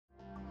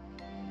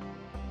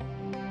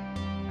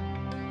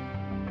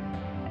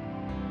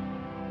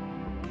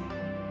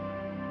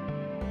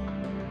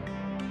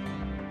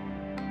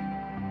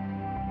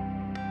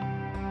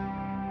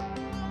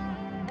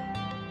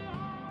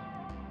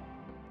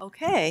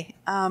Okay.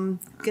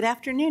 Good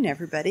afternoon,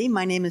 everybody.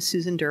 My name is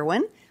Susan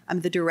Derwin.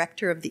 I'm the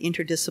director of the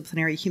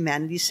Interdisciplinary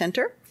Humanities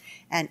Center,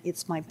 and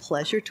it's my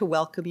pleasure to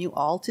welcome you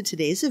all to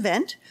today's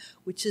event,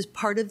 which is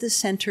part of the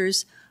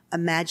center's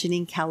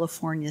Imagining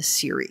California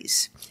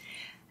series.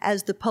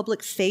 As the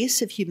public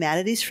face of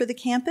humanities for the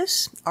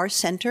campus, our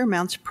center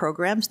mounts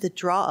programs that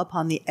draw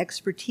upon the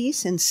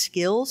expertise and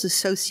skills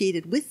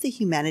associated with the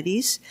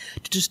humanities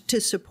to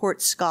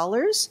support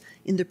scholars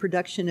in the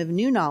production of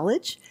new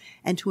knowledge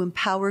and to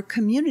empower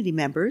community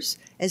members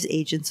as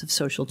agents of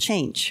social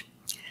change.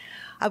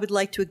 I would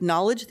like to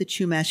acknowledge the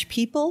Chumash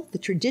people, the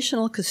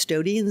traditional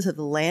custodians of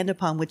the land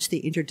upon which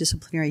the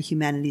Interdisciplinary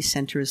Humanities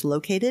Center is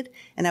located,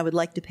 and I would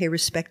like to pay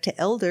respect to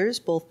elders,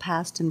 both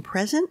past and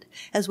present,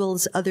 as well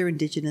as other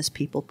Indigenous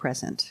people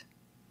present.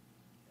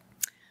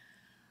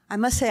 I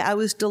must say I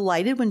was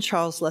delighted when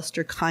Charles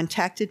Lester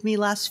contacted me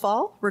last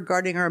fall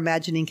regarding our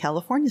Imagining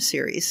California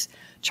series.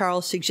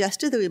 Charles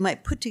suggested that we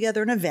might put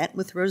together an event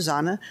with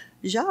Rosanna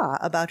Xia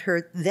about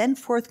her then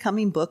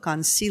forthcoming book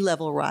on sea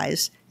level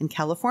rise in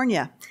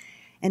California.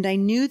 And I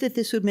knew that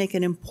this would make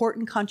an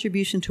important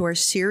contribution to our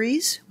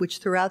series, which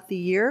throughout the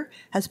year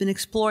has been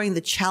exploring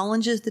the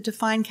challenges that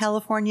define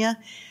California,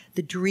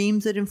 the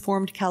dreams that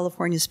informed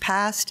California's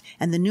past,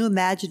 and the new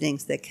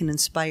imaginings that can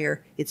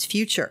inspire its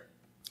future.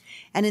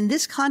 And in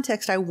this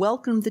context, I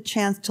welcomed the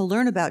chance to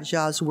learn about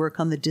Xia's work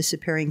on the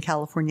disappearing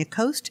California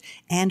coast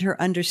and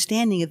her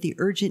understanding of the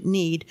urgent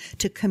need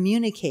to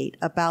communicate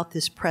about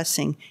this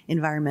pressing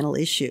environmental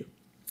issue.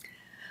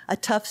 A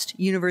Tufts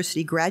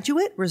University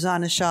graduate,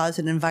 Rosanna Xia is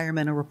an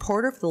environmental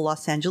reporter for the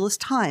Los Angeles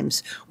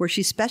Times, where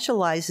she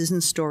specializes in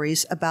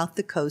stories about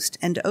the coast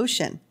and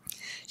ocean.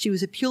 She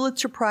was a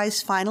Pulitzer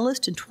Prize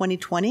finalist in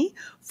 2020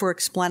 for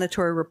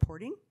explanatory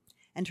reporting,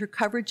 and her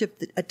coverage of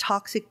a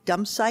toxic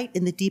dump site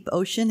in the deep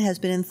ocean has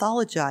been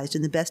anthologized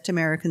in the Best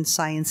American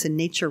Science and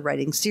Nature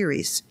Writing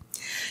series.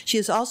 She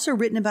has also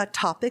written about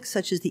topics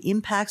such as the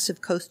impacts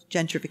of coast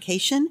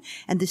gentrification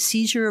and the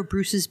seizure of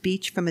Bruce's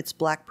Beach from its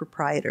black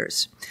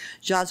proprietors.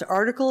 Xia's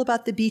article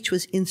about the beach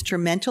was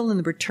instrumental in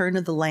the return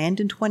of the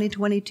land in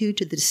 2022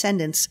 to the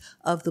descendants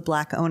of the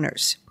black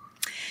owners.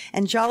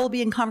 And Xia will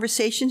be in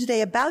conversation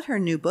today about her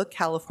new book,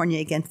 California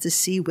Against the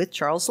Sea, with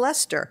Charles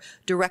Lester,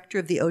 director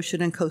of the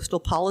Ocean and Coastal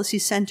Policy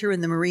Center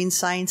in the Marine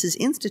Sciences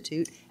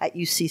Institute at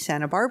UC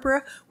Santa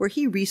Barbara, where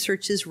he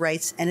researches,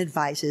 writes, and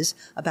advises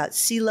about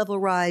sea level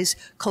rise,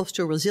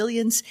 coastal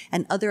resilience,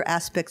 and other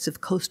aspects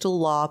of coastal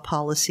law,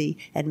 policy,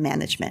 and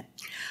management.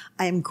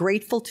 I am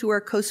grateful to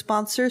our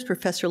co-sponsors,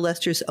 Professor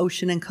Lester's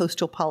Ocean and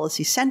Coastal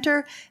Policy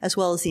Center, as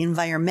well as the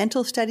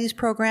Environmental Studies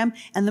Program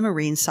and the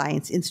Marine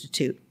Science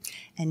Institute.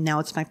 And now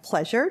it's my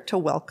pleasure to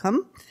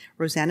welcome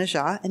Rosanna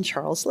Xia and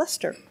Charles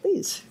Lester.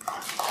 Please.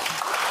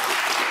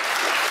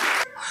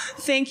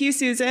 Thank you,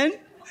 Susan.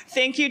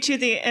 Thank you to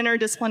the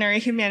Interdisciplinary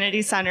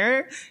Humanities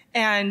Center.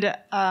 And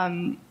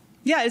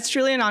yeah, it's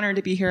truly an honor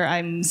to be here.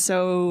 I'm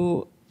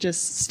so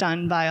just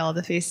stunned by all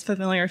the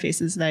familiar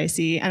faces that I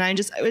see. And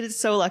it is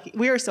so lucky.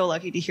 We are so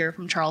lucky to hear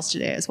from Charles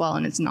today as well.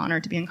 And it's an honor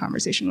to be in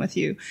conversation with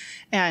you.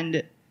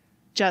 And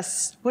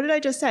what did I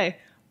just say?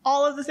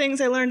 All of the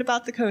things I learned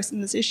about the coast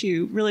and this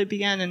issue really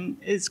began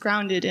and is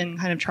grounded in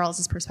kind of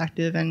Charles's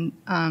perspective. And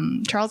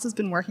Charles has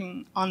been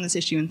working on this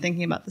issue and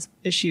thinking about this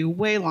issue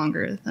way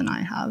longer than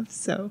I have.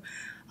 So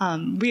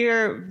we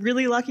are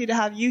really lucky to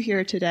have you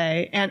here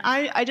today. And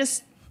I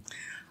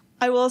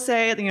will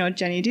say,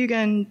 Jenny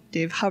Dugan,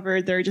 Dave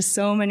Hubbard, there are just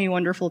so many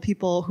wonderful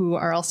people who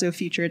are also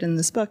featured in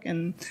this book.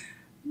 And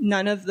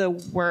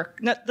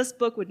this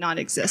book would not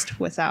exist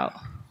without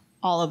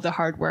all of the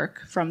hard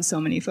work from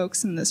so many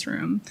folks in this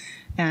room.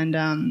 And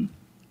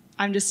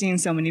I'm just seeing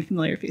so many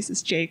familiar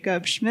faces.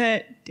 Jacob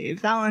Schmidt,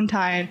 Dave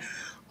Valentine,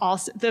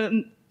 also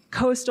the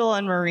coastal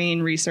and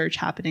marine research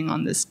happening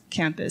on this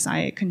campus,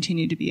 I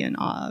continue to be in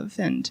awe of.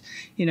 And,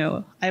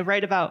 I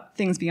write about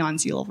things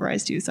beyond sea level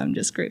rise too, so I'm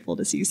just grateful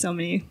to see so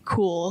many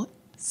cool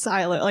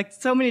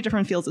so many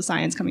different fields of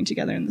science coming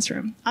together in this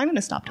room. I'm going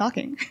to stop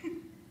talking.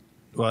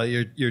 Well,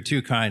 you're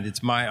too kind.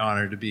 It's my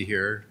honor to be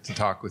here to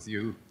talk with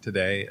you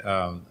today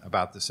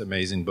about this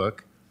amazing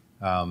book.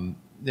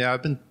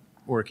 I've been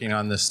working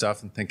on this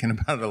stuff and thinking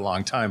about it a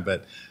long time,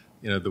 but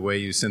the way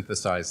you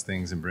synthesize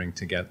things and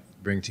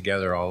bring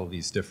together all of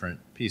these different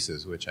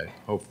pieces, which I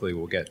hopefully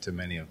will get to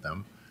many of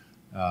them,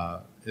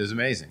 is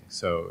amazing.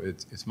 So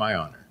it's my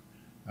honor.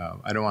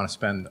 I don't want to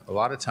spend a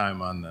lot of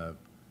time on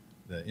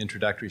the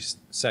introductory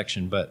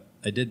section, but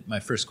I did my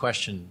first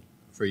question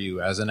for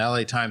you as an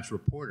LA Times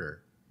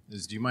reporter. Do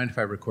you mind if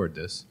I record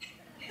this?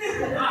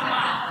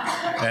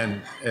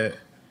 And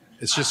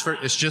it's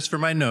just for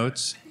my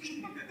notes.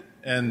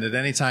 And at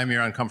any time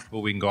you're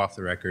uncomfortable, we can go off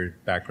the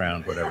record,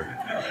 background, whatever.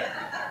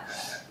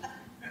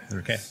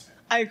 Okay?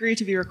 I agree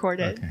to be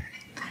recorded. Okay.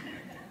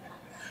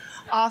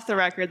 Off the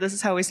record, this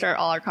is how we start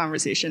all our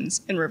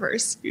conversations in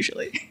reverse,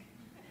 usually.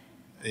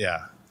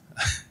 Yeah.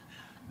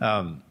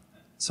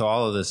 So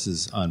all of this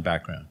is on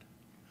background.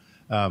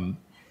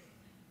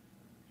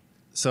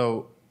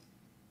 So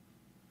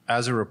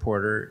as a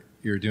reporter,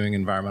 you're doing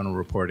environmental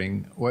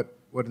reporting. What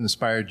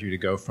inspired you to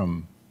go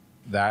from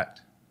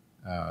that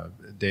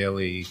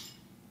daily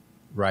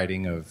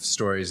writing of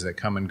stories that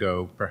come and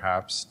go,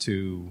 perhaps,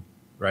 to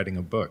writing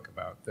a book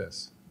about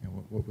this?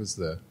 What was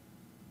the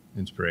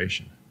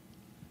inspiration?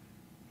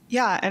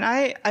 Yeah, and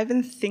I've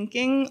been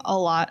thinking a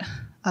lot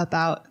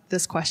about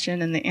this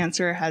question, and the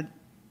answer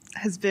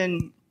has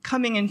been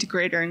coming into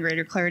greater and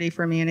greater clarity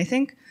for me. And I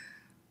think,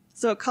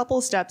 so a couple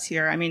steps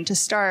here. I mean, to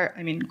start,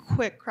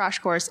 quick crash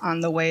course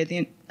on the way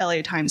the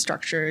LA Times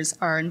structures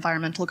our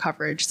environmental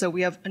coverage. So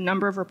we have a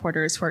number of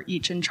reporters who are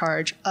each in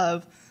charge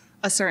of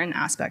a certain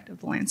aspect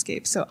of the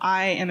landscape. So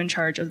I am in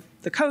charge of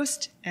the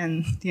coast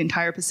and the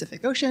entire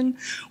Pacific Ocean.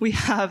 We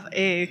have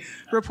a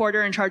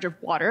reporter in charge of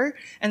water.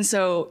 And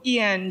so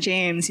Ian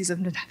James, he's a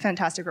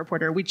fantastic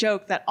reporter. We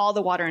joke that all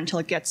the water until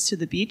it gets to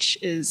the beach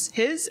is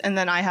his, and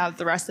then I have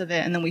the rest of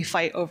it, and then we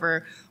fight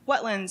over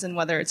wetlands and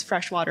whether it's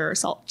freshwater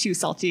or too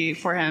salty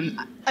for him.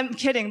 I'm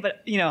kidding,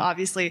 but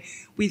obviously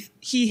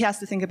he has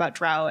to think about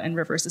drought and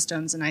river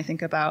systems, and I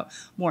think about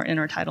more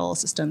intertidal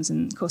systems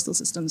and coastal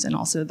systems, and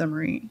also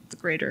the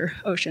greater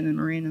ocean and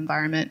marine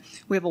environment.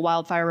 We have a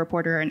wildfire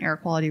reporter, an air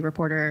quality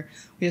reporter.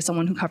 We have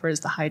someone who covers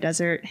the high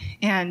desert.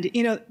 And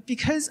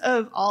because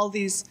of all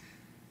these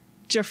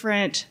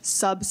different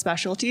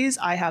subspecialties,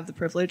 I have the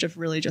privilege of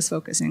really just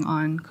focusing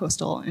on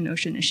coastal and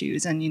ocean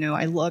issues. And,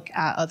 I look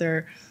at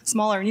other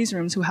smaller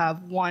newsrooms who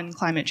have one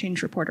climate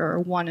change reporter or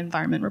one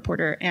environment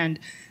reporter, and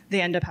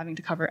they end up having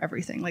to cover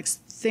everything. Like,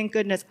 thank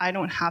goodness I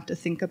don't have to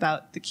think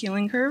about the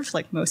Keeling curve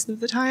like most of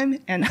the time.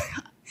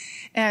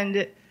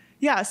 And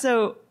yeah,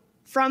 so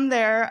from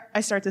there, I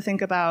start to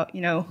think about,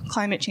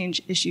 climate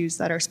change issues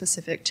that are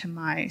specific to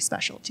my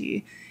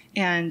specialty.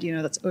 And,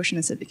 that's ocean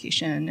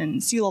acidification,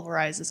 and sea level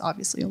rise is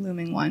obviously a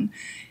looming one.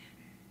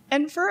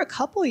 And for a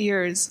couple of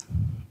years,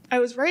 I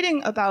was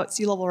writing about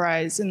sea level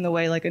rise in the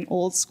way like an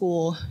old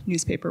school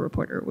newspaper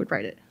reporter would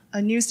write it.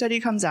 A new study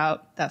comes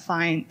out that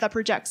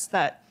projects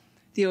that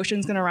the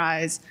ocean's going to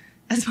rise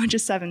as much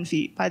as 7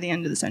 feet by the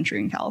end of the century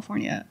in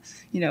California.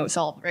 It's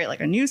all right,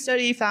 like a new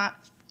study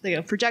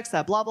projects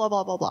that, blah, blah,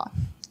 blah, blah, blah.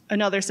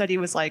 Another study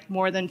was like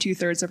more than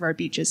 2/3 of our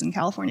beaches in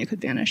California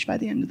could vanish by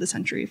the end of the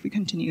century if we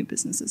continue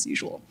business as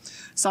usual.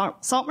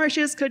 Salt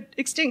marshes could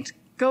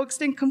go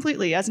extinct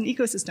completely as an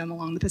ecosystem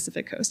along the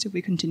Pacific coast if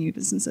we continue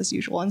business as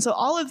usual. And so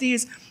all of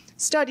these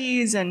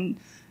studies and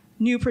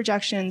new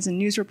projections and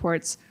news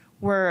reports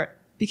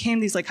became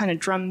these like kind of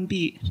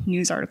drumbeat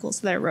news articles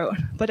that I wrote.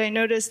 But I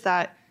noticed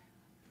that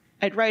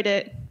I'd write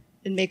it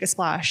and make a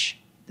splash.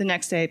 The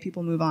next day,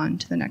 people move on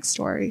to the next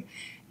story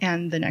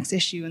and the next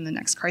issue and the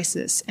next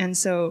crisis. And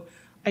so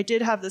I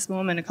did have this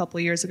moment a couple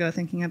of years ago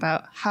thinking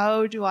about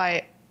how do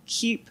I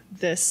keep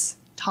this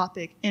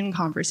topic in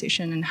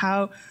conversation, and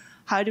how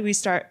do we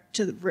start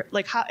to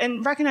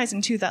and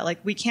recognizing too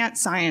that we can't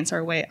science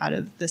our way out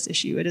of this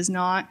issue. It is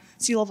not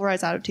sea level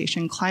rise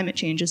adaptation. Climate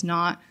change is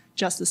not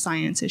just a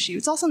science issue.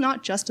 It's also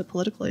not just a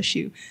political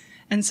issue.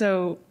 And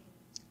so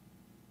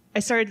I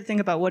started to think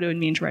about what it would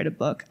mean to write a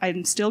book.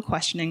 I'm still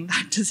questioning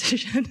that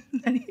decision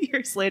many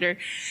years later.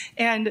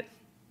 And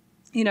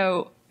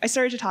I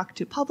started to talk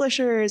to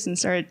publishers and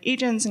started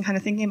agents and kind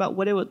of thinking about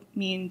what it would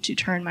mean to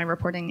turn my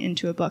reporting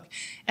into a book.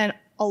 And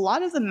a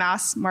lot of the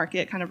mass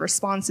market kind of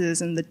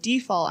responses and the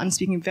default, I'm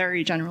speaking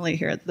very generally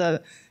here,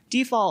 the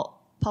default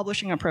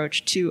publishing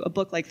approach to a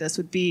book like this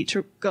would be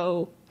to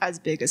go as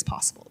big as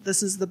possible.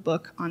 This is the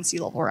book on sea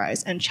level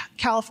rise. And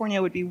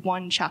California would be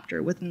one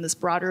chapter within this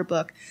broader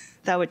book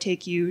that would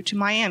take you to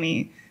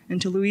Miami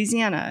and to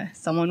Louisiana.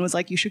 Someone was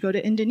like, you should go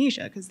to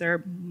Indonesia because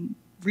they're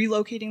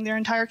relocating their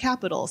entire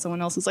capital.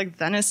 Someone else was like,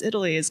 Venice,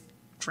 Italy is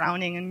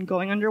drowning and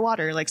going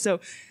underwater. So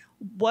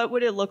what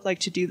would it look like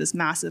to do this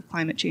massive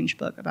climate change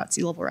book about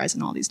sea level rise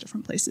in all these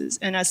different places?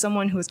 And as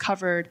someone who has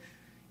covered,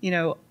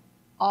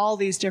 all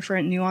these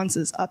different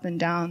nuances up and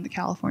down the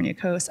California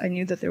coast, I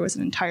knew that there was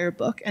an entire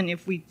book. And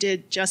if we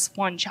did just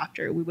one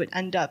chapter, we would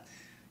end up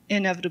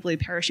inevitably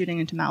parachuting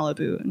into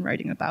Malibu and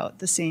writing about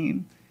the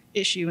same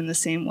issue in the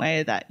same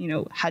way that,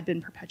 had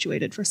been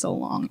perpetuated for so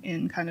long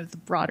in kind of the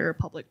broader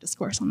public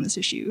discourse on this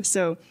issue.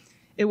 So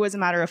it was a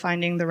matter of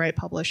finding the right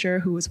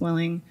publisher who was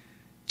willing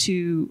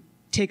to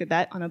take a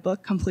bet on a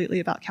book completely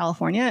about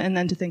California, and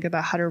then to think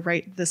about how to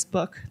write this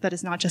book that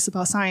is not just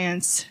about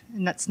science,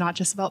 and that's not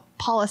just about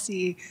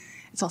policy.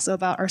 It's also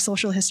about our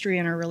social history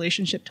and our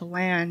relationship to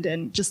land,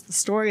 and just the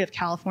story of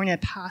California,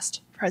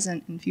 past,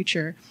 present, and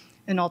future.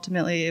 And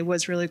ultimately, it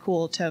was really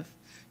cool to have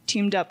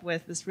teamed up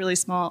with this really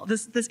small,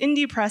 this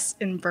indie press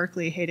in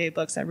Berkeley, Heyday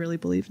Books, that really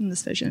believed in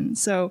this vision.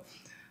 So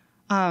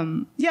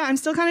I'm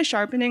still kind of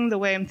sharpening the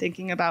way I'm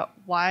thinking about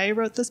why I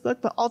wrote this book,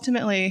 but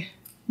ultimately,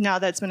 now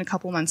that it's been a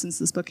couple months since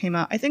this book came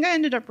out, I think I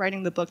ended up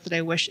writing the book that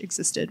I wish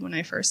existed when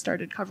I first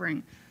started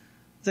covering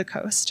the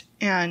coast.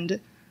 And,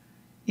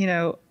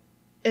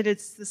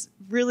 it's this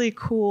really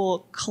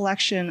cool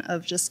collection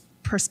of just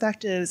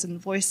perspectives and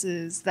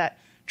voices that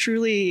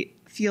truly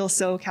feel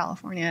so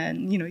California,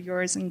 and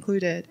yours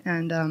included.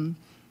 And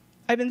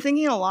I've been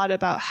thinking a lot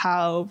about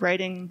how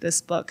writing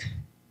this book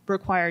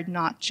required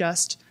not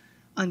just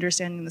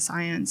understanding the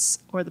science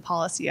or the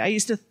policy. I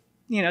used to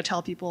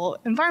tell people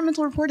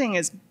environmental reporting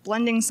is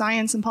blending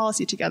science and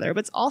policy together,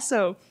 but it's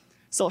also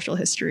social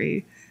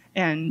history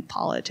and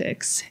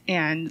politics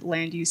and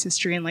land use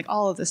history and like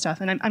all of this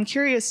stuff. And I'm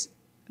curious,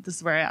 this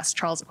is where I asked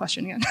Charles a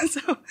question again.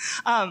 So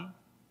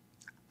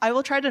I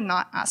will try to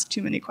not ask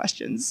too many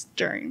questions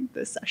during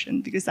this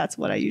session because that's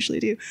what I usually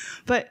do.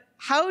 But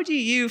how do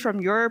you, from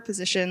your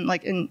position,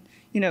 like from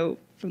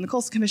the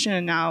Coastal Commission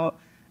and now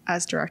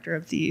as director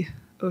of the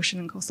Ocean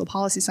and Coastal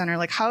Policy Center,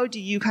 like how do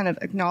you kind of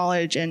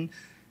acknowledge and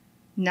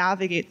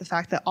navigate the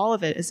fact that all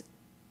of it is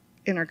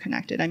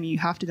interconnected? I mean, you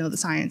have to know the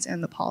science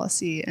and the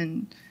policy,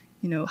 and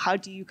how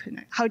do you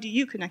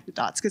connect the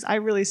dots? Because I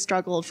really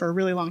struggled for a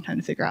really long time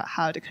to figure out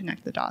how to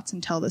connect the dots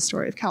and tell the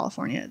story of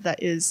California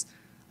that is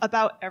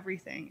about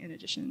everything in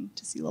addition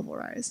to sea level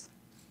rise.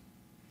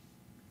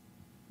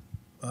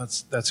 Well,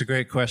 that's a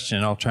great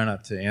question. I'll try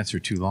not to answer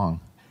too long.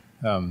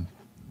 I've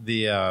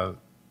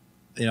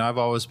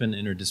always been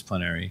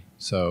interdisciplinary.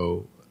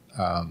 So,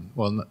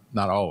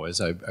 not always.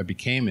 I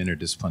became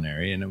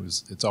interdisciplinary, and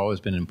it's always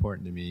been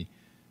important to me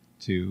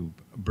to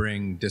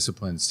bring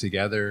disciplines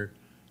together,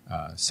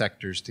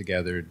 sectors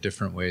together,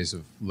 different ways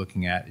of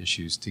looking at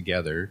issues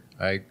together.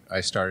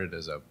 I started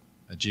as a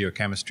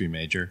geochemistry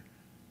major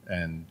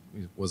and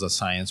was a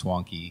science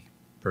wonky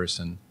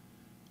person,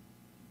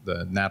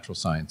 the natural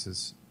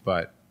sciences,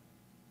 but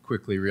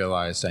quickly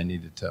realized I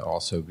needed to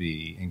also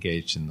be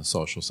engaged in the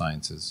social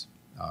sciences,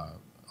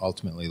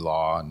 ultimately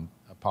law and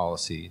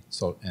policy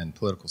and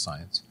political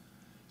science.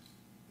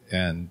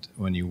 And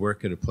when you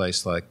work at a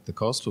place like the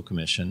Coastal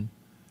Commission,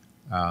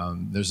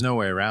 there's no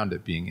way around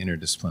it being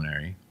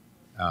interdisciplinary.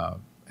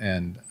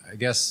 And I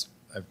guess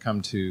I've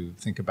come to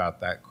think about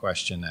that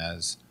question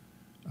as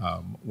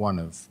one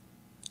of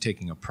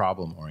taking a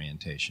problem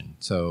orientation.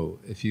 So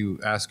if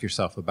you ask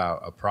yourself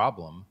about a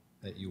problem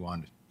that you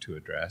want to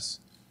address,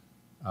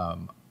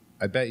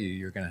 I bet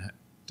you're going to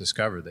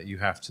discover that you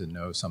have to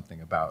know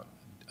something about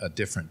a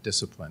different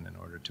discipline in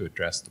order to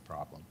address the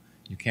problem.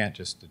 You can't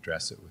just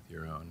address it with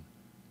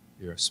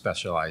your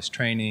specialized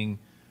training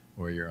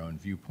or your own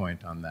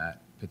viewpoint on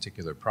that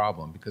particular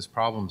problem, because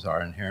problems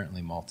are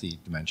inherently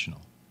multidimensional.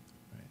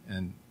 Right?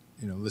 And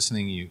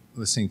listening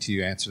to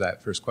you answer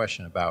that first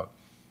question about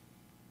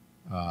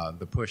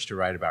the push to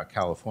write about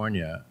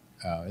California,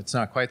 it's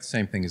not quite the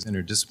same thing as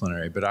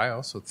interdisciplinary, but I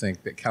also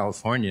think that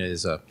California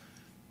is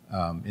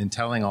in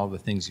telling all the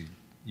things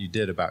you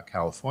did about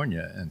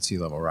California and sea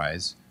level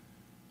rise,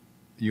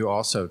 you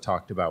also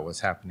talked about what's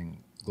happening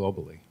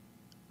globally,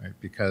 right?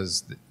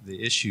 Because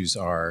the issues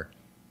are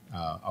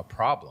a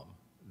problem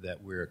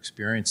that we're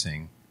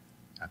experiencing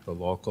at the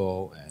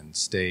local and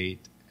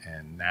state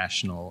and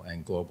national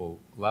and global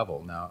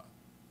level. Now,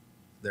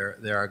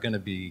 there are going to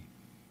be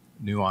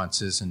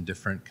nuances and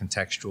different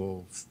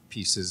contextual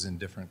pieces and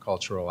different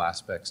cultural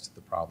aspects to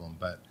the problem,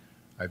 but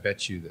I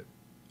bet you that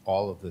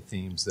all of the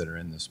themes that are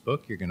in this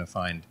book, you're going to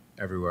find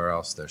everywhere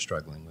else they're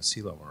struggling with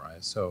sea level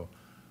rise. So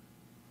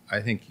I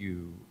think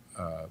you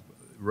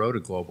wrote a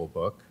global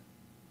book,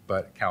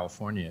 but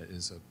California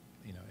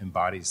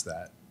embodies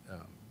that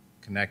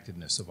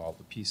connectedness of all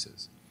the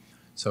pieces.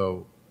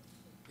 So,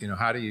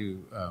 how do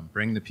you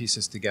bring the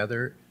pieces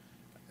together?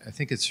 I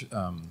think it's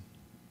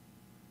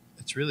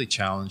really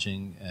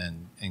challenging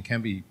and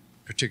can be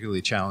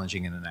particularly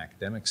challenging in an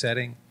academic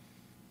setting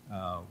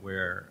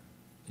where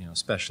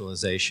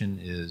specialization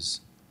is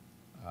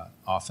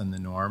often the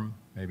norm,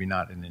 maybe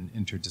not in an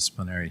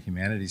interdisciplinary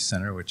humanities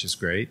center, which is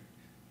great.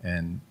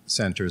 And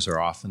centers are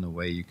often the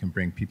way you can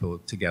bring people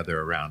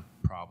together around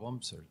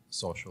problems or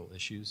social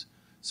issues.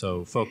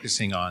 So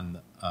focusing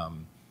on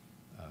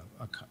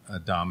a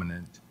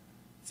dominant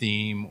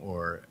theme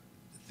or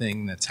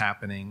thing that's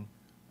happening,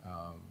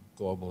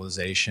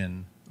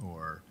 globalization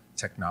or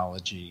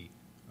technology,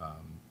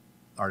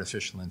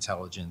 artificial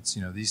intelligence,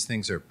 these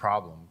things are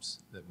problems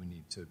that we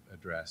need to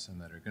address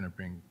and that are going to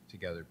bring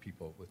together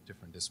people with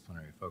different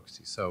disciplinary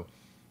focuses. So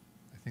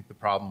I think the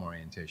problem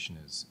orientation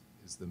is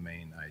the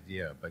main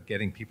idea, but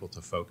getting people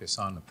to focus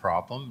on the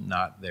problem,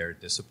 not their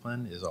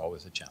discipline, is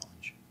always a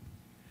challenge.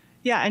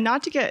 Yeah, and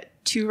not to get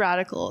too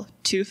radical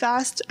too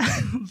fast,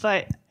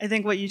 but I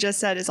think what you just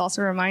said is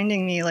also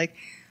reminding me, like,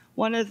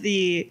 one of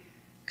the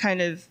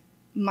kind of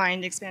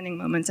mind-expanding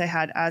moments I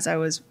had as I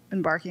was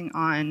embarking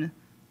on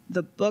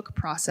the book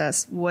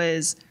process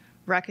was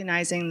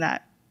recognizing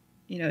that,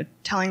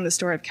 telling the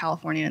story of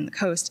California and the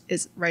coast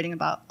is writing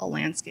about a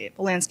landscape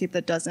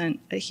that doesn't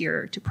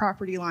adhere to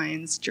property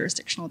lines,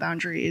 jurisdictional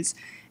boundaries,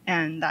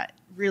 and that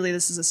really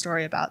this is a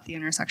story about the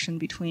intersection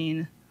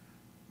between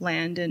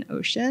land and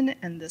ocean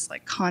and this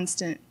like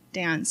constant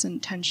dance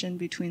and tension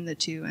between the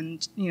two,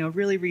 and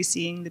really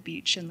re-seeing the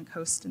beach and the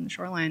coast and the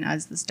shoreline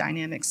as this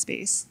dynamic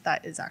space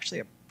that is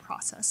actually a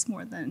process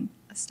more than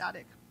a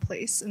static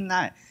place, and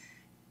that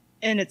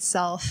in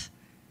itself,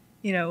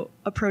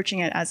 approaching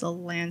it as a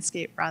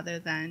landscape rather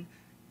than,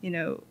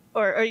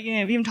 or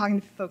even talking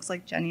to folks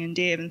like Jenny and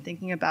Dave and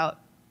thinking about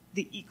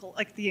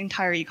the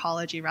entire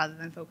ecology rather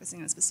than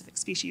focusing on specific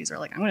species, or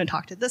like I'm going to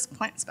talk to this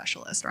plant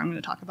specialist, or I'm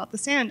going to talk about the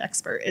sand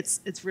expert.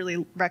 It's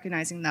really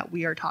recognizing that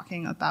we are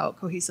talking about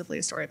cohesively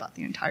a story about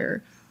the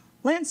entire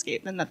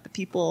landscape, and that the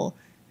people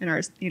in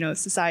our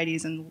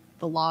societies and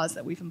the laws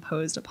that we've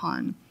imposed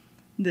upon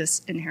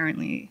this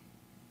inherently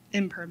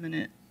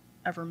impermanent,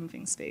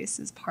 ever-moving space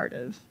is part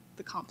of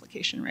the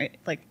complication, right?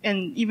 Like,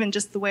 and even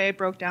just the way I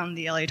broke down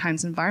the LA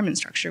Times environment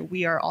structure,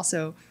 we are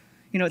also,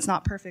 it's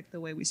not perfect the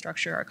way we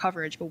structure our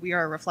coverage, but we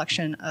are a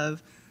reflection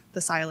of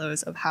the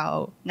silos of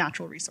how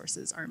natural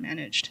resources are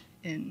managed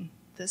in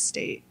this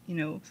state.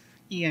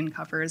 Ian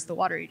covers the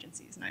water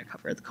agencies, and I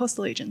cover the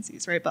coastal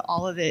agencies, right? But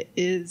all of it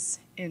is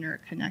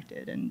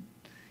interconnected, and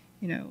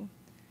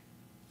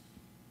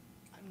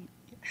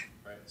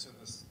Right. So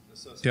the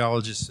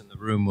sociologists in the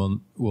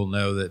room will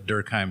know that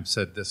Durkheim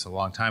said this a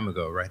long time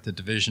ago, right? The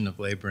division of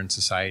labor in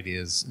society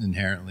is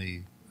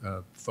inherently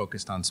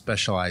focused on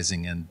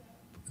specializing, and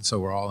so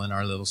we're all in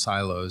our little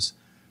silos,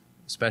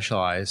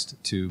 specialized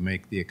to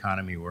make the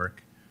economy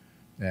work,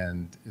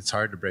 and it's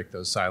hard to break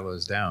those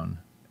silos down.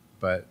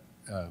 But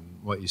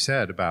what you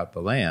said about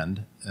the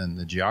land and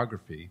the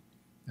geography,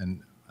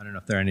 and I don't know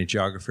if there are any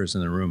geographers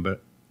in the room,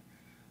 but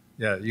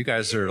yeah, you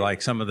guys are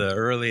like some of the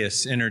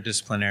earliest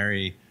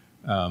interdisciplinary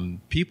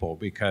people,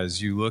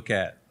 because you look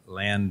at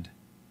land,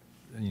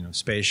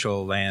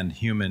 spatial, land,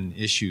 human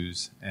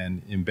issues,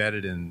 and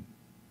embedded in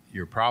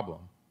your problem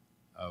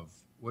of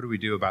what do we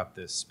do about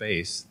this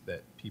space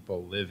that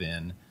people live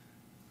in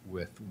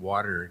with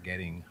water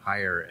getting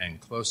higher and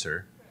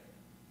closer.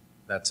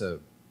 That's a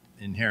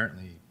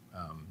inherently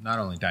not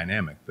only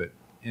dynamic, but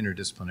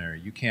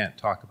interdisciplinary. You can't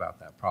talk about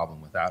that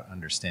problem without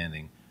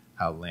understanding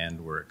how land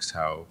works,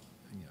 how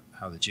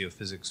the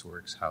geophysics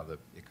works, how the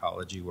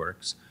ecology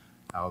works,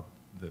 how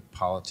the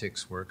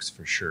politics works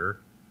for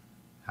sure,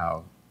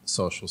 how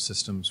social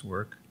systems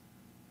work,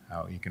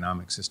 how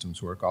economic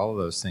systems work. All of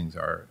those things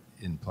are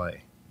in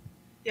play.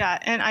 Yeah,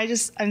 and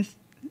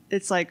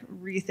it's like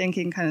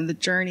rethinking kind of the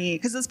journey,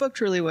 because this book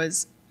truly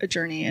was a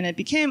journey, and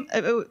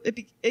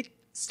it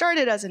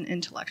started as an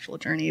intellectual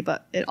journey,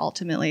 but it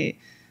ultimately,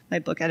 my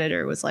book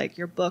editor was like,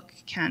 you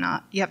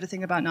have to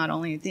think about not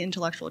only the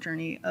intellectual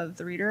journey of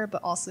the reader,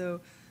 but also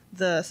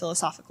the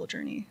philosophical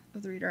journey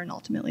of the reader, and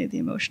ultimately the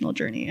emotional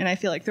journey. And I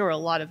feel like there were a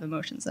lot of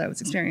emotions that I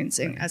was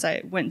experiencing as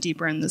I went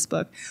deeper in this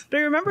book. But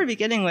I remember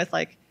beginning with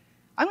like,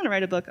 I'm going to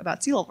write a book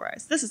about sea level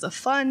rise. This is a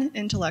fun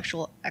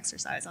intellectual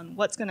exercise on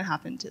what's going to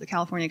happen to the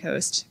California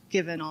coast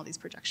given all these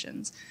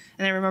projections.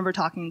 And I remember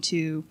talking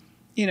to,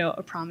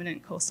 a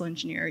prominent coastal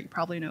engineer. You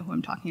probably know who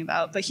I'm talking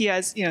about, but he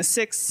has,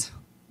 6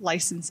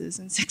 licenses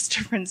in 6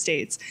 different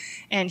states.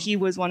 And he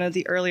was one of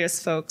the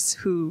earliest folks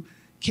who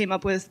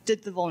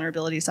did the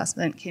vulnerability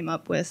assessment, came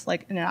up with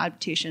like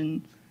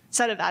an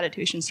set of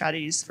adaptation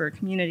strategies for a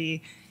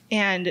community,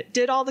 and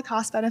did all the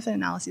cost benefit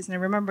analyses. And I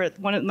remember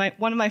one of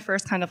my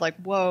first kind of like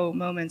whoa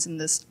moments in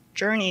this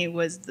journey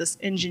was this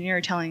engineer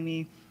telling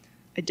me,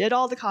 I did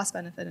all the cost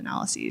benefit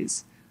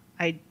analyses.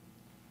 I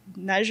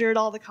measured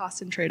all the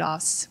costs and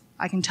trade-offs.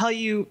 I can tell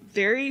you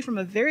from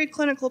a very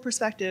clinical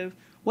perspective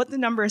what the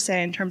numbers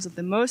say in terms of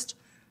the most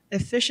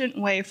efficient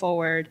way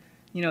forward,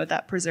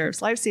 that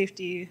preserves life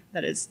safety,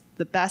 that is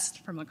the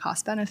best from a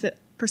cost benefit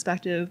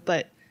perspective,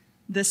 but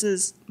this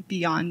is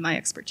beyond my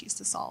expertise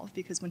to solve,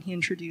 because when he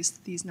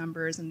introduced these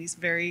numbers and these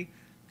very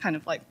kind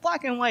of like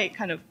black and white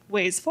kind of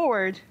ways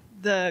forward,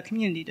 the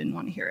community didn't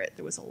want to hear it.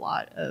 There was a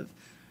lot of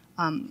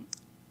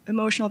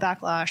emotional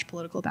backlash,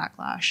 political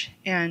backlash,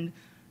 and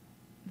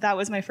that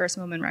was my first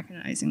moment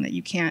recognizing that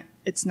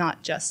it's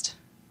not just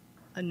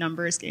a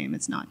numbers game,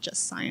 it's not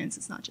just science,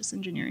 it's not just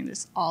engineering,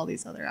 there's all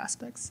these other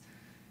aspects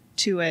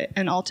to it.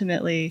 And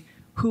ultimately,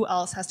 who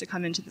else has to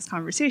come into this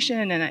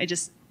conversation? And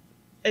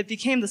it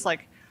became this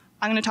like,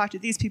 I'm going to talk to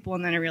these people,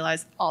 and then I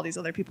realized all these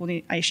other people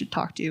I should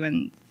talk to,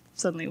 and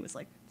suddenly it was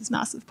like this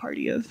massive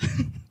party of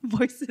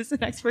voices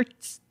and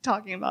experts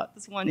talking about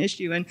this one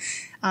issue. And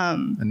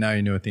now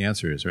you know what the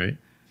answer is, right?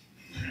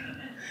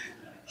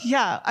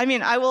 Yeah,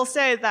 I will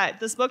say that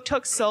this book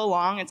took so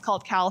long. It's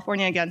called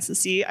California Against the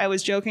Sea. I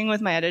was joking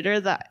with my editor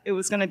that it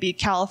was going to be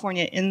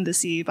California in the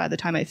Sea by the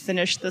time I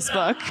finished this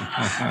book,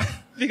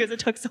 because it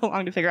took so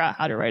long to figure out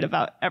how to write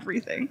about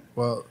everything.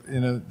 Well,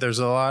 there's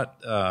a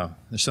lot,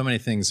 there's so many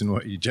things in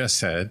what you just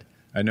said.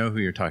 I know who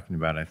you're talking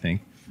about, I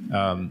think.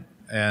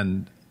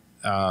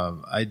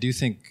 I do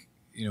think,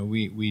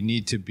 we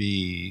need to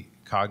be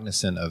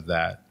cognizant of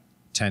that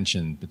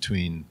tension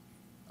between,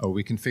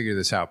 we can figure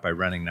this out by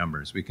running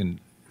numbers. We can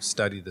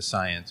study the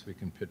science, we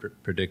can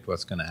predict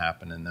what's going to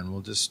happen, and then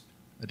we'll just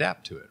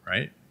adapt to it,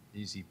 right?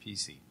 Easy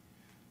peasy.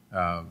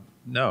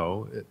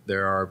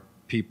 There are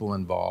people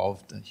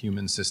involved,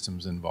 human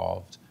systems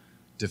involved,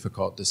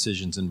 difficult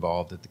decisions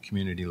involved at the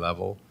community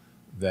level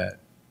that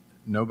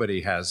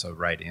nobody has a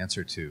right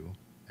answer to.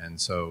 And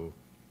so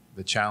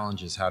the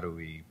challenge is, how do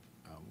we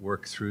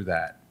work through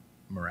that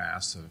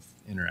morass of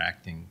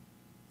interacting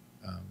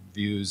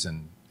views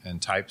and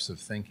types of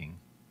thinking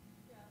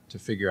to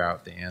figure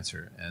out the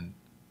answer. And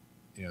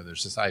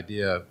there's this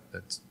idea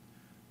that's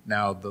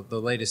now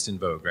the latest in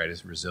vogue, right,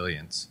 is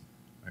resilience.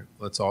 Right?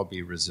 Let's all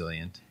be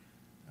resilient.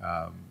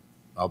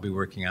 I'll be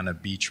working on a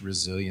beach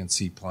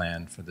resiliency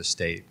plan for the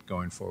state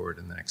going forward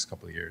in the next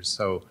couple of years.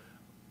 So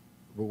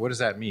what does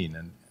that mean?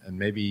 And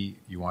maybe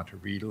you want to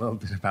read a little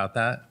bit about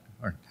that?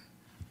 Or?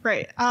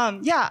 Right.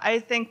 Yeah, I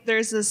think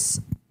there's this,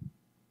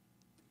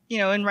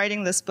 in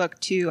writing this book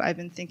too, I've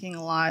been thinking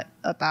a lot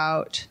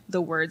about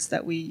the words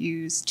that we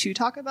use to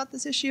talk about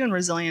this issue, and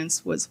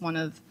resilience was one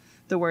of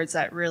the words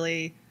that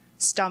really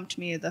stumped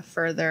me the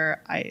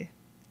further I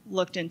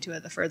looked into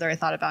it, the further I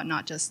thought about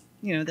not just,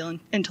 the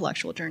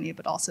intellectual journey,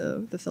 but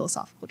also the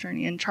philosophical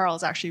journey. And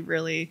Charles actually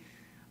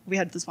we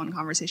had this one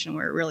conversation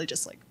where it really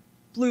just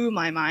blew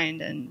my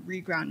mind and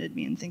regrounded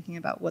me in thinking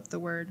about what the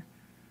word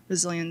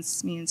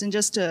resilience means. And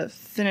just to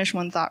finish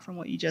one thought from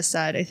what you just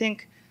said, I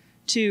think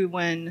too,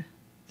 when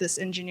this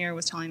engineer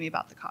was telling me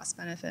about the cost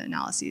benefit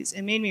analyses,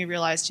 it made me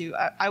realize too,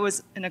 I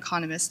was an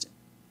economist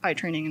by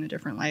training in a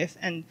different life.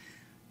 And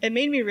it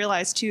made me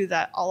realize too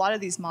that a lot of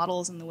these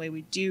models and the way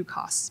we do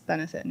cost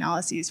benefit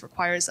analyses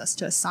requires us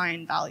to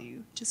assign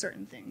value to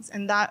certain things.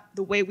 And that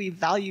the way we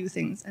value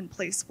things and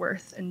place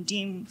worth and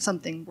deem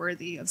something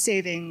worthy of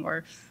saving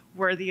or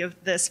worthy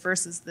of this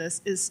versus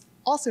this is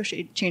also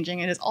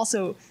changing and is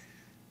also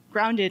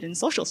grounded in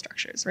social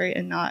structures, right?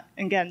 And not,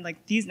 again,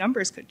 these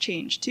numbers could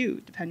change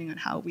too, depending on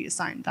how we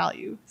assign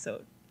value.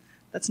 So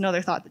that's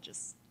another thought that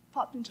just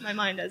popped into my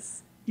mind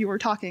as you were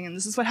talking. And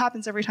this is what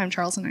happens every time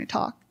Charles and I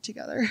talk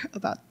together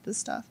about this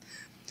stuff.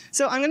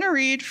 So I'm going to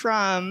read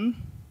from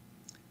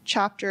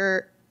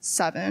chapter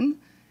 7,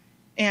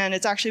 and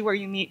it's actually where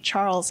you meet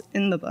Charles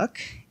in the book.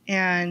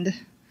 And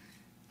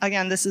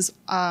again, this is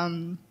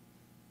kind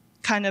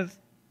of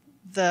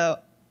the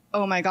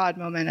oh my God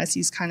moment as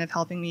he's kind of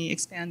helping me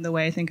expand the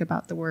way I think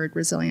about the word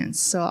resilience.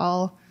 So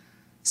I'll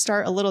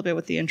start a little bit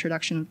with the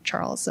introduction of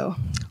Charles. So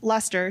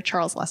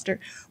Charles Lester.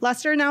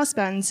 Lester now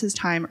spends his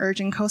time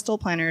urging coastal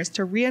planners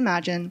to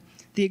reimagine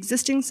the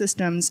existing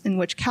systems in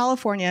which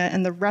California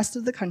and the rest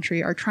of the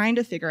country are trying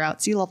to figure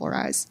out sea level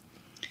rise.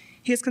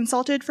 He has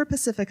consulted for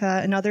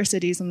Pacifica and other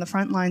cities on the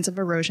front lines of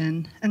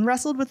erosion and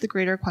wrestled with the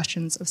greater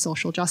questions of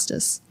social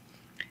justice.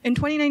 In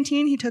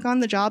 2019, he took on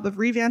the job of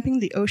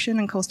revamping the Ocean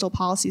and Coastal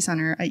Policy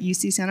Center at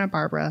UC Santa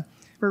Barbara,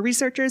 where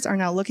researchers are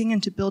now looking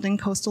into building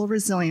coastal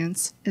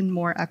resilience in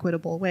more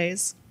equitable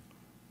ways.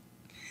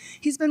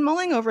 He's been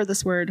mulling over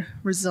this word,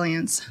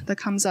 resilience, that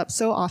comes up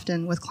so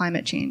often with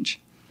climate change.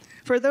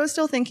 For those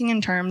still thinking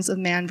in terms of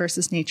man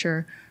versus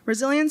nature,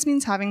 resilience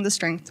means having the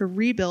strength to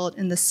rebuild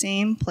in the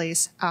same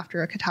place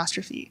after a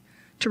catastrophe,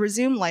 to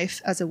resume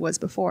life as it was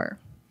before.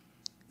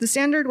 The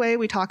standard way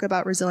we talk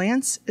about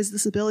resilience is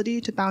this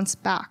ability to bounce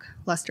back,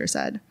 Lester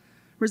said.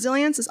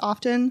 Resilience is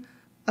often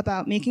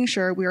about making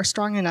sure we are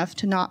strong enough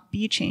to not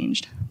be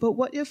changed, but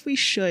what if we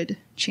should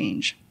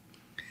change?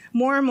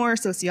 More and more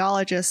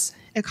sociologists,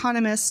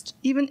 economists,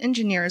 even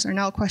engineers are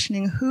now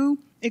questioning who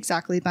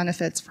exactly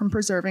benefits from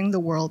preserving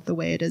the world the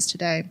way it is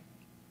today.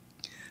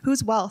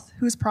 Whose wealth,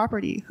 whose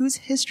property, whose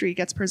history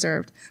gets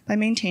preserved by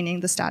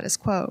maintaining the status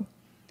quo?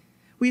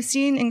 We've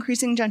seen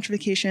increasing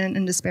gentrification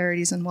and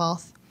disparities in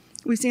wealth.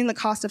 We've seen the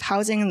cost of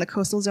housing in the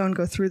coastal zone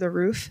go through the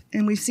roof,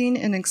 and we've seen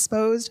an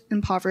exposed,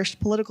 impoverished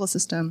political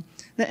system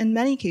that in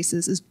many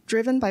cases is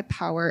driven by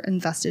power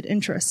and vested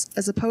interests,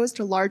 as opposed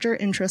to larger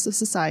interests of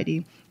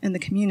society and the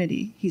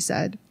community, he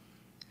said.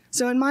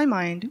 So in my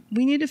mind,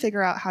 we need to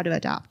figure out how to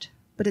adapt,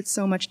 but it's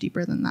so much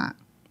deeper than that.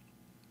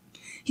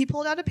 He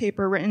pulled out a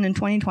paper written in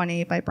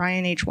 2020 by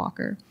Brian H.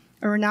 Walker,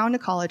 a renowned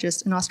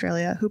ecologist in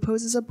Australia who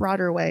poses a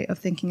broader way of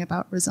thinking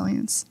about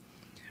resilience.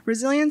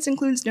 Resilience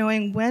includes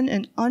knowing when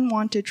an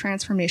unwanted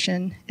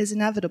transformation is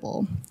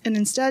inevitable, and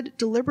instead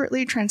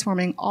deliberately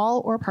transforming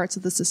all or parts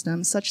of the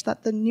system such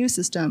that the new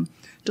system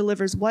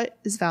delivers what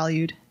is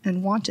valued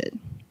and wanted.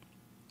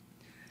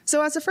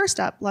 So as a first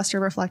step, Lester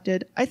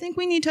reflected, I think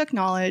we need to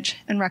acknowledge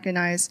and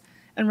recognize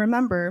and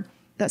remember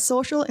that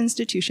social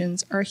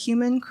institutions are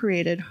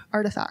human-created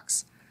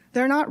artifacts.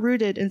 They're not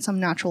rooted in some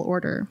natural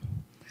order.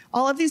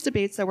 All of these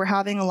debates that we're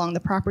having along the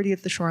property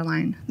of the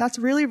shoreline, that's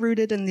really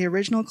rooted in the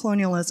original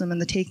colonialism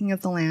and the taking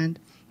of the land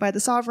by the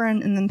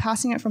sovereign and then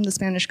passing it from the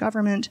Spanish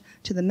government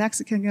to the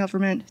Mexican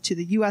government to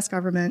the US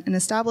government and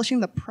establishing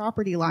the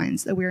property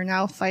lines that we are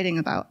now fighting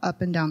about up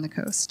and down the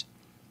coast.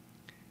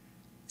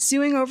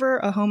 Suing over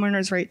a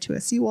homeowner's right to a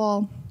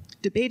seawall,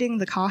 debating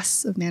the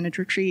costs of managed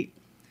retreat,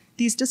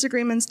 these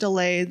disagreements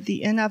delay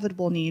the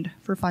inevitable need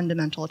for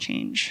fundamental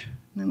change.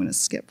 And I'm going to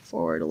skip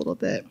forward a little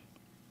bit.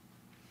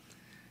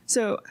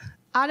 So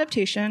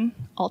adaptation,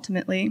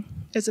 ultimately,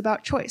 is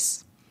about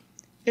choice.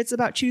 It's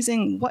about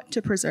choosing what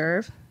to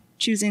preserve,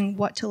 choosing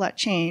what to let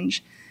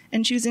change,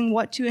 and choosing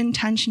what to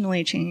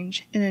intentionally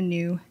change in a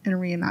new and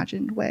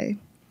reimagined way.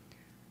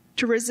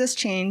 To resist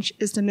change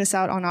is to miss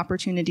out on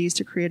opportunities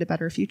to create a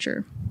better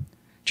future.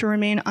 To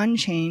remain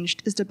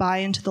unchanged is to buy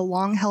into the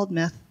long-held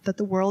myth that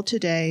the world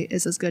today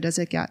is as good as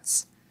it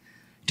gets.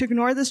 To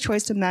ignore this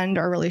choice to mend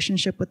our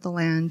relationship with the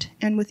land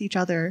and with each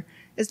other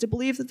is to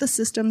believe that the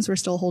systems we're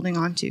still holding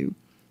on to,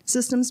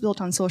 systems built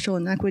on social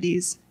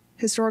inequities,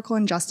 historical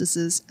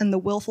injustices, and the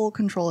willful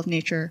control of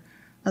nature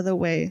are the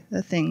way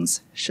that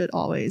things should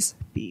always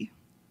be.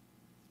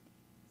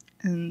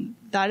 And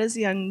that is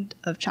the end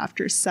of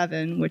chapter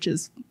 7, which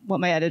is what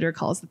my editor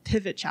calls the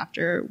pivot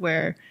chapter,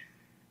 where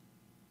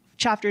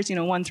chapters,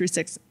 1 through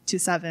 6 to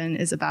 7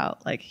 is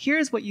about, like,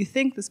 here's what you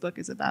think this book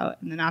is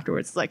about. And then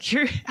afterwards, it's like,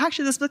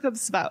 actually, this book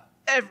is about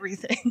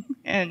everything.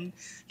 And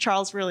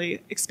Charles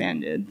really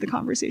expanded the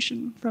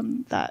conversation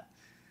from that.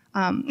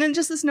 And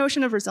just this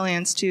notion of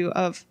resilience, too,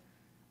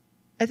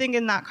 I think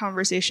in that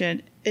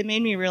conversation, it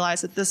made me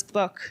realize that this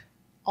book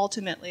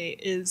ultimately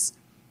is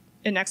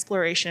an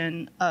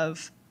exploration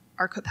of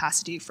our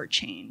capacity for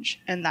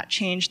change, and that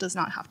change does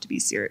not have to be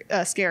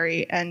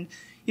scary. And,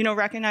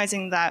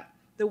 recognizing that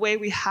the way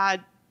we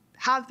have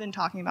been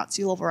talking about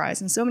sea level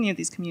rise in so many of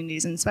these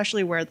communities, and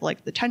especially where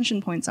the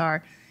tension points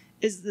are,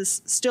 is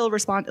this still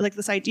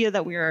this idea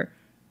that we are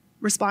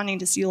responding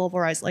to sea level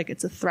rise like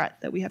it's a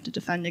threat that we have to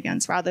defend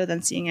against, rather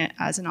than seeing it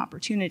as an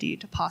opportunity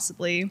to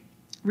possibly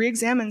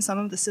re-examine some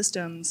of the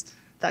systems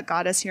that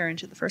got us here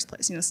into the first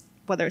place,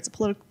 whether it's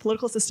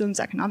political systems,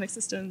 economic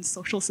systems,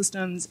 social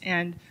systems,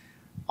 and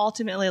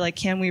ultimately,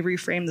 can we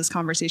reframe this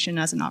conversation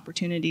as an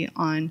opportunity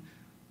on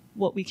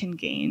what we can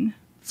gain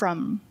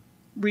from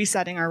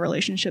resetting our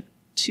relationship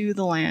to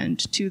the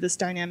land, to this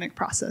dynamic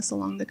process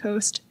along the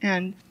coast?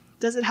 And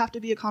does it have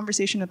to be a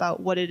conversation about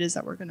what it is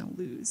that we're going to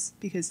lose?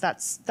 Because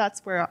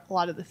that's where a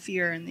lot of the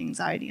fear and the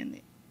anxiety and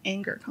the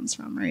anger comes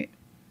from, right?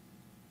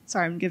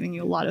 Sorry, I'm giving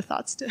you a lot of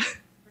thoughts to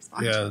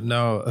respond to. Yeah,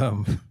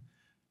 no.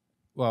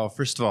 Well,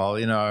 first of all,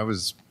 I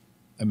was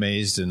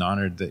amazed and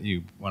honored that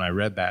when I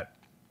read that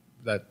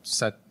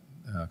set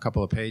a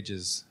couple of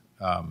pages,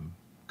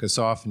 because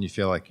so often you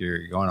feel like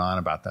you're going on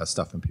about that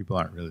stuff and people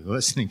aren't really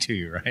listening to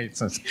you, right?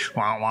 So it's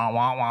wah, wah,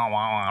 wah, wah,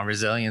 wah, wah,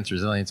 resilience,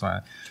 wah.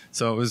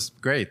 So it was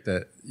great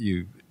that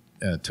you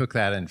took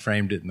that and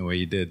framed it in the way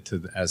you did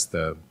as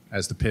the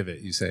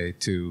pivot, you say,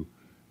 to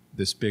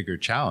this bigger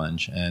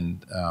challenge.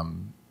 And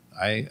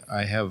I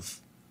have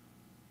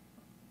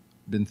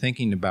been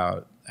thinking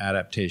about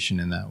adaptation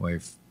in that way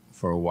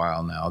for a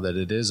while now, that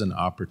it is an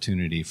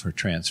opportunity for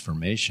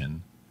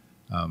transformation.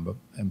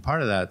 And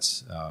part of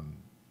that's,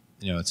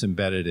 it's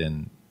embedded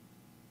in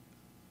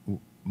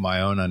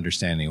my own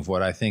understanding of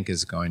what I think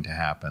is going to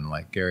happen.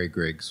 Like Gary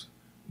Griggs,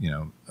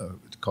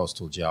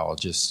 coastal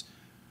geologist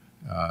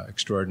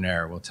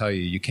extraordinaire, will tell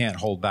you can't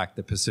hold back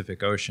the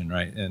Pacific Ocean,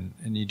 right?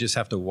 And you just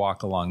have to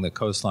walk along the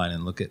coastline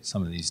and look at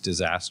some of these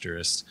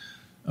disastrous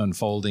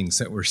unfoldings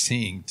that we're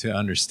seeing to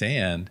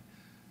understand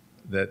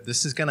that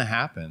this is going to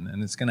happen,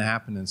 and it's going to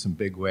happen in some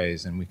big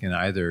ways. And we can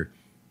either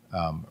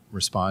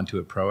respond to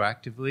it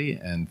proactively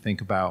and think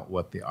about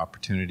what the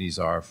opportunities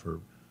are for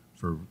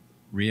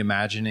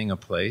reimagining a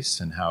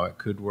place and how it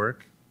could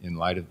work in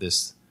light of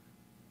this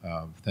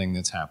thing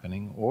that's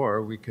happening,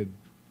 or we could,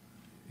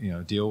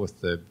 deal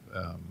with the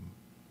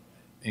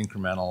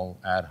incremental,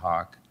 ad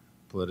hoc,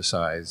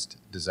 politicized,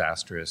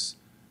 disastrous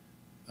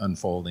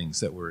unfoldings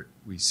that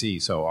we see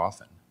so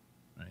often,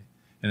 right?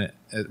 And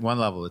at one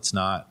level, it's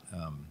not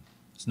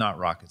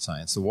rocket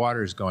science. The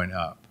water is going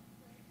up.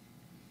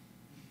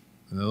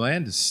 And the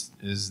land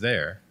is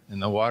there,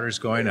 and the water's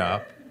going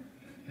up,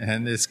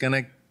 and it's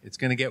gonna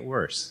get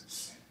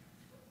worse.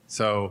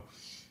 So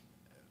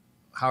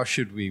how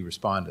should we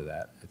respond to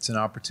that? It's an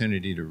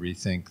opportunity to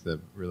rethink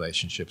the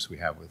relationships we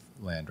have with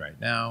land right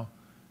now.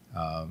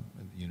 The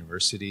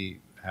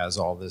university has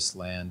all this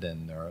land,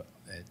 and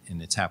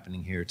it's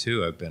happening here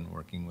too. I've been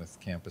working with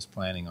campus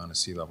planning on a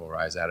sea level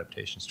rise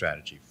adaptation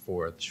strategy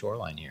for the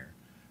shoreline here.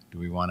 Do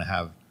we want to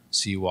have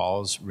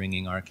seawalls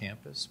ringing our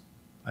campus?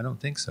 I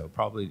don't think so.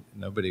 Probably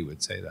nobody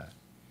would say that.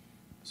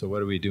 So what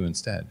do we do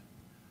instead?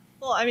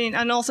 Well,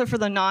 and also for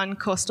the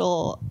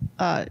non-coastal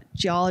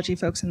geology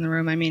folks in the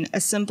room, a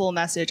simple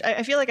message.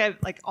 I feel like I've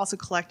also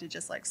collected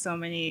just so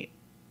many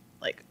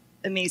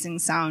amazing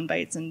sound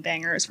bites and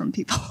bangers from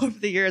people over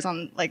the years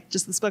on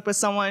just this book. But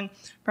someone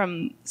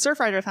from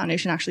Surfrider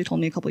Foundation actually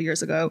told me a couple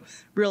years ago,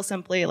 real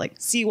simply,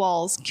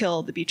 seawalls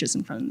kill the beaches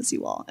in front of the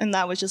seawall. And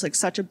that was just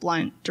such a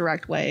blunt,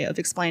 direct way of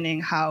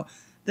explaining how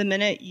the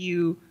minute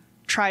you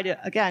try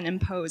to, again,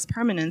 impose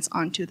permanence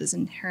onto this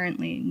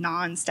inherently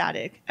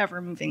non-static,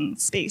 ever-moving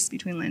space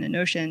between land and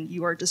ocean,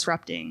 you are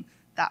disrupting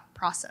that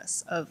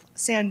process of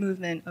sand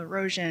movement,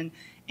 erosion.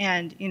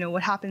 And,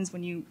 what happens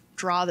when you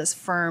draw this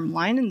firm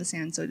line in the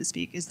sand, so to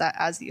speak, is that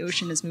as the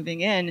ocean is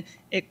moving in,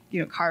 it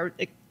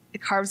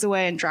carves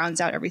away and drowns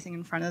out everything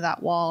in front of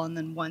that wall. And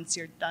then once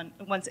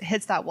it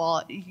hits that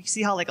wall, you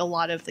see how a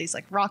lot of these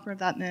rock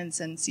revetments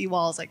and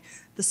seawalls,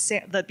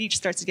 the beach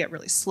starts to get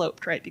really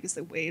sloped, right? Because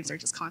the waves are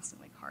just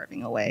constantly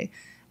carving away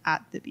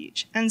at the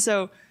beach. And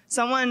so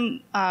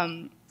someone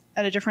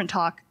at a different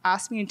talk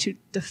asked me to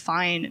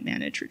define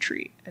managed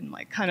retreat, and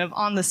kind of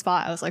on the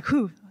spot, I was like,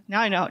 whew, now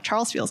I know how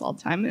Charles feels all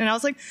the time. And I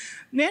was like,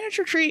 managed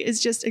retreat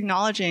is just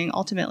acknowledging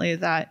ultimately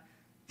that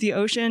the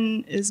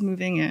ocean is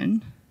moving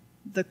in,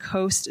 the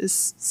coast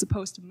is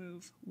supposed to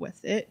move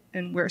with it,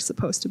 and we're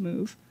supposed to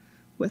move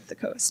with the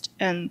coast.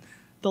 And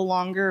the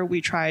longer we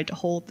try to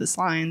hold this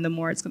line, the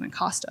more it's going to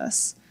cost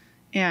us.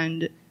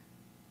 And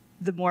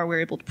the more we're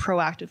able to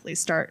proactively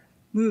start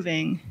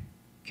moving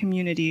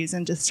communities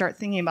and to start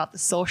thinking about the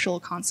social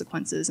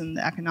consequences and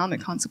the economic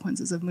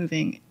consequences of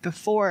moving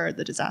before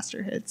the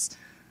disaster hits.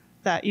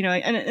 That,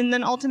 and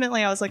then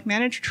ultimately I was like,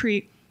 managed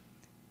retreat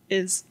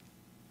is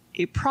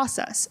a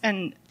process,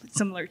 and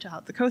similar to how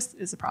the coast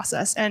is a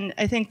process. And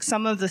I think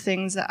some of the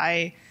things that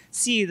I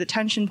see, the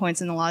tension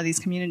points in a lot of these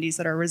communities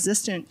that are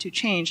resistant to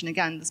change, and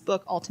again, this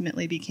book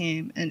ultimately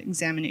became an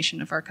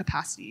examination of our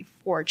capacity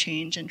for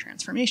change and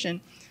transformation.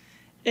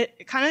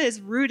 It kind of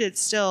is rooted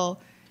still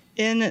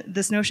in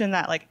this notion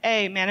that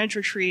managed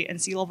retreat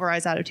and sea level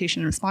rise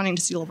adaptation and responding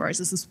to sea level rise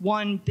is this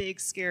one big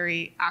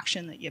scary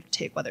action that you have to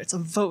take, whether it's a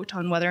vote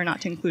on whether or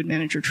not to include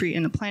managed retreat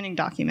in a planning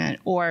document,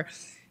 or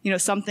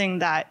something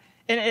that,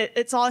 and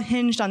it's all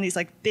hinged on these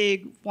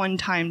big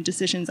one-time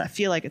decisions that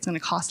feel like it's going to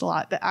cost a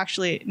lot, but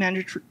actually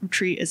managed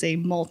retreat is a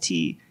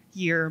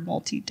multi-year,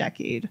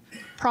 multi-decade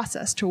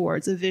process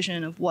towards a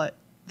vision of what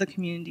the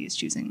community is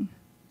choosing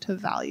to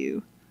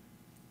value,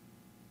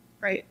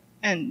 right?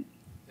 And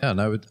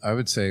I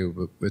would say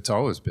it's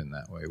always been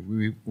that way.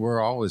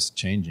 We're always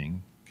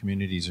changing.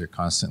 Communities are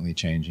constantly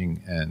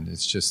changing, and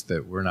it's just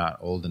that we're not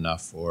old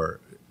enough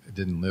or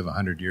didn't live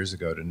 100 years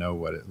ago to know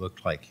what it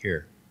looked like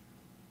here.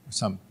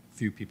 Some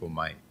few people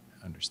might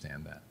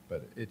understand that,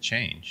 but it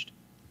changed.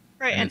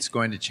 Right. And it's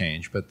going to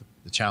change, but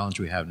the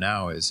challenge we have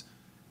now is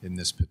in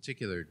this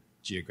particular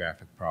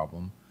geographic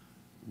problem,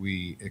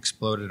 we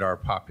exploded our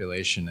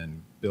population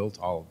and built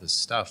all of this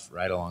stuff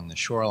right along the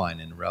shoreline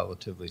in a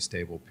relatively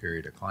stable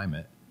period of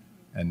climate.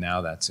 And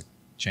now that's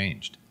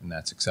changed, and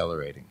that's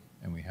accelerating,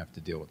 and we have to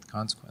deal with the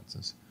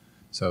consequences.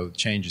 So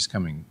change is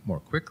coming more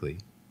quickly,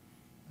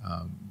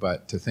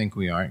 but to think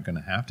we aren't going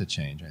to have to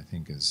change, I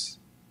think, is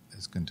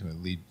going to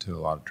lead to a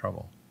lot of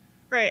trouble.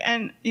 Right,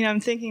 and I'm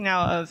thinking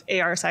now of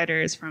A.R.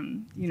 Siders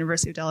from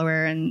University of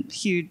Delaware, and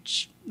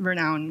huge,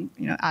 renowned,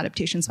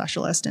 adaptation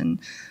specialist, and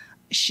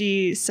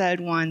she said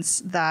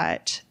once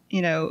that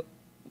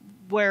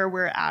where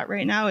we're at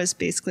right now is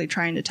basically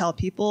trying to tell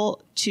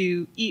people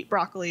to eat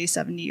broccoli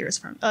 70 years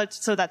from,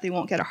 so that they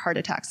won't get a heart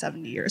attack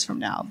 70 years from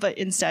now. But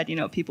instead,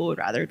 people would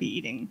rather be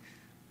eating,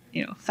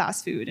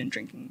 fast food and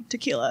drinking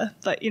tequila.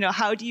 But,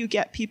 how do you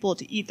get people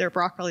to eat their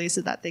broccoli so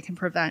that they can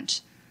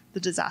prevent the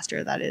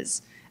disaster that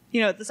is,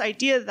 this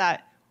idea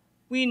that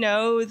we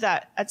know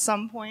that at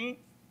some point,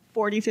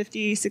 40,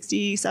 50,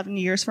 60, 70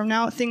 years from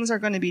now, things are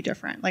going to be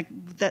different.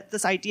 That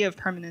this idea of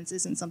permanence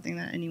isn't something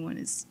that anyone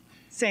is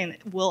saying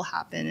that will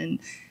happen.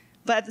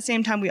 But at the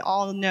same time, we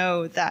all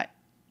know that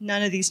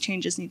none of these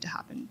changes need to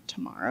happen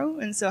tomorrow.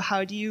 And so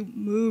how do you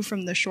move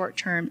from the short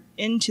term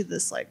into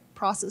this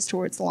process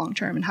towards the long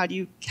term? And how do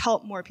you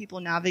help more people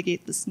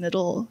navigate this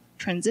middle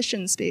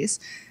transition space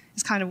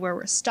is kind of where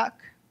we're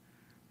stuck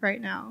right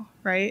now,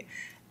 right?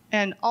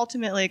 And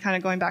ultimately, kind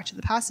of going back to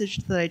the passage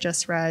that I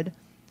just read,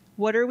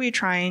 what are we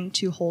trying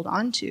to hold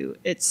on to?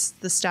 It's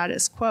the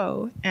status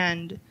quo.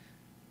 And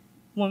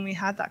when we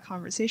had that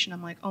conversation,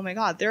 I'm like, oh my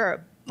God, there are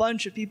a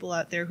bunch of people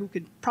out there who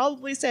could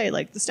probably say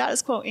the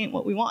status quo ain't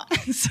what we want.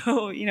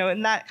 So,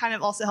 and that kind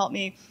of also helped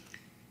me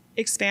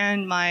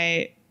expand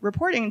my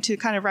reporting to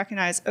kind of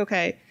recognize,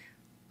 okay,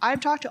 I've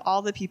talked to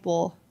all the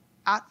people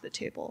at the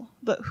table,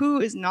 but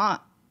who is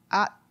not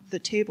at the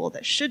table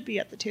that should be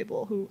at the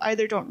table, who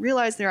either don't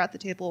realize they're at the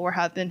table or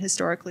have been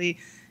historically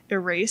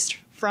erased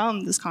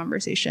from this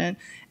conversation.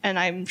 And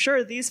I'm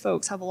sure these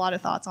folks have a lot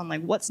of thoughts on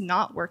what's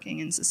not working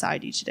in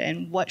society today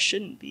and what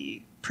shouldn't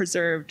be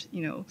preserved,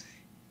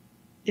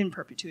 in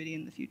perpetuity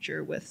in the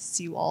future with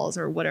seawalls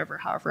or whatever,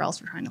 however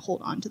else we're trying to hold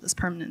on to this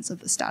permanence of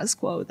the status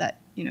quo that,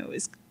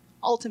 is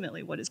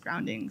ultimately what is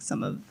grounding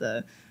some of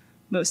the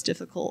most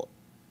difficult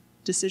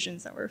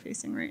decisions that we're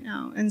facing right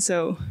now. And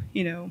so,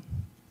 It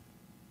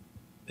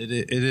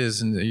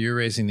is, and you're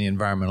raising the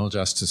environmental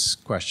justice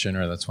question,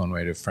 or that's one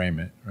way to frame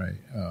it, right?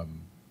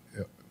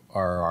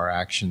 Are our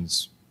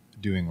actions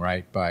doing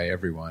right by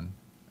everyone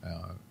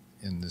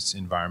in this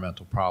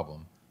environmental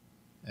problem?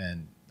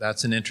 And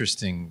that's an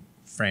interesting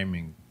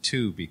framing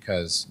too,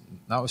 because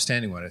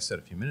notwithstanding what I said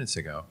a few minutes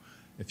ago,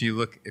 if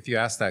you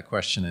ask that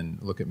question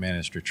and look at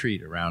managed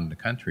retreat around the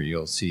country,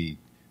 you'll see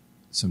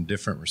some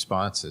different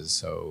responses.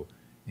 So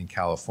in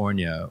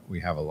California,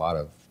 we have a lot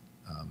of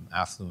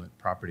affluent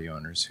property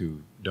owners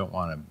who don't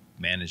want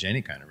to manage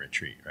any kind of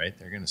retreat, right?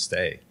 They're going to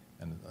stay,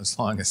 and as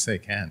long as they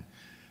can.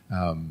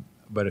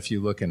 But if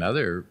you look in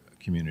other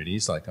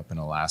communities, like up in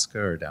Alaska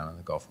or down in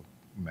the Gulf of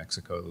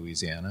Mexico,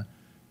 Louisiana,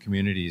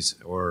 communities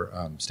or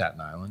Staten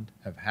Island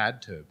have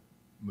had to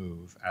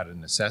move out of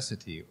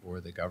necessity, or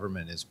the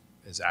government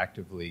is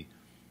actively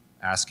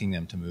asking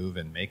them to move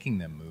and making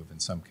them move in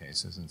some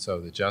cases. And so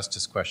the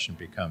justice question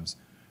becomes,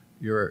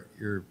 you're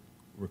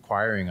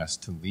requiring us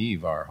to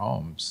leave our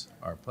homes,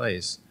 our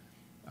place,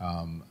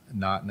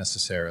 not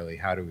necessarily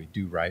how do we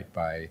do right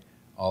by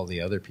all the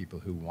other people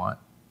who want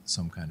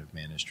some kind of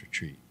managed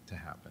retreat to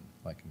happen,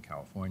 like in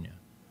California.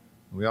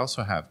 We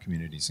also have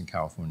communities in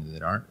California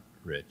that aren't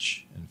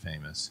rich and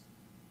famous,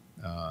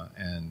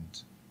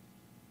 and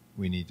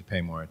we need to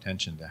pay more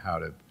attention to how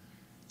to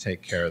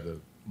take care of the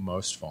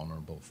most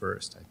vulnerable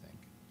first, I think.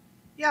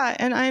 Yeah,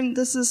 and I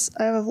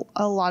have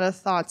a lot of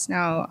thoughts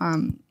now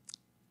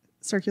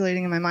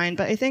circulating in my mind,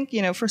 but I think,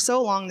 for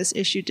so long this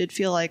issue did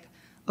feel like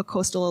a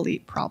coastal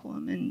elite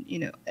problem, and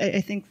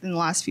I think in the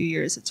last few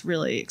years it's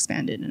really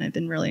expanded, and I've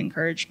been really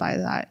encouraged by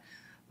that.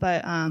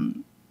 But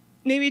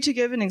maybe to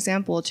give an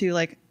example too,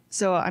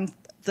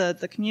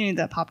 the community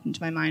that popped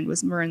into my mind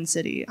was Marin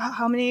City.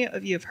 How many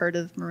of you have heard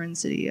of Marin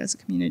City as a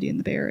community in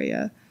the Bay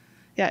Area?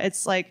 Yeah,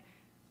 it's like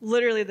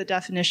literally the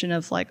definition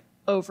of like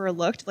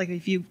overlooked. Like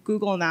if you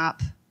Google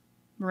map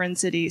Marin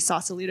City,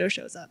 Sausalito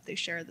shows up. They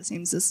share the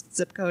same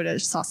zip code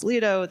as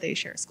Sausalito. They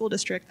share a school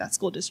district. That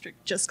school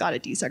district just got a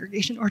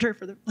desegregation order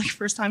for the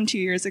first time 2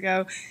 years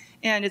ago.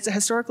 And it's a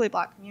historically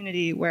Black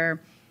community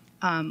where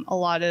a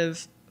lot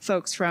of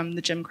folks from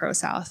the Jim Crow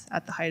South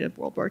at the height of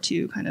World War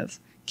II kind of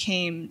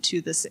came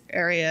to this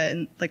area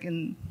in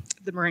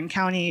the Marin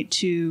County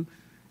to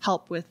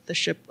help with the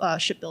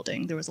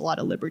shipbuilding. There was a lot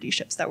of Liberty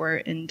ships that were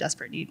in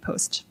desperate need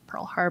post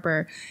Pearl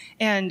Harbor.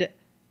 And,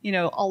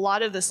 a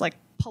lot of this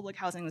public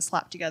housing was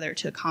slapped together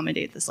to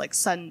accommodate this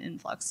sudden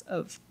influx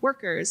of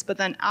workers. But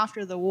then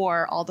after the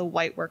war, all the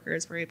white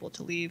workers were able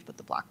to leave, but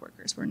the Black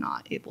workers were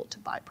not able to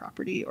buy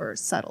property or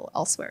settle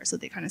elsewhere. So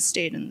they kind of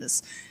stayed in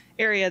this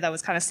area that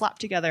was kind of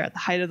slapped together at the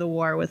height of the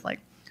war with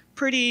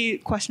pretty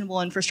questionable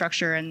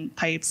infrastructure and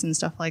pipes and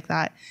stuff like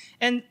that.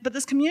 But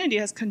this community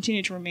has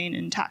continued to remain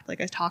intact.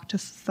 I talked to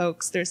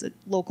folks, there's a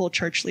local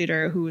church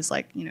leader who was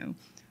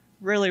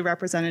really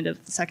representative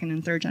of the second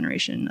and third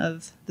generation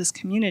of this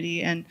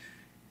community. And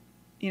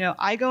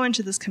I go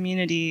into this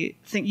community,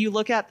 you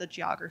look at the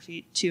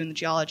geography too and the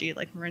geology,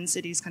 Marin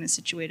City is kind of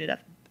situated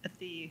at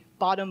the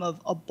bottom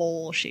of a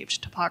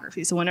bowl-shaped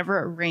topography. So whenever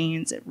it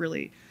rains, it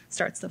really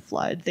starts to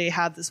flood. They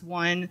have this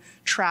one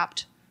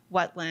trapped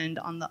wetland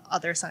on the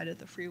other side of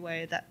the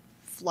freeway that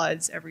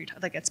floods every time,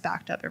 that gets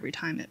backed up every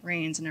time it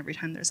rains and every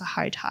time there's a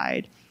high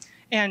tide.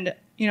 And,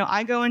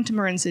 I go into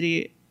Marin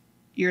City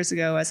years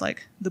ago as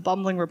the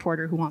bumbling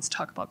reporter who wants to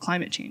talk about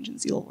climate change and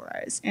sea level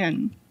rise.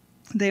 And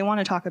they want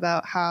to talk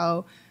about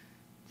how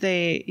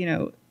they,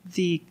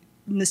 the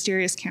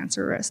mysterious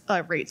cancer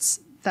rates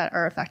that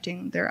are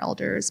affecting their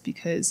elders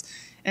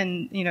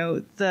and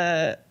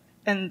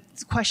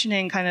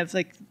questioning kind of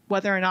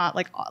whether or not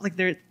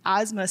their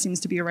asthma seems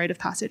to be a rite of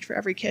passage for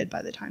every kid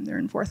by the time they're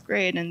in fourth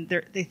grade, and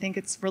they think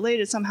it's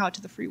related somehow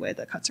to the freeway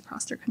that cuts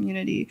across their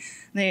community.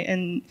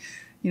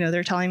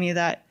 They're telling me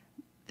that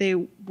they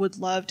would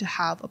love to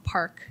have a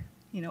park,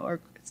 or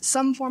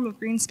some form of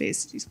green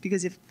space,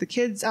 because if the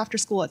kids after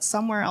school had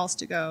somewhere else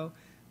to go,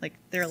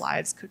 their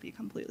lives could be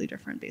completely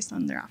different based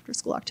on their after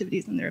school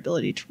activities and their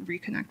ability to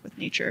reconnect with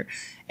nature.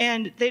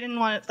 And they didn't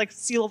want it,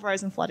 sea level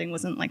rise and flooding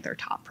wasn't their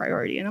top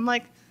priority. And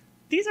I'm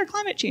these are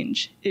climate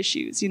change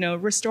issues.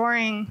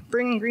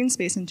 Bringing green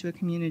space into a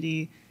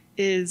community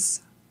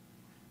is,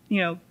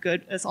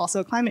 good. It's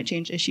also a climate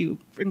change issue.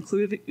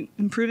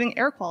 Improving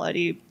air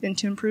quality and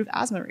to improve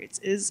asthma rates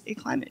is a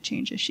climate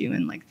change issue.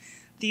 And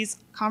these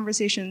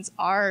conversations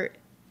are,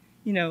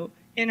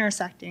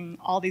 intersecting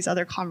all these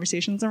other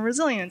conversations on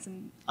resilience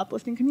and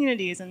uplifting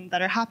communities and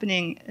that are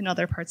happening in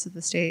other parts of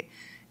the state.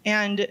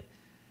 And,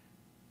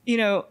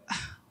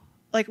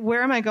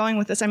 where am I going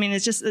with this? I mean,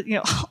 it's just,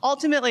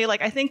 ultimately,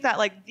 I think that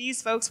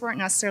these folks weren't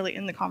necessarily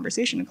in the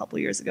conversation a couple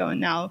of years ago,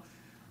 and now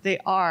they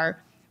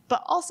are.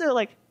 But also,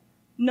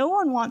 no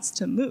one wants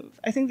to move.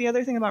 I think the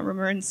other thing about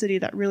Marin City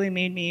that really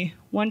made me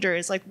wonder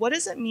is what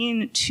does it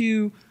mean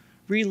to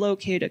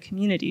relocate a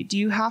community? Do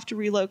you have to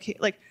relocate?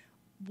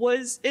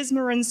 Is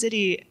Marin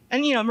City,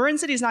 and Marin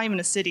City is not even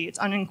a city, it's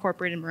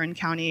unincorporated Marin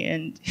County,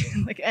 and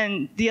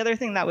and the other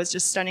thing that was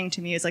just stunning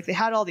to me is they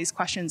had all these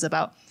questions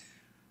about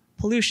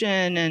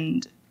pollution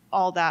and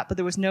all that, but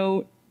there was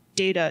no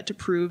data to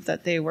prove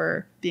that they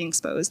were being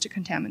exposed to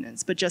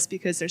contaminants. But just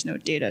because there's no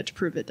data to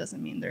prove it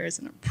doesn't mean there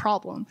isn't a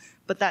problem.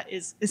 But that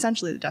is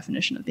essentially the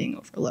definition of being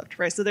overlooked,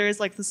 right? So there is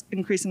this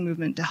increasing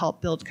movement to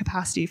help build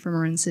capacity for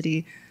Marin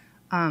City.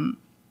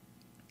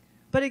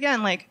 But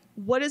again,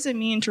 what does it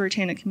mean to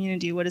retain a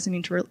community? What does it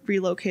mean to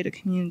relocate a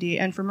community?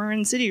 And for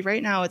Marin City,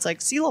 right now, it's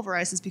sea level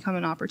rise has become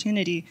an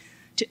opportunity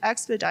to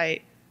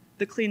expedite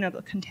the cleanup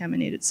of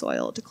contaminated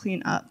soil, to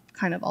clean up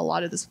kind of a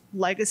lot of this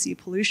legacy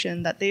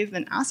pollution that they've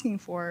been asking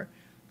for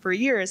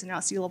years. And now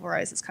sea level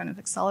rise is kind of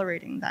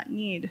accelerating that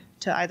need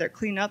to either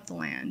clean up the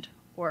land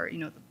or,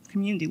 the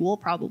community will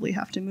probably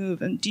have to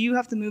move. And do you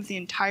have to move the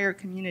entire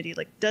community?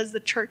 Does the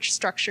church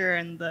structure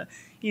and the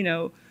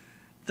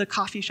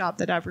coffee shop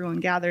that everyone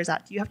gathers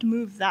at, do you have to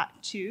move that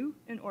too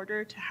in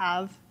order to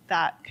have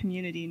that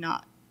community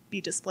not be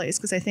displaced?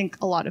 Because I think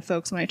a lot of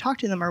folks, when I talk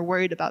to them, are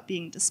worried about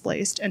being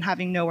displaced and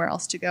having nowhere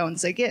else to go.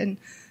 And again,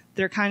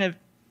 they're kind of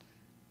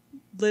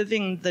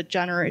living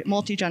the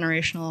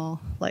multi-generational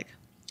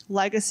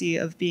legacy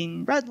of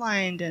being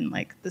redlined and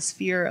this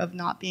fear of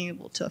not being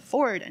able to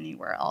afford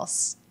anywhere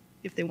else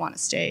if they want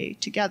to stay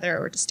together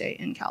or to stay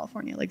in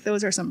California.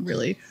 Those are some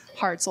really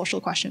hard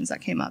social questions that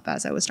came up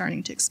as I was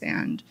starting to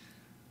expand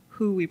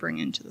who we bring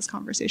into this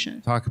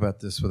conversation. Talk about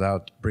this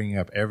without bringing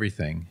up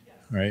everything,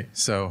 right?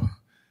 So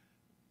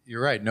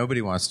you're right.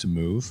 Nobody wants to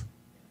move,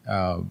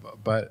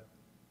 but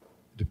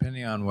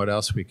depending on what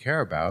else we care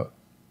about,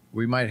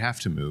 we might have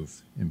to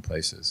move in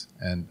places.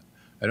 And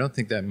I don't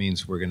think that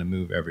means we're going to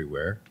move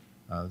everywhere.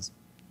 The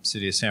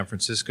city of San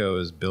Francisco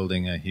is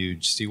building a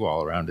huge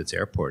seawall around its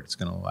airport. It's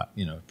going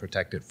to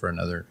protect it for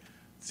another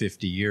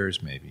 50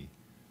 years maybe.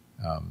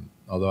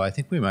 Although I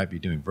think we might be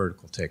doing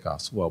vertical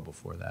takeoffs well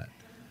before that.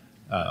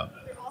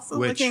 We're also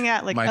looking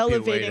at like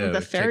elevating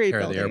the ferry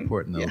building. Take care of the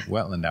airport and the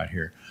wetland out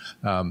here.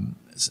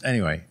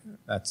 Anyway,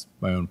 that's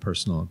my own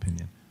personal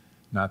opinion,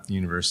 not the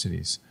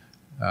university's.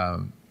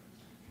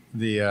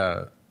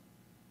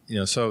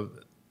 So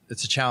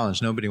it's a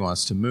challenge. Nobody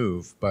wants to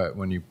move, but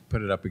when you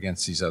put it up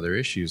against these other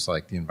issues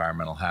like the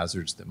environmental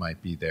hazards that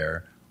might be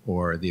there,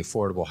 or the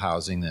affordable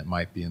housing that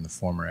might be in the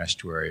former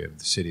estuary of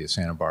the city of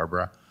Santa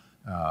Barbara,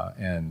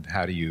 and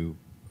how do you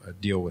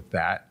deal with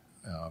that?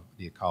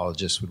 The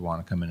ecologists would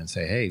want to come in and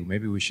say, hey,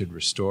 maybe we should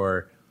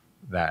restore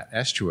that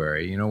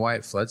estuary. You know why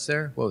it floods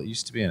there? Well, it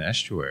used to be an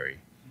estuary,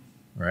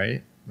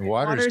 right? The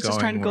water's just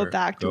trying to go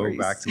back to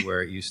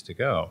where it used to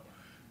go,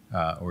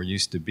 or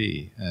used to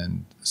be.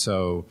 And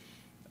so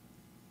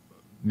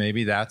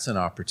maybe that's an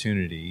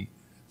opportunity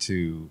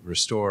to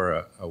restore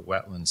a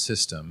wetland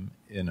system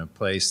in a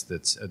place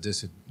that's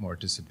a more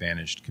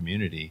disadvantaged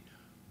community.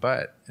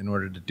 But in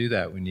order to do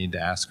that, we need to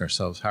ask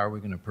ourselves, how are we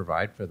going to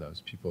provide for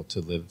those people to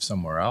live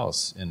somewhere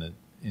else in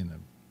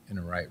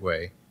a right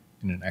way,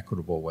 in an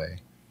equitable way,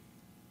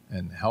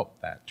 and help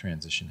that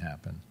transition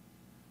happen?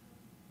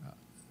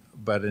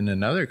 But in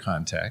another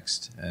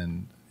context,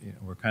 and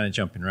we're kind of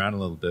jumping around a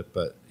little bit,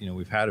 but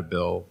we've had a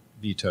bill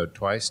vetoed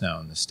twice now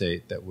in the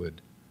state that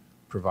would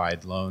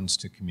provide loans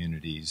to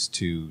communities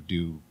to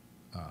do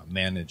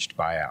managed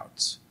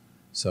buyouts.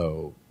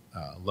 So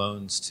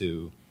loans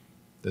to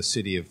the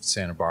city of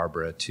Santa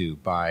Barbara to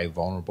buy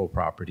vulnerable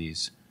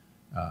properties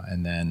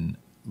and then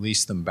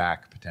lease them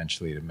back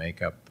potentially to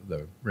make up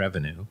the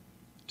revenue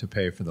to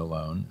pay for the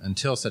loan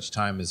until such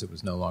time as it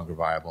was no longer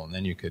viable, and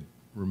then you could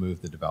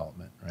remove the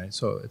development, right?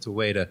 So it's a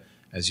way to,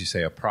 as you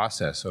say, a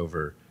process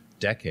over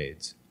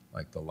decades,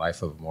 like the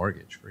life of a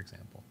mortgage, for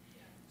example,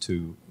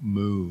 to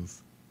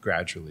move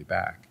gradually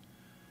back.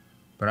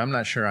 But I'm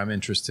not sure I'm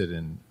interested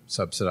in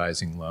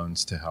subsidizing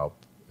loans to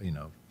help,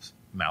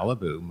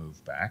 Malibu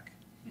move back.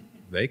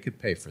 They could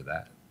pay for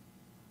that.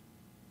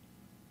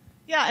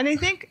 Yeah, and I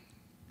think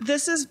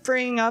this is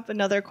bringing up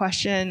another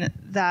question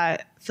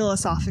that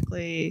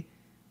philosophically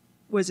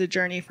was a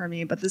journey for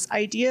me, but this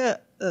idea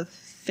of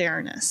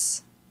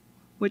fairness,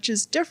 which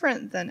is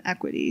different than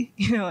equity,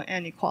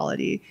 and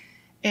equality.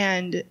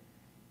 And,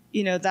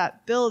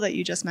 that bill that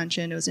you just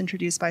mentioned, it was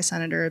introduced by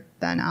Senator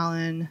Ben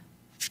Allen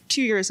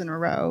 2 years in a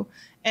row.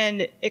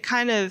 And it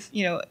kind of,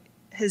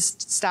 his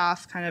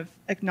staff kind of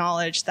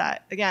acknowledged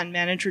that, again,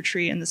 managed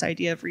retreat and this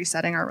idea of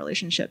resetting our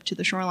relationship to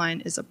the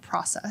shoreline is a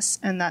process,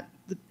 and that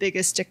the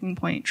biggest sticking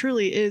point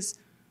truly is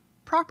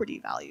property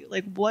value.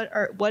 Like, why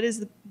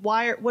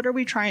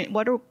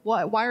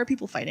are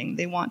people fighting?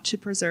 They want to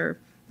preserve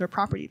their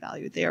property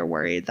value. They are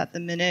worried that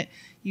the minute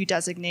you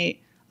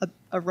designate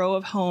a row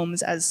of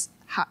homes as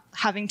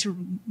having to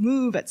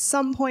move at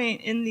some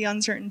point in the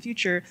uncertain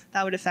future,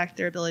 that would affect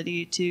their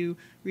ability to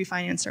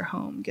refinance their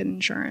home, get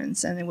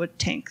insurance, and it would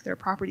tank their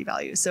property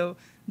value. So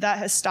that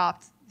has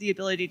stopped the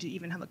ability to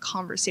even have a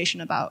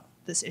conversation about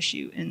this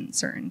issue in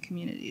certain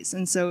communities.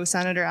 And so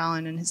Senator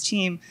Allen and his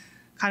team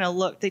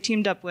they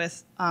teamed up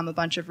with a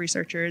bunch of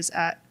researchers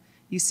at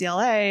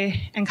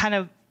UCLA and kind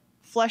of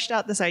fleshed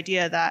out this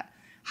idea that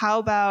how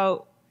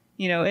about,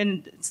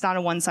 and it's not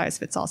a one size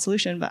fits all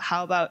solution, but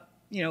how about,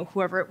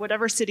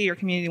 whatever city or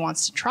community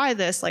wants to try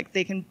this, like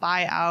they can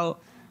buy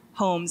out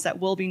homes that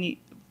will be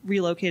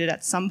relocated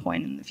at some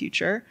point in the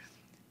future,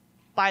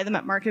 buy them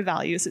at market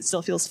values. It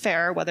still feels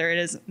fair, whether it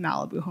is a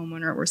Malibu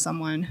homeowner or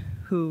someone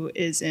who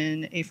is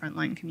in a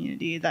frontline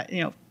community, that,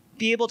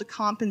 be able to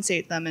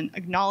compensate them and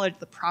acknowledge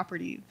the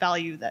property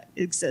value that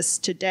exists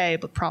today,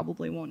 but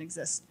probably won't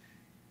exist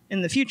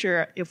in the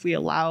future if we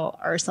allow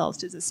ourselves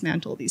to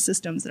dismantle these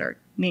systems that are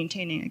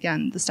maintaining,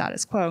 again, the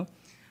status quo.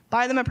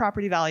 Buy them at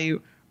property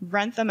value,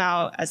 rent them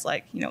out as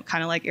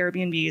kind of like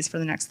Airbnbs for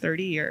the next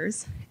 30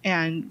 years,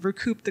 and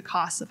recoup the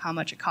costs of how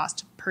much it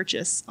costs to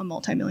purchase a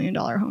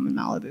multi-million-dollar home in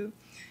Malibu.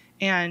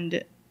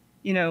 And,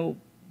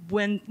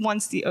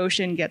 once the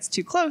ocean gets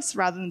too close,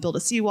 rather than build a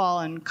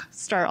seawall and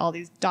start all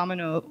these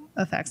domino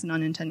effects and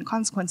unintended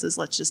consequences,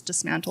 let's just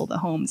dismantle the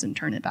homes and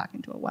turn it back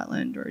into a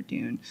wetland or a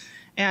dune.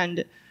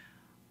 And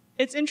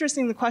it's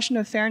interesting, the question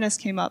of fairness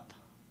came up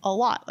a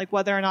lot, like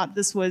whether or not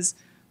this was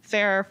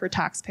fair for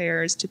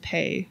taxpayers to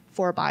pay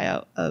for a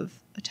buyout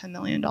of a $10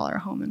 million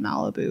home in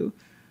Malibu,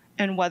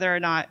 and whether or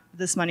not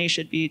this money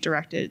should be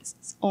directed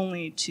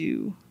only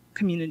to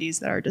communities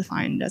that are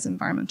defined as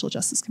environmental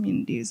justice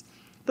communities.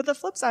 But the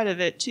flip side of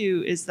it,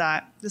 too, is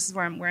that this is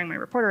where I'm wearing my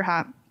reporter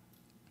hat.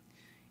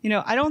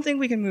 I don't think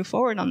we can move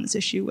forward on this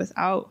issue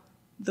without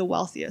the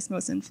wealthiest,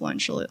 most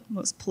influential,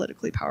 most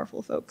politically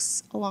powerful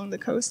folks along the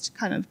coast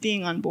kind of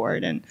being on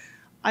board. And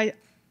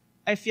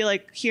I feel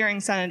like hearing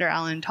Senator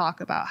Allen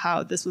talk about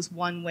how this was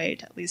one way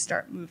to at least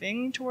start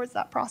moving towards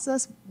that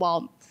process,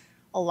 while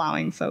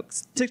allowing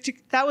folks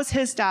that was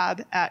his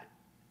stab at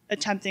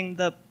attempting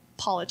the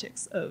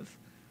politics of,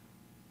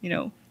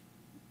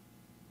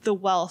 the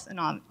wealth and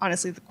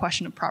honestly the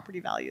question of property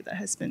value that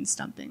has been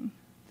stumping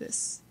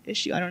this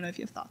issue. I don't know if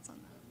you have thoughts on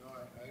that. No,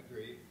 I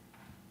agree.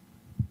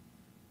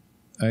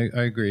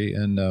 I agree,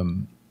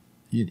 and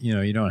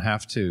you don't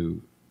have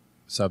to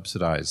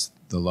subsidize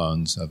the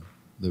loans of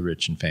the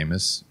rich and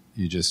famous.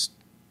 You just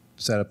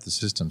set up the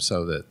system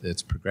so that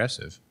it's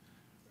progressive,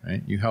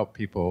 right? You help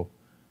people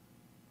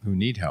who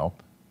need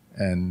help,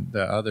 and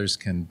the others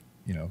can,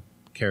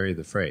 carry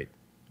the freight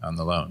on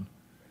the loan.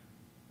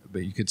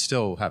 But you could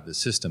still have the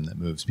system that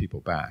moves people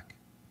back,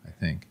 I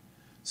think.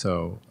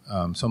 So,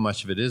 so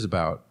much of it is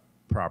about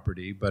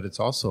property, but it's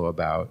also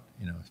about,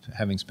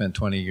 having spent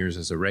 20 years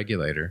as a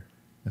regulator,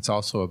 it's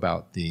also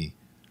about the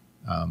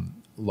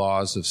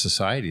laws of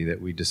society that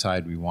we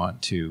decide we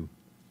want to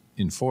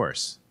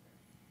enforce.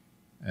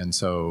 And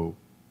so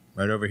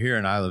right over here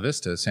in Isla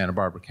Vista, Santa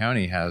Barbara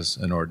County has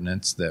an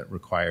ordinance that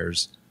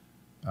requires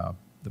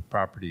the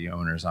property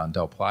owners on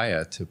Del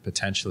Playa to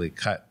potentially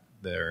cut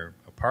their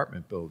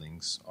apartment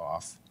buildings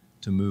off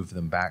to move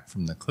them back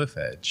from the cliff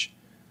edge.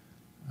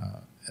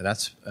 And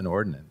that's an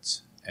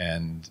ordinance.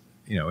 And,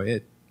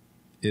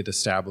 it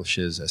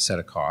establishes a set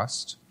of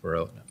costs for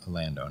a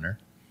landowner,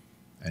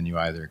 and you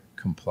either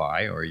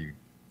comply or you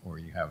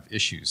have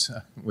issues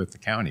with the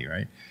county,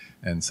 right?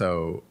 And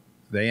so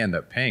they end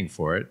up paying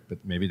for it, but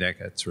maybe that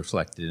gets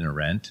reflected in a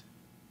rent,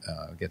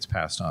 gets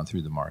passed on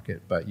through the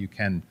market. But you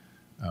can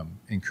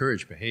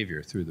encourage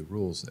behavior through the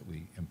rules that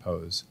we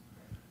impose.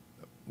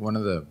 One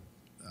of the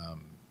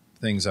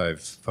things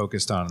I've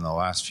focused on in the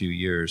last few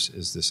years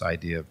is this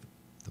idea of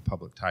the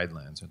public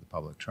tidelands or the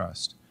public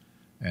trust.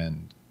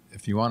 And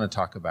if you want to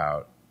talk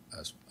about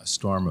a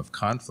storm of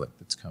conflict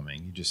that's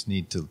coming, you just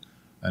need to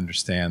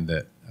understand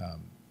that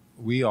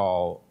we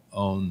all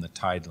own the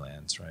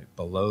tidelands, right?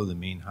 Below the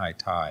mean high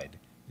tide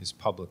is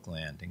public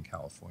land in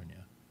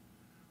California.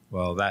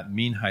 Well, that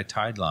mean high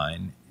tide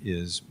line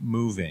is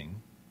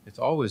moving. It's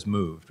always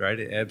moved, right?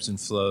 It ebbs and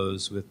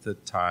flows with the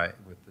tide,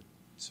 with the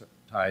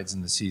tides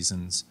and the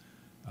seasons,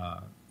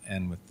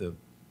 and with the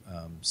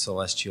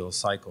celestial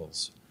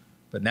cycles.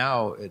 But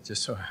now it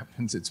just so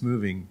happens it's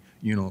moving,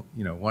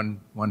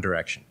 one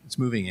direction. It's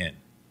moving in,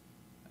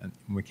 and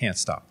we can't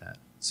stop that.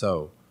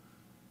 So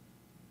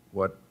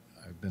what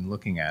I've been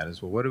looking at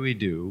is, well, what do we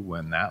do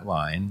when that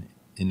line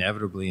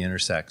inevitably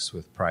intersects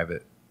with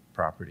private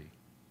property?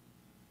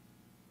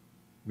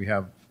 We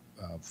have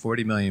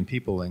 40 million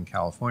people in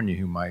California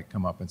who might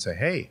come up and say,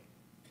 hey,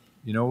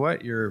 you know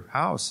what? Your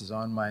house is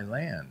on my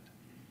land.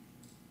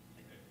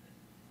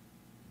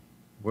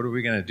 What are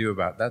we going to do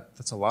about that?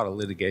 That's a lot of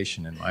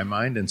litigation in my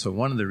mind. And so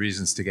one of the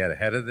reasons to get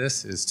ahead of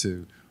this is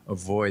to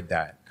avoid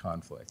that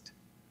conflict.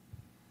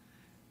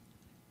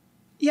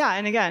 Yeah,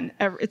 and again,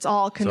 it's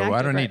all connected. So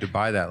I don't need to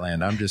buy that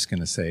land. I'm just going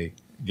to say,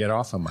 get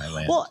off of my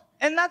land. Well,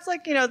 and that's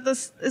like,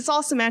 this, it's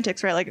all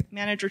semantics, right? Like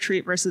managed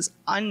retreat versus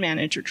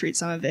unmanaged retreat.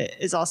 Some of it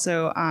is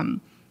also,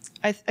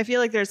 I feel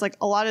like there's like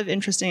a lot of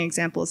interesting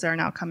examples that are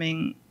now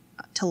coming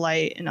to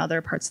light in other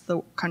parts of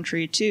the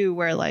country too,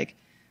 where like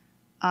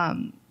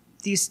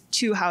these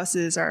two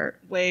houses are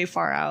way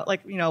far out,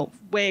 like,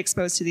 way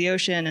exposed to the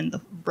ocean, and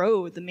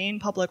the main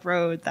public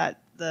road that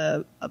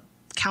the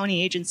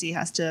county agency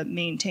has to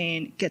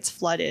maintain gets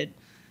flooded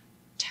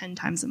 10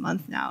 times a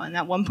month now. And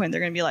at one point they're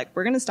going to be like,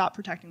 we're going to stop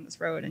protecting this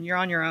road and you're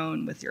on your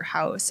own with your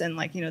house. And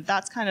like,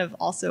 that's kind of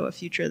also a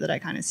future that I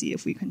kind of see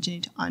if we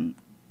continue to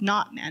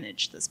not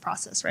manage this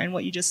process, right? And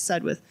what you just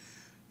said with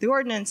the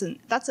ordinance, and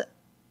that's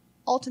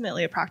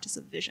ultimately a practice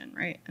of vision,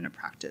 right? And a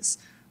practice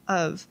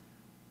of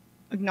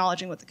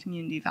acknowledging what the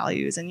community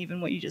values, and even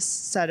what you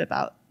just said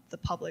about the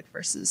public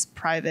versus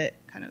private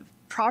kind of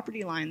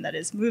property line that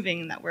is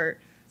moving, that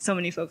so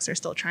many folks are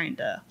still trying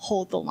to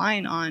hold the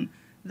line on,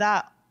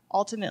 that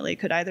ultimately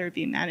could either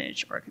be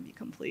managed or it could be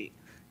complete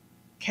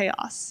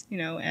chaos,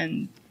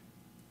 and...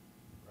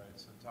 Right,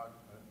 so I'm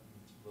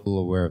a little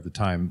aware of the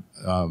time.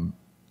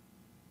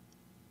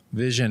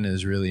 Vision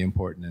is really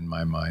important in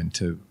my mind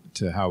to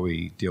how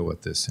we deal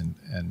with this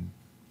and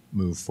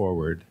move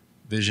forward.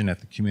 Vision at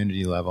the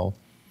community level,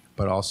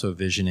 but also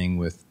visioning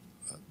with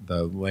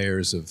the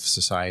layers of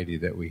society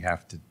that we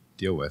have to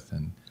deal with.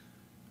 And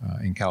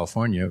in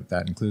California,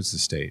 that includes the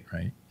state,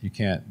 right? You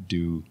can't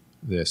do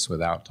this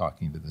without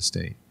talking to the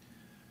state.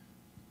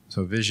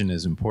 So vision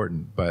is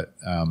important, but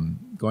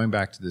going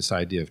back to this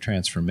idea of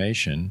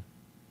transformation,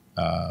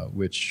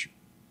 which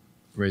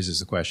raises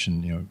the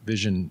question,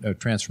 vision of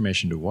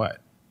transformation to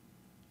what?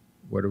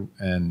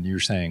 And you're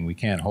saying we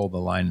can't hold the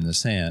line in the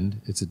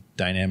sand. It's a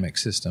dynamic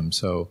system.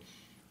 So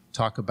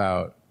talk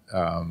about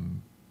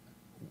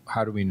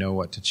how do we know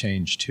what to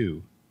change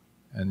to?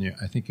 And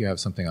I think you have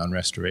something on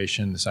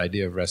restoration. This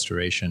idea of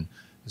restoration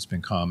has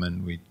been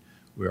common.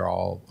 We're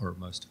all, or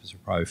most of us are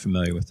probably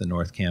familiar with the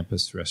North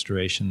Campus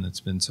restoration that's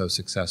been so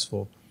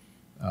successful.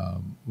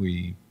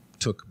 We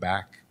took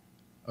back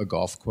a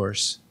golf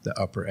course, the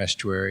upper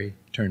estuary,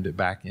 turned it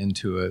back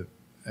into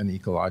an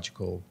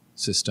ecological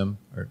system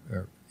or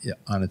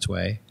on its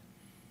way.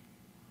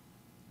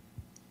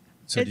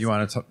 So do you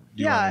want to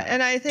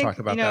and I think, talk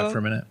about that for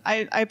a minute?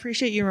 I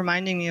appreciate you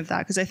reminding me of that,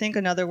 because I think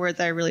another word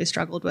that I really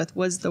struggled with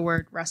was the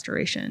word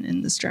restoration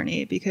in this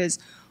journey, because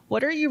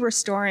what are you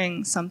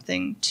restoring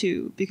something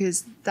to?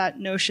 Because that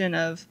notion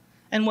of,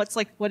 and what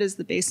is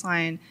the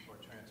baseline? Or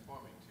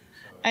transforming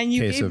to. So and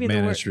you case gave of me the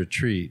managed word,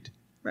 retreat,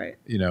 right?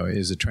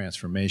 Is a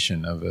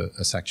transformation of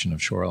a section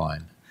of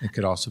shoreline. It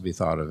could also be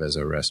thought of as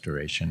a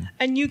restoration.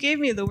 And you gave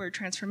me the word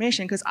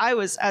transformation, because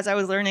as I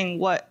was learning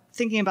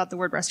thinking about the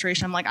word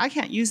restoration, I'm like, I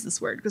can't use this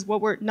word, because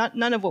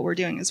none of what we're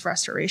doing is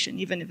restoration.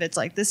 Even if it's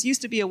like, this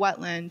used to be a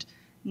wetland,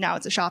 now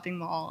it's a shopping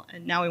mall,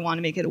 and now we want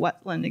to make it a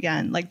wetland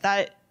again. Like,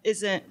 that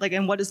isn't like,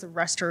 and what does the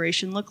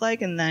restoration look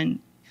like? And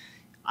then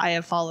I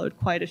have followed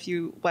quite a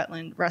few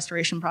wetland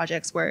restoration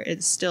projects where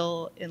it's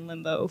still in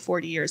limbo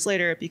 40 years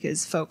later,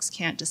 because folks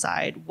can't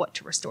decide what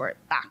to restore it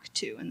back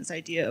to. And this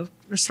idea of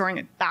restoring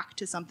it back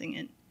to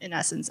something in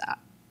essence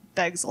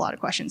begs a lot of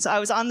questions. So I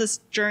was on this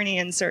journey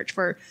and search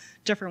for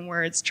different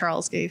words.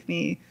 Charles gave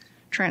me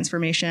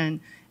transformation.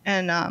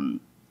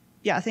 And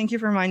thank you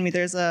for reminding me.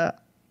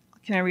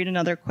 Can I read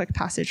another quick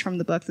passage from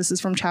the book? This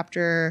is from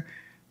chapter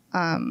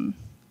 9.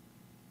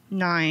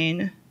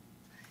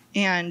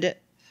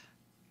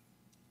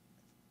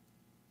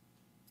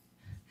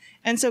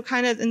 And so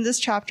kind of in this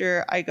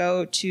chapter, I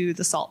go to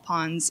the salt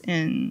ponds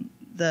in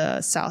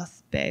the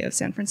South Bay of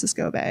San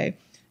Francisco Bay,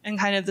 and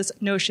kind of this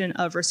notion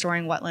of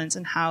restoring wetlands,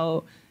 and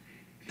how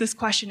this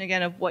question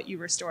again of what you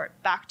restore it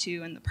back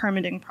to, and the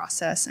permitting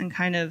process, and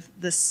kind of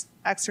this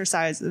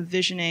exercise of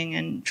visioning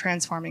and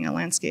transforming a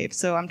landscape.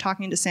 So I'm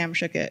talking to Sam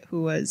Schuckett,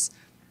 who was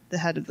the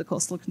head of the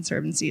Coastal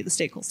Conservancy, the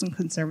State Coastal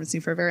Conservancy,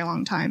 for a very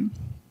long time.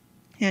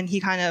 And he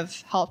kind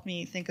of helped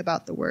me think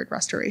about the word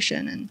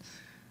restoration,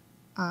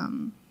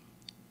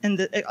 and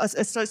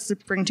it starts to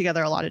bring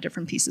together a lot of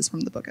different pieces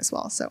from the book as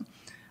well. So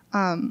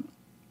let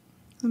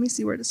me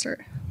see where to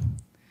start.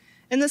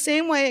 In the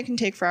same way it can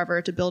take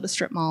forever to build a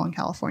strip mall in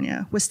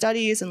California, with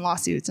studies and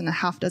lawsuits and a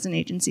half dozen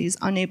agencies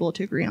unable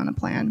to agree on a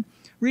plan,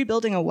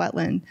 rebuilding a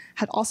wetland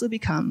had also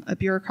become a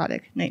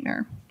bureaucratic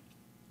nightmare.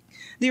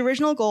 The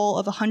original goal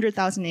of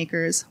 100,000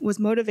 acres was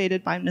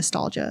motivated by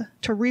nostalgia,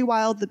 to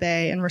rewild the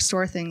bay and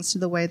restore things to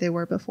the way they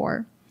were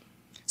before.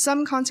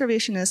 Some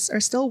conservationists are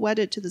still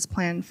wedded to this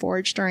plan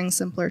forged during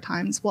simpler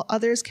times, while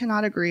others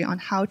cannot agree on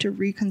how to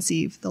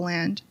reconceive the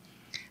land.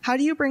 How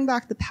do you bring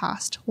back the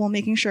past while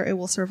making sure it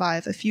will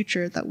survive a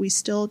future that we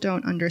still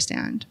don't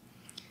understand?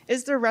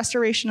 Is the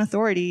Restoration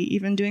Authority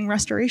even doing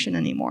restoration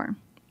anymore?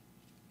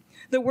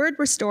 The word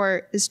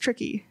restore is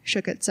tricky,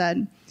 Schuckett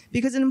said,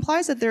 because it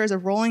implies that there is a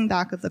rolling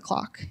back of the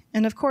clock.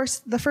 And of course,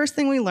 the first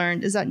thing we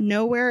learned is that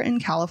nowhere in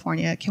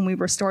California can we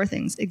restore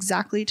things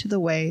exactly to the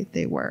way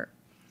they were.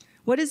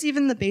 What is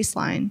even the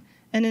baseline?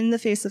 And in the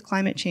face of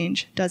climate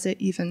change, does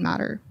it even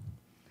matter?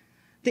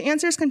 The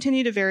answers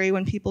continue to vary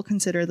when people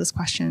consider this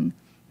question,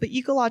 but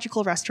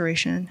ecological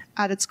restoration,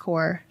 at its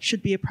core,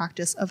 should be a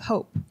practice of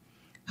hope.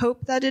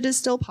 Hope that it is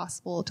still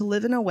possible to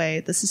live in a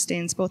way that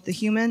sustains both the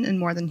human and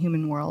more than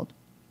human world.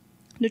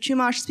 The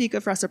Chumash speak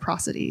of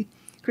reciprocity.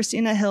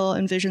 Christina Hill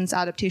envisions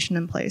adaptation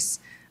in place.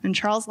 And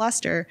Charles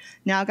Lester,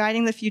 now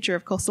guiding the future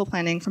of coastal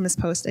planning from his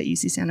post at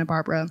UC Santa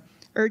Barbara,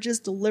 urges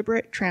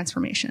deliberate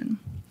transformation.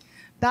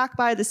 Back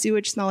by the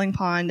sewage-smelling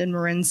pond in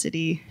Marin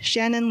City,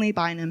 Shannon Lee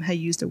Bynum had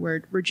used the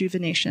word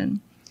rejuvenation.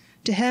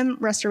 To him,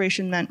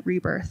 restoration meant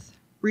rebirth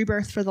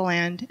for the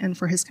land and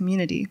for his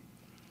community.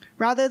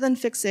 Rather than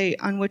fixate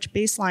on which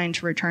baseline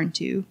to return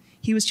to,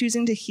 he was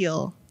choosing to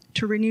heal,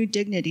 to renew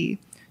dignity,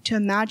 to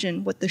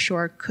imagine what the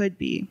shore could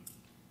be.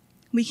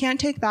 We can't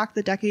take back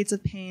the decades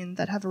of pain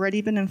that have already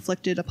been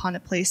inflicted upon a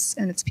place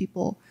and its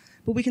people,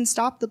 but we can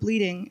stop the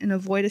bleeding and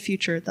avoid a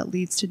future that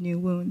leads to new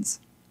wounds.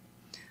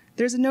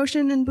 There's a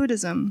notion in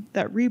Buddhism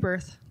that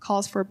rebirth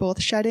calls for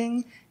both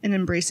shedding and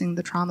embracing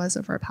the traumas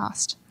of our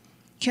past.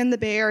 Can the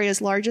Bay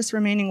Area's largest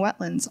remaining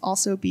wetlands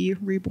also be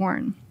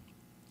reborn?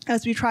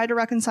 As we try to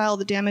reconcile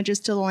the damages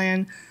to the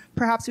land,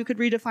 perhaps we could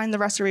redefine the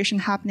restoration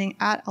happening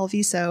at El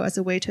Viso as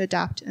a way to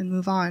adapt and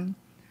move on.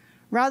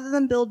 Rather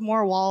than build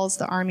more walls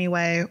the Army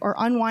way or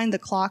unwind the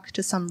clock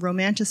to some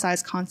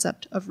romanticized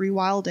concept of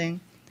rewilding,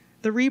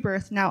 the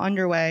rebirth now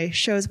underway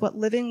shows what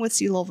living with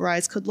sea level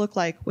rise could look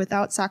like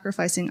without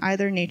sacrificing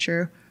either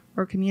nature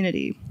or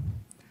community.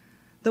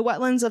 The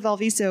wetlands of El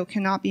Viso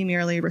cannot be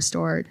merely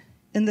restored.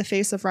 In the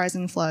face of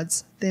rising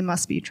floods, they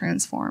must be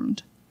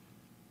transformed.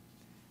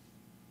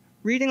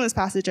 Reading this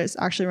passage is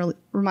actually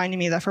reminding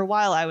me that for a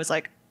while I was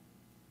like,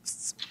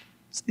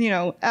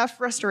 F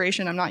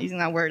restoration, I'm not using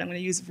that word, I'm going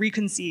to use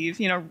reconceive.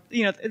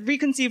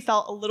 Reconceive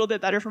felt a little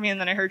bit better for me,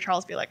 and then I heard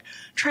Charles be like,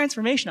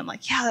 transformation. I'm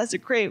like, yeah, that's a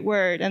great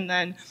word. And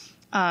then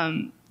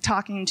and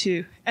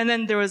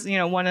then there was,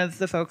 one of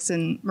the folks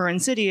in Marin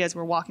City, as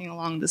we're walking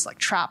along this like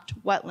trapped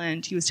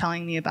wetland, he was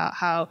telling me about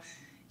how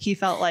he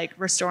felt like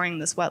restoring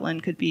this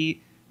wetland could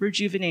be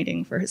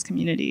rejuvenating for his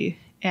community.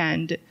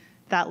 And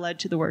that led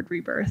to the word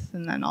rebirth.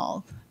 And then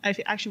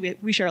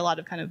we share a lot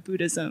of kind of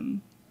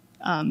Buddhism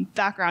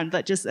background,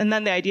 and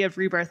then the idea of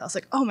rebirth, I was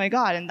like, oh my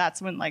God. And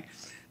that's when like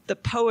the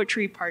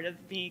poetry part of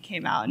me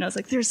came out, and I was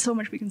like, there's so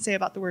much we can say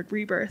about the word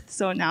rebirth.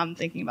 So now I'm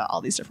thinking about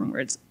all these different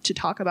words to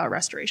talk about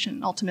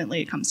restoration.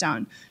 Ultimately, it comes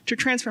down to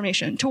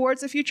transformation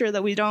towards a future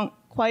that we don't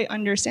quite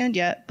understand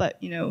yet,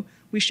 but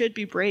we should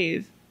be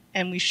brave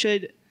and we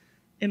should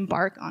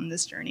embark on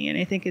this journey. And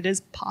I think it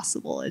is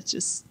possible. It's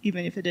just,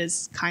 even if it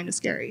is kind of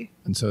scary.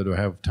 And so do I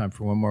have time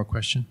for one more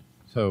question?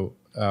 So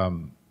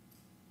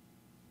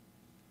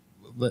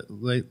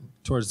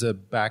towards the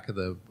back of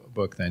the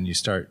book, then you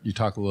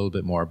talk a little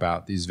bit more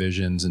about these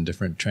visions and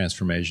different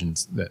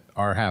transformations that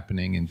are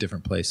happening in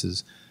different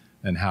places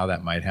and how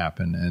that might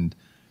happen. And,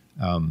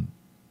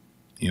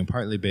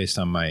 partly based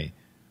on my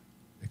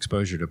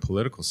exposure to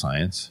political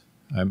science,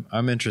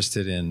 I'm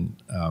interested in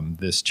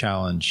this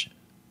challenge.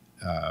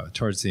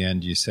 Towards the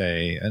end, you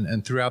say,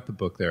 and throughout the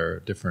book, there are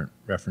different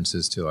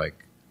references to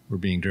like, we're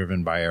being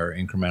driven by our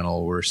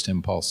incremental worst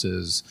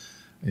impulses,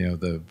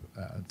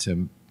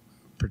 to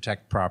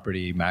protect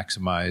property,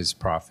 maximize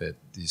profit,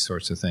 these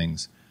sorts of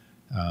things.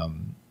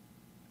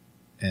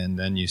 And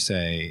then you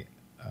say,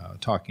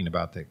 talking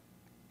about the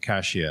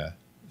Xia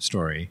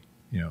story,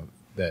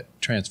 that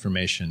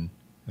transformation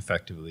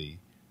effectively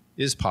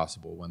is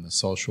possible when the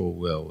social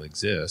will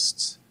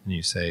exists. And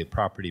you say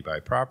property by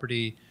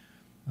property,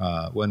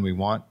 when we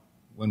want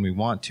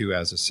to,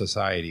 as a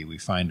society, we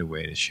find a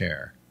way to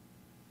share.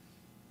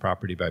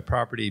 Property by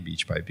property,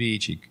 beach by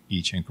beach,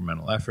 each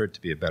incremental effort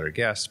to be a better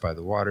guest by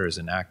the water is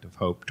an act of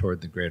hope toward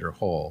the greater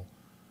whole.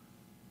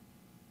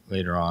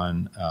 Later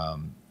on,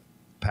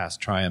 past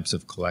triumphs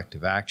of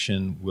collective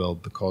action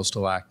willed the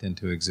Coastal Act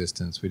into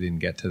existence. We didn't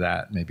get to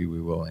that. Maybe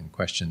we will in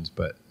questions.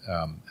 But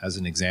as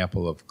an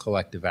example of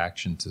collective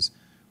action,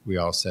 we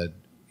all said,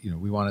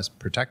 we want to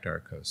protect our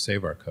coast,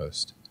 save our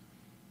coast.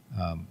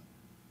 The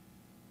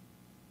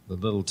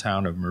little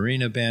town of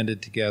Marina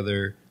banded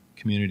together.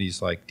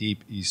 Communities like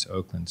Deep East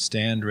Oakland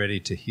stand ready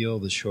to heal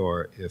the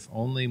shore if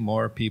only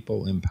more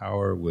people in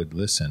power would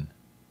listen.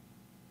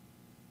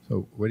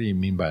 So what do you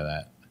mean by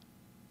that?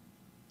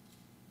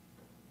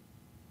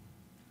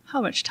 How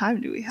much time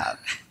do we have?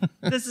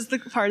 This is the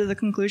part of the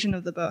conclusion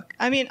of the book.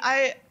 I mean,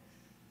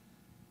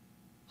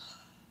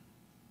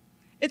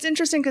 it's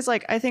interesting because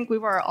I think we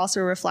were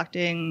also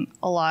reflecting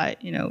a lot,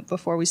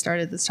 before we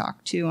started this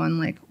talk too,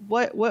 on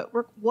what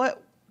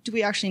do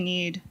we actually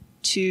need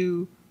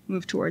to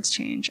move towards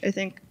change. I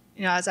think,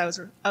 as I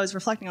was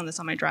reflecting on this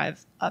on my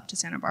drive up to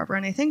Santa Barbara,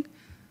 and I think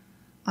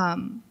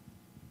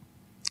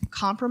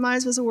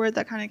compromise was a word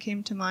that kind of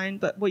came to mind,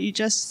 but what you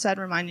just said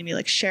reminded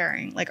me,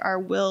 sharing, our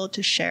will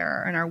to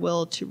share and our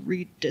will to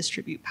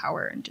redistribute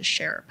power and to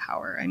share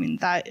power. I mean,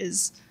 that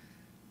is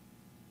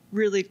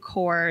really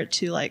core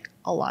to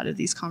a lot of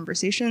these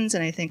conversations,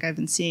 and I think I've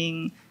been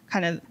seeing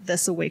kind of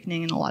this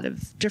awakening in a lot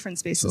of different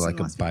spaces. So like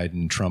a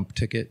Biden-Trump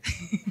ticket?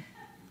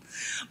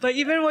 But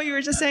even what you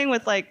were just saying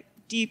with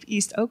Deep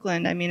East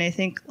Oakland, I mean, I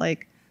think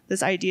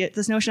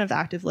this notion of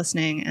active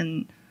listening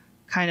and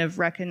kind of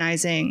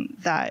recognizing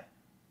that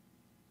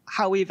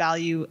how we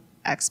value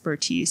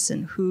expertise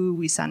and who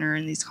we center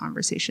in these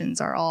conversations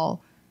are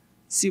all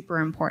super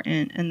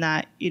important, and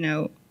that,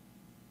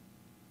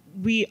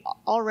 we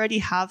already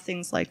have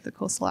things like the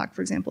Coastal Act,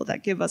 for example,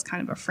 that give us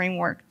kind of a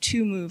framework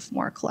to move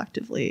more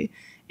collectively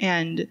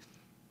and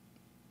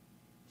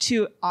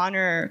to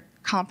honor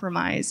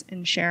compromise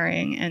and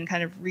sharing and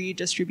kind of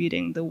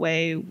redistributing the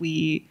way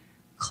we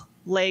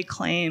lay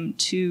claim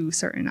to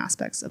certain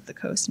aspects of the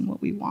coast and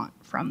what we want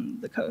from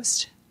the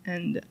coast.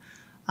 And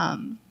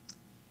I'm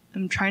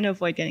trying to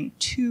avoid getting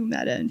too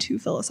meta and too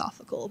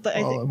philosophical, but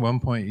I think at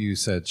one point you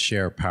said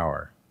share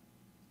power.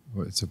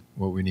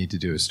 What we need to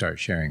do is start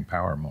sharing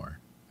power more.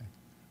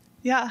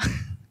 Yeah.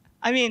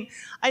 I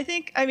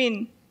think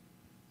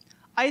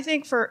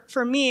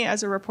for me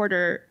as a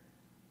reporter,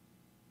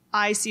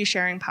 I see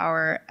sharing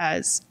power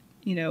as,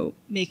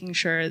 making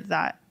sure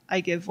that I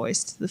give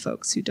voice to the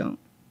folks who don't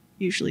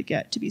usually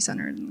get to be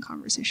centered in the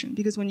conversation.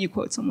 Because when you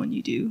quote someone,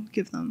 you do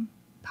give them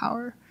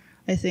power.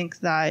 I think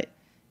that,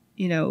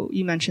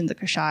 you mentioned the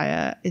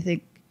Xia. I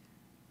think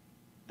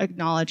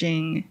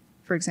acknowledging,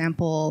 for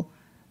example,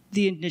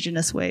 the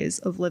indigenous ways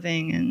of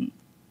living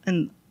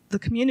and the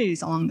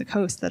communities along the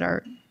coast that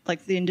are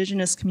the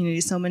indigenous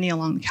communities, so many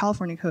along the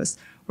California coast,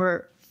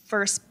 were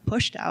first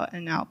pushed out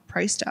and now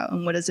priced out.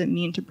 And what does it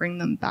mean to bring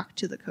them back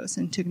to the coast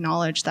and to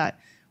acknowledge that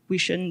we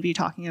shouldn't be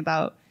talking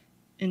about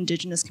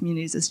indigenous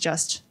communities as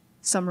just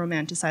some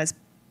romanticized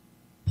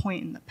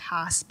point in the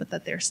past, but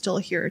that they're still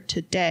here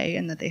today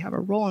and that they have a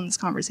role in this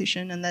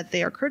conversation and that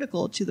they are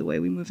critical to the way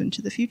we move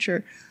into the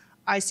future.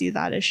 I see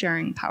that as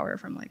sharing power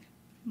from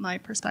my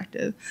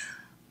perspective.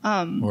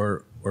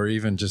 Or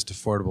even just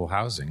affordable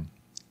housing.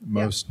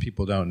 Most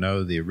people don't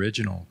know the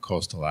original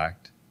Coastal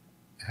Act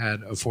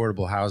had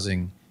affordable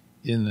housing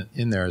in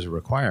there as a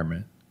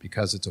requirement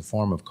because it's a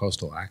form of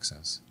coastal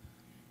access.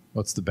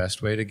 What's the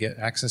best way to get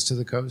access to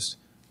the coast?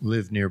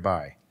 Live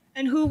nearby.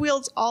 And who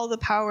wields all the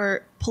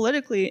power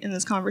politically in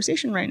this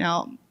conversation right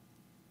now?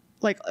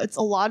 It's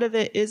a lot of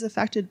it is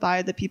affected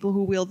by the people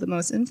who wield the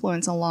most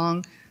influence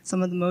along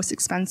some of the most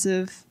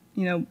expensive,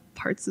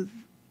 parts of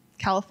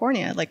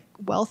California. Like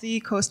wealthy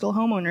coastal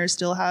homeowners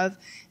still have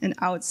an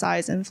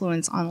outsized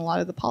influence on a lot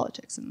of the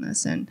politics in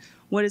this. And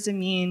what does it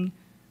mean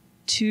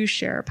to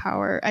share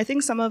power? I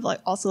think some of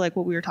also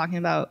what we were talking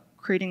about,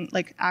 creating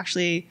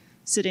actually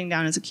sitting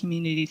down as a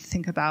community to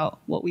think about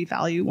what we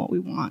value, what we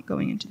want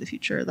going into the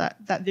future.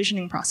 That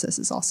visioning process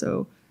is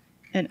also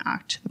a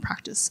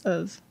practice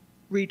of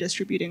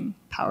redistributing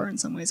power in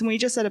some ways. And we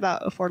just said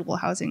about affordable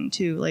housing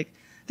too.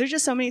 There's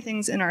just so many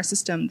things in our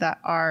system that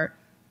are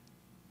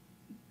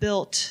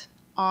built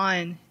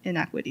on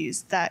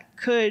inequities that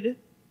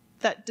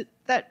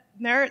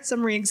merit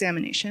some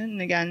reexamination.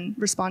 And again,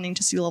 responding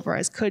to sea level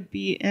rise could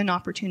be an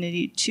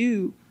opportunity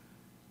to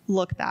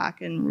look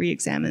back and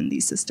reexamine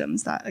these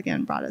systems that,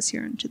 again, brought us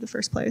here into the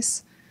first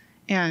place.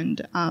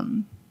 And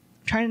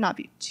trying to not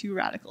be too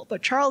radical.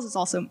 But Charles is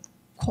also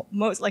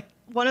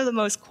one of the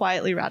most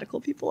quietly radical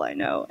people I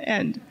know.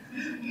 And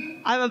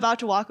I'm about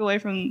to walk away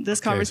from this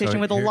conversation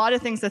with a lot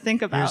of things to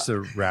think about. Here's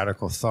the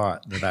radical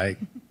thought that I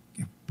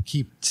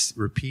keep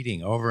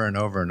repeating over and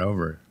over and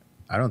over.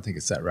 I don't think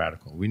it's that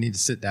radical. We need to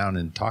sit down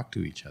and talk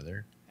to each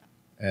other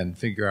and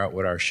figure out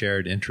what our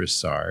shared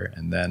interests are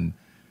and then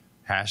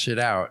hash it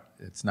out.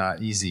 It's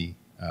not easy,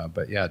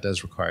 but yeah, it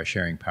does require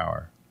sharing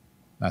power.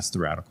 That's the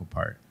radical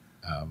part.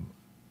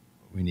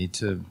 We need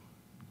to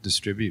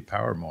distribute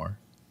power more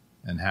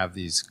and have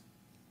these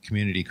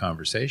community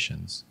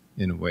conversations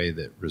in a way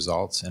that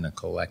results in a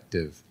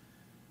collective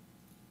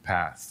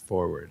path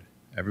forward.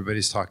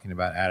 Everybody's talking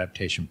about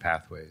adaptation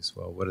pathways.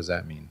 Well, what does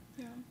that mean?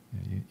 Yeah.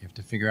 You have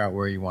to figure out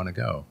where you want to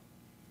go.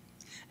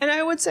 And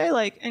I would say,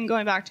 and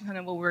going back to kind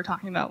of what we were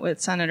talking about with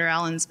Senator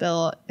Allen's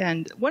bill,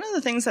 and one of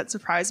the things that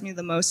surprised me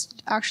the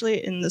most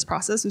actually in this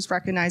process was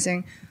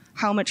recognizing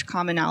how much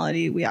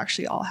commonality we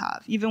actually all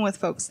have, even with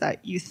folks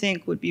that you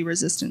think would be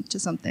resistant to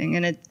something.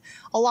 And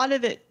a lot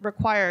of it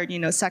required,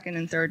 second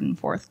and third and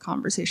fourth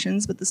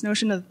conversations, but this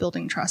notion of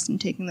building trust and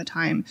taking the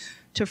time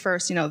to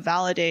first,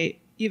 validate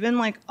even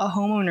a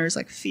homeowner's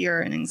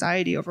fear and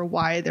anxiety over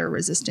why they're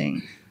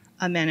resisting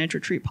a manage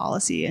retreat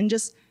policy, and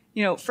just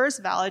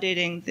first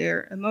validating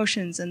their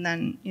emotions, and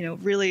then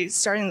really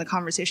starting the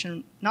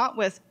conversation not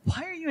with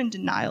why are you in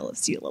denial of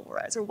sea level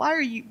rise, or why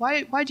are you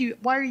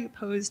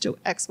opposed to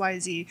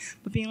XYZ,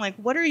 but being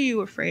what are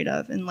you afraid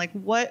of, and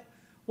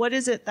what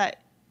is it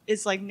that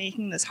is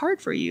making this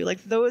hard for you?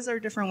 Those are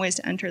different ways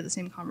to enter the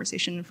same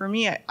conversation. And for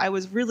me, I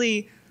was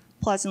really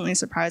pleasantly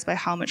surprised by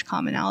how much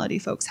commonality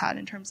folks had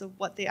in terms of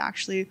what they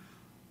actually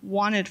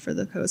wanted for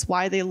the coast,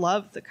 why they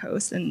loved the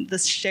coast, and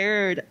this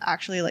shared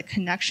actually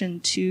connection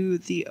to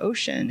the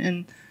ocean.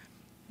 And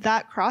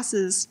that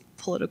crosses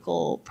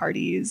political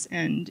parties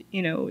and,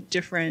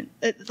 different,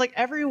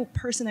 every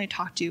person I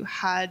talked to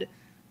had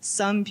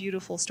some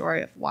beautiful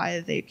story of why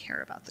they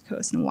care about the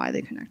coast and why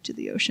they connect to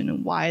the ocean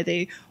and why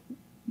they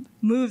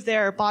moved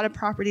there, bought a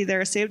property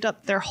there, saved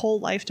up their whole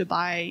life to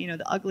buy,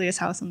 the ugliest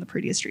house on the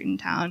prettiest street in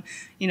town,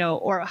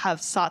 or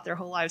have sought their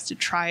whole lives to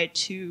try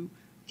to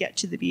get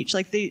to the beach.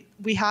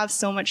 We have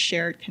so much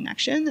shared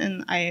connection,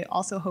 and I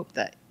also hope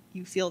that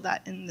you feel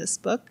that in this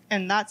book.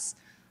 And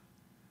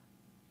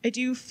I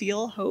do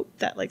feel hope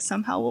that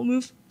somehow we'll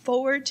move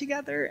forward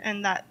together,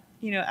 and that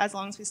as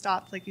long as we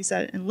stop, like you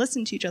said, and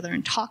listen to each other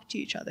and talk to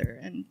each other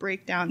and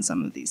break down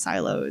some of these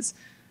silos,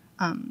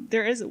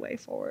 there is a way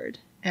forward.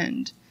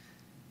 And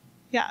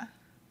yeah,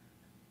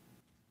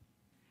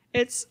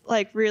 it's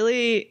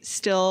really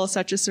still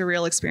such a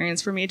surreal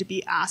experience for me to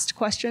be asked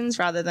questions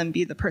rather than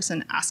be the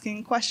person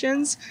asking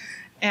questions.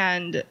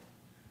 And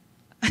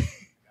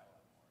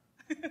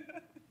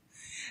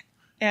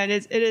and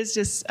it is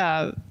just,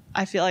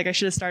 I feel like I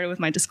should have started with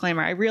my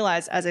disclaimer. I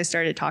realized as I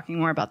started talking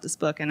more about this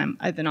book, and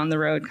I've been on the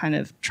road kind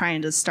of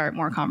trying to start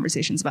more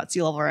conversations about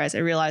sea level rise, I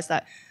realized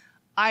that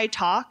I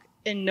talk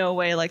in no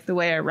way like the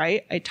way I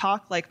write. I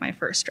talk like my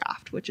first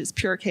draft, which is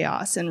pure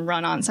chaos and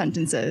run-on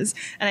sentences.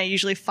 And I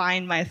usually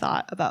find my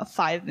thought about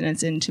 5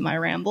 minutes into my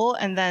ramble.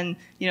 And then,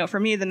 for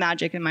me, the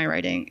magic in my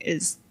writing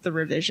is the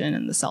revision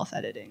and the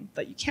self-editing.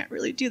 But you can't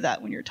really do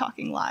that when you're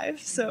talking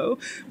live. So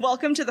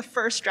welcome to the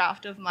first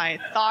draft of my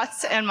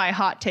thoughts and my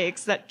hot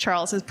takes that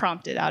Charles has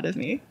prompted out of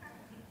me.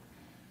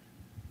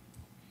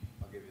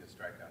 I'll give you a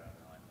strikeout on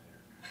the line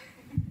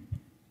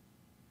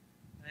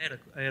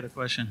later. I had a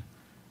question.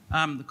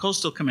 The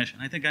Coastal Commission,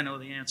 I think I know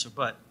the answer,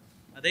 but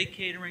are they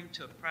catering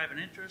to private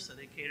interests? Are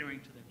they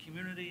catering to the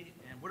community?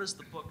 And what does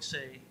the book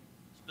say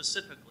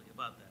specifically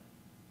about that?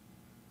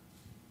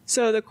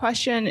 So the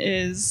question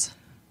is,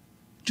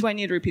 do I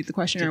need to repeat the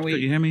question? Could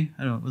you hear me?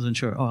 I wasn't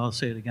sure. Oh, I'll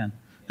say it again.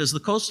 Does the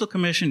Coastal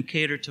Commission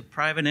cater to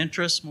private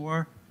interests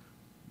more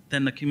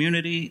than the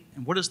community?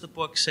 And what does the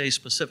book say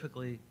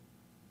specifically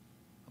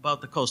about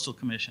the Coastal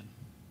Commission?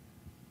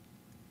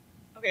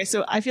 Okay,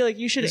 so I feel like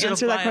you should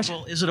answer that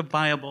question. Is it a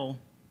viable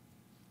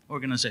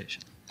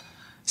organization?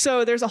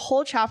 So there's a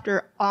whole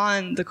chapter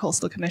on the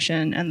Coastal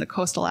Commission and the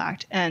Coastal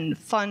Act. And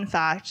fun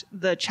fact,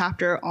 the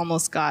chapter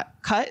almost got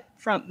cut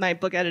from my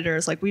book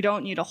editors. Like, we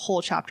don't need a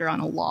whole chapter on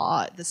a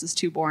law. This is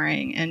too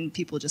boring. And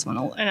people just want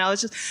to, and I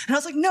was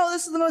like, no,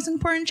 this is the most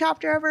important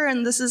chapter ever.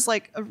 And this is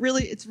like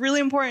it's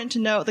really important to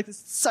know, like, it's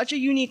such a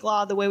unique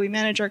law, the way we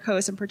manage our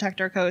coast and protect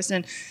our coast.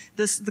 And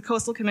the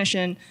Coastal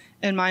Commission,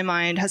 in my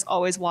mind, has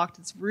always walked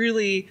this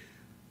really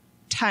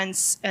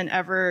tense and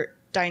ever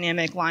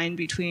dynamic line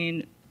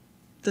between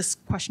this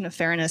question of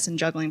fairness and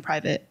juggling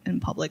private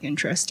and public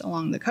interest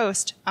along the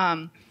coast.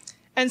 And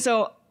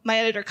so my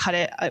editor cut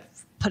it. I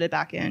put it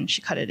back in.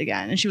 She cut it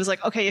again. And she was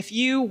like, okay, if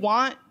you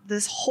want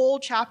this whole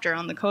chapter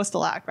on the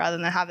Coastal Act rather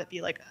than have it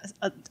be like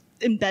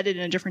embedded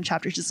in a different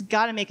chapter, you just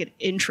got to make it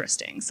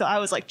interesting. So I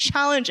was like,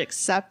 challenge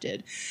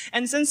accepted.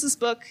 And since this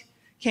book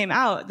came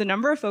out, the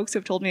number of folks who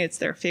have told me it's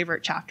their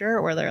favorite chapter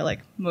or their like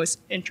most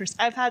interest.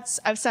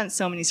 I've sent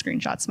so many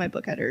screenshots to my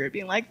book editor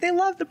being like, they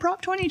love the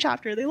Prop 20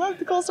 chapter, they love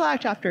the Coastal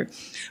Act chapter.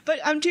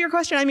 But to your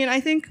question, I mean, I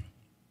think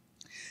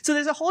so.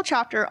 There's a whole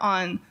chapter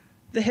on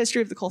the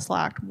history of the Coastal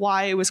Act,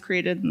 why it was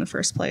created in the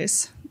first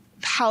place,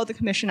 how the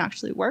commission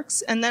actually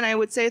works, and then I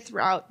would say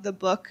throughout the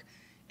book,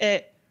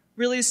 it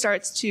really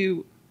starts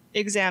to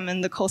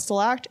examine the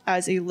Coastal Act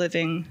as a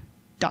living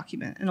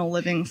document and a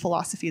living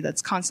philosophy that's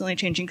constantly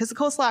changing, because the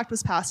Coastal Act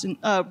was passed and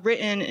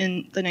written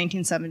in the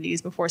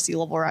 1970s before sea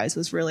level rise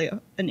was really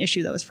an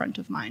issue that was front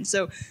of mind.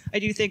 So I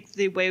do think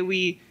the way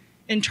we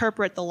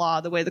interpret the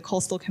law, the way the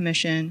Coastal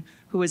Commission,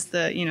 who is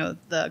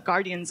the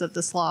guardians of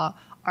this law,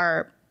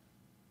 are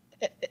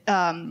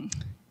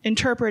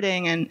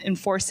interpreting and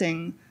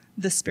enforcing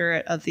the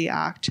spirit of the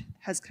act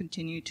has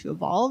continued to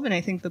evolve, and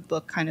I think the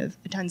book kind of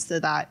attends to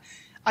that.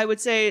 I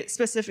would say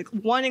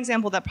one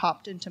example that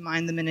popped into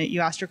mind the minute you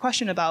asked your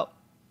question about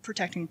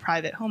protecting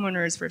private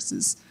homeowners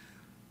versus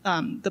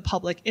the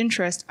public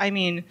interest. I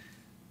mean,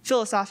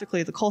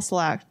 philosophically, the Coastal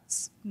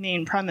Act's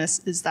main premise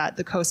is that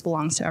the coast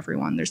belongs to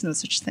everyone. There's no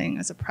such thing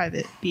as a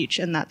private beach,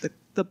 and that the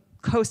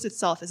coast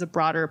itself is a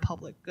broader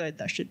public good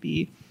that should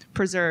be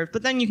preserved.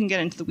 But then you can get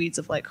into the weeds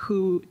of like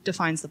who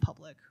defines the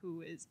public,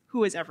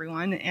 who is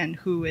everyone, and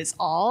who is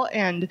all.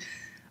 And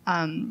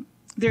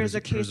there's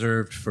a case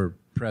preserved for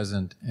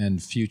present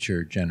and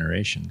future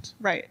generations.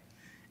 Right.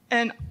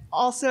 And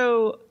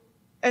so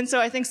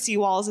I think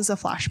seawalls is a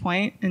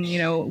flashpoint,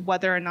 and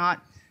whether or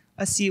not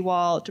a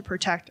seawall to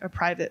protect a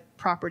private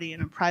property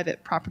and a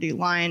private property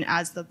line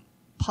as the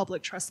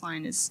public trust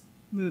line is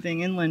moving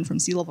inland from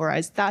sea level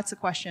rise, that's a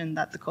question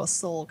that the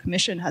Coastal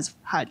Commission has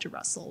had to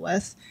wrestle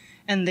with.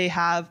 And they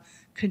have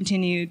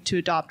continued to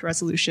adopt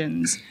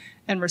resolutions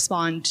and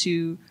respond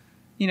to,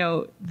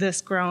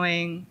 this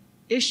growing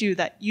issue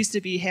that used to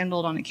be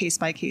handled on a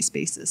case-by-case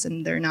basis,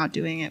 and they're now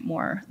doing it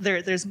more.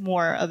 There's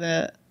more of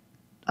a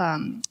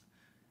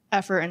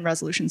effort and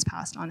resolutions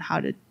passed on how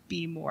to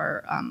be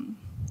more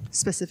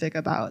specific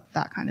about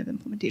that kind of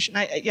implementation.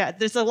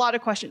 There's a lot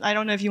of questions. I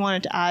don't know if you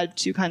wanted to add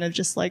to kind of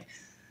just like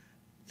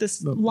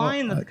this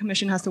line that the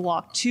commission has to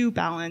walk to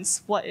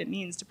balance what it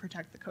means to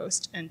protect the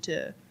coast and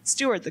to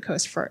steward the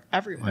coast for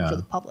everyone, for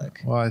the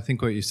public. Well, I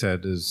think what you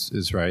said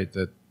is right,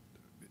 that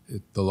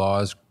the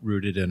law is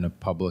rooted in a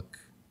public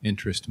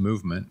interest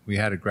movement. We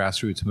had a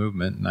grassroots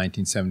movement in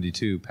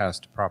 1972,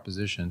 passed a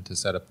proposition to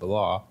set up the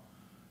law,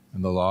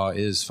 and the law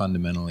is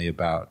fundamentally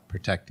about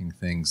protecting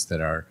things that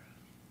are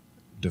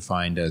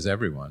defined as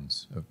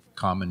everyone's, of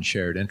common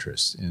shared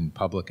interests in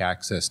public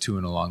access to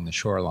and along the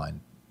shoreline.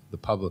 The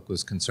public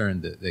was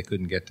concerned that they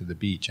couldn't get to the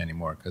beach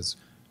anymore because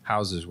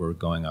houses were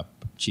going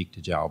up cheek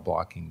to jowl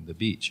blocking the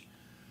beach.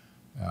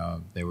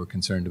 They were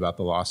concerned about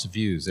the loss of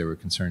views. They were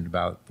concerned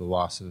about the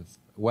loss of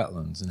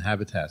wetlands and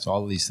habitats.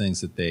 All of these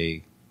things that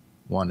they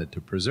wanted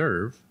to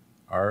preserve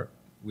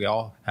we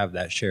all have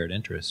that shared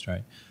interest,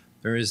 right?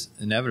 There is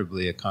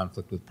inevitably a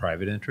conflict with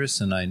private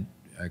interests, and I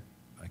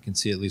can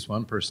see at least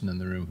one person in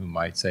the room who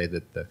might say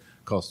that the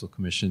Coastal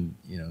Commission,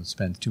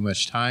 spends too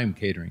much time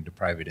catering to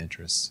private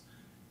interests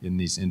in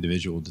these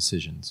individual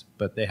decisions.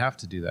 But they have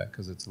to do that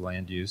because it's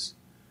land use.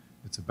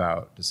 It's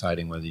about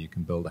deciding whether you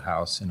can build a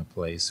house in a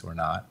place or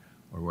not,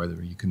 or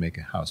whether you can make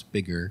a house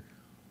bigger,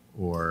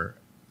 or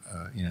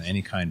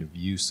any kind of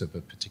use of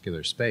a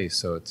particular space.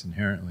 So it's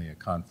inherently a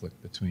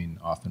conflict between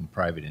often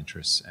private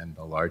interests and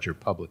a larger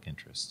public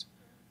interest.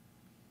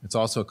 It's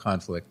also a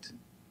conflict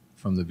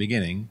from the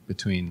beginning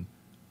between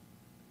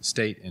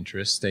state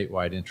interests,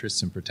 statewide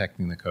interests in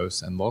protecting the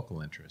coast, and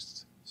local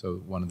interests. So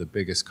one of the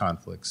biggest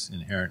conflicts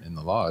inherent in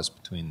the law is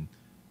between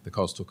the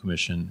Coastal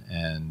Commission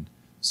and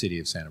the City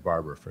of Santa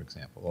Barbara, for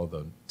example,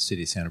 although the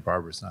City of Santa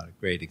Barbara is not a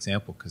great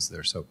example because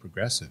they're so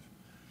progressive.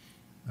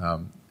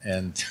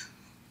 And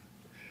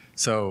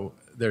so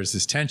there's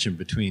this tension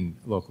between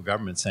local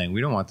government saying,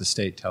 we don't want the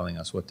state telling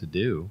us what to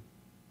do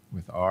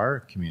with our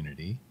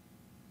community,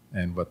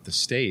 and what the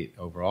state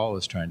overall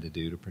is trying to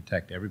do to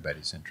protect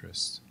everybody's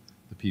interests.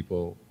 The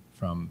people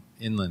from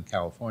inland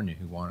California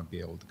who want to be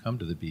able to come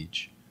to the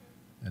beach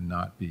and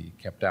not be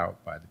kept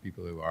out by the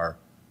people who are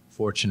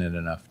fortunate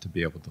enough to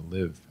be able to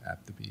live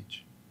at the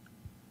beach.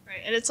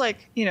 Right, and it's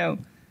like,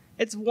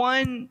 it's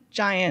one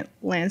giant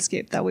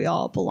landscape that we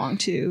all belong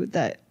to,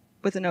 that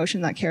with an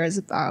ocean that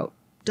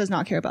does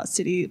not care about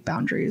city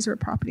boundaries or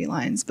property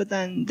lines. But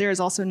then there's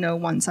also no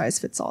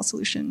one-size-fits-all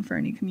solution for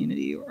any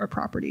community or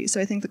property.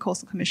 So I think the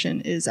Coastal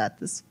Commission is at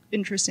this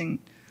interesting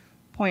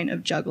point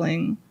of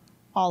juggling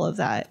all of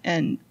that.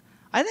 And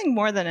I think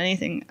more than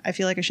anything, I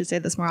feel like I should say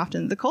this more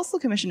often, the Coastal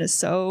Commission is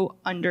so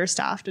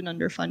understaffed and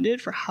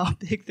underfunded for how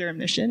big their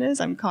mission is.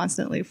 I'm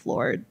constantly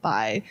floored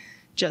by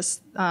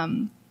just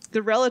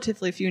the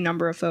relatively few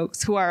number of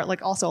folks who are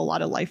like also a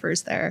lot of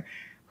lifers there,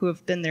 who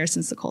have been there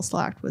since the Coastal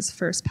Act was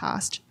first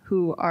passed,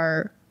 who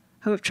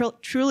have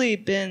truly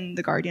been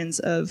the guardians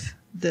of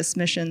this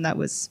mission that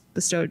was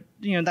bestowed,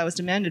 that was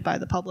demanded by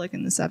the public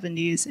in the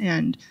 70s.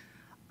 And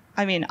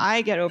I mean,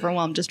 I get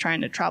overwhelmed just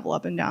trying to travel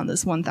up and down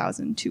this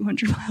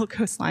 1,200-mile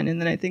coastline, and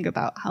then I think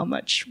about how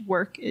much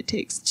work it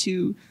takes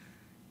to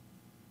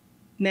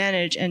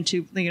manage and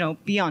to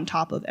be on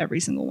top of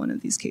every single one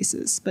of these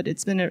cases. But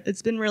it's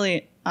been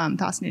really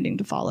fascinating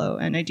to follow,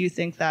 and I do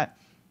think that,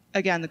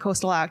 again, the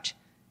Coastal Act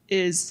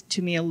is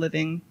to me a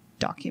living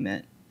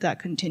document that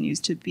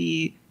continues to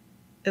be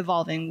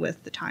evolving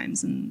with the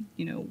times and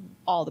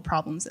all the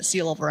problems that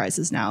sea level rise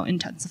is now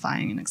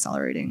intensifying and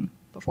accelerating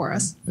before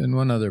us. And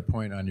one other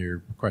point on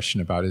your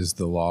question about is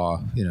the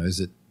law, is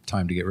it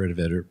time to get rid of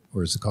it,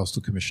 or is the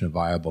Coastal Commission a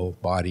viable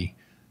body?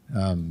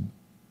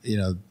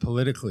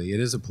 Politically, it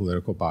is a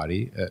political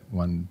body at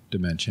one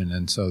dimension,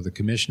 and so the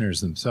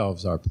commissioners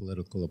themselves are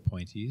political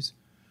appointees.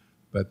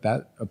 But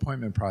that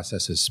appointment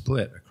process is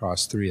split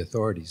across three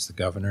authorities: the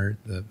governor,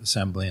 the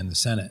assembly, and the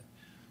Senate.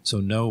 So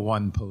no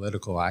one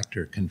political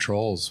actor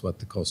controls what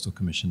the Coastal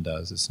Commission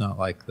does. It's not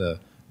like the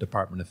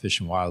Department of Fish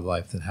and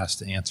Wildlife that has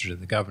to answer to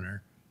the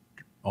governor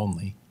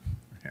only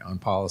on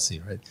policy,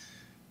 right?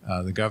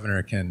 The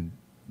governor can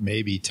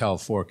maybe tell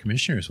 4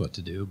 commissioners what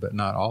to do, but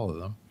not all of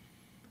them.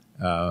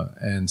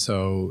 And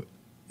so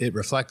it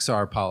reflects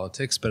our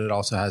politics, but it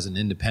also has an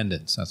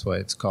independence. That's why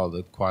it's called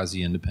a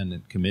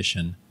quasi-independent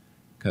commission,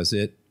 because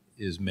it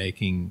is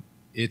making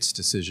its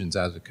decisions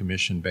as a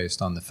commission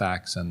based on the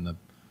facts and the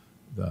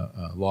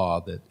law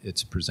that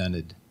it's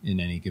presented in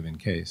any given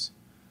case.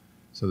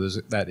 So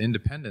that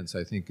independence,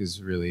 I think,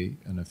 is really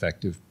an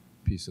effective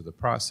piece of the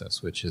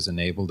process, which has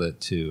enabled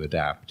it to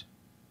adapt.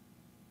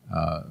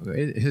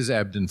 It has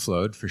ebbed and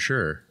flowed for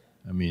sure.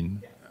 I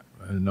mean,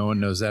 no one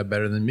knows that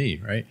better than me,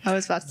 right? I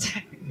was about to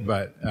say.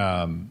 But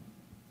that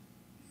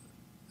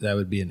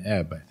would be an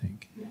ebb, I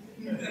think.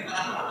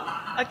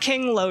 A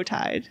king low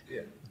tide.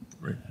 Yeah.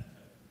 Right.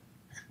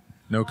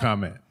 No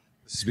comment.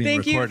 This is being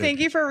recorded. Thank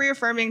you for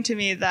reaffirming to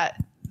me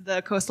that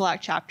the Coastal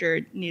Act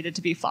chapter needed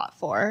to be fought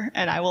for,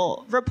 and I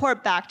will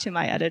report back to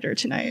my editor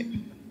tonight.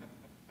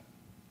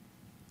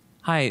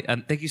 Hi,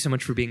 thank you so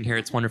much for being here.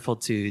 It's wonderful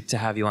to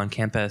have you on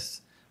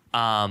campus.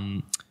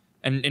 And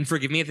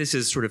forgive me if this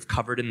is sort of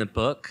covered in the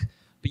book,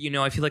 but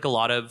I feel like a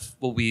lot of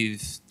what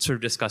we've sort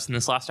of discussed in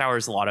this last hour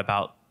is a lot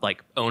about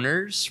like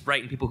owners,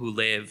 right? And people who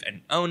live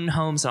and own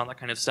homes and all that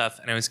kind of stuff.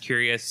 And I was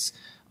curious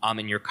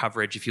in your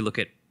coverage, if you look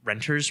at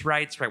renters'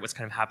 rights, right? What's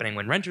kind of happening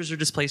when renters are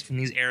displaced from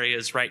these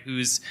areas, right?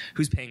 Who's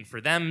paying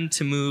for them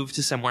to move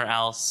to somewhere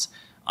else?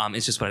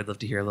 Is just what I'd love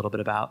to hear a little bit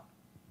about.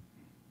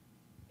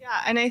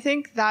 Yeah, and I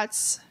think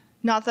that's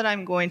not that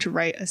I'm going to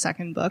write a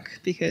second book,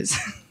 because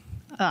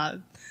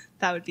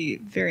that would be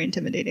very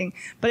intimidating.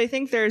 But I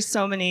think there's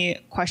so many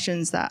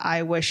questions that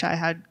I wish I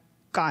had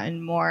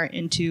gotten more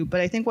into. But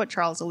I think what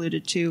Charles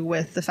alluded to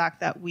with the fact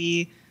that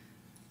we,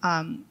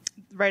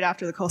 right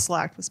after the Coastal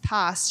Act was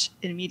passed,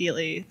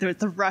 immediately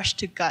the rush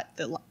to gut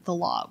the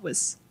law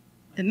was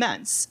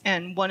immense.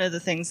 And one of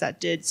the things that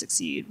did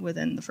succeed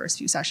within the first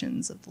few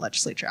sessions of the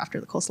legislature after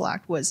the Coastal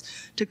Act was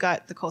to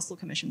gut the Coastal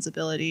Commission's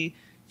ability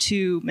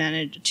to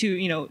manage,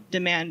 to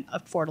demand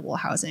affordable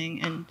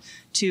housing, and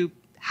to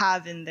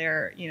have in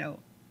their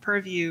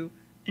purview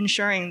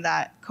ensuring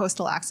that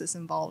coastal access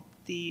involved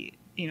the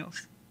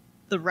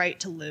right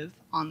to live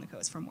on the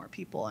coast for more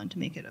people and to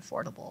make it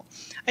affordable.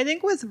 I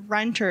think with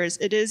renters,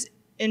 it is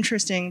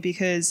interesting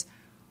because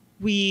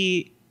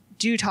we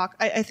do talk.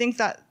 I think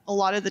that a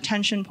lot of the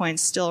tension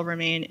points still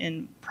remain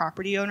in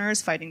property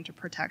owners fighting to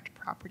protect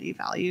property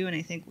value, and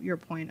I think your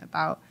point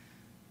about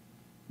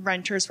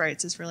renters'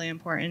 rights is really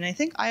important. And I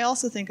think I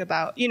also think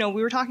about, we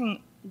were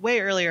talking way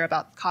earlier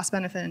about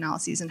cost-benefit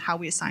analyses and how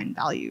we assign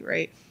value,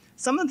 right?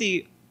 Some of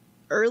the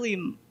early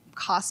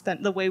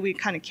the way we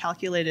kind of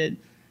calculated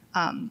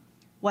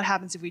what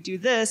happens if we do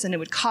this, and it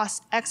would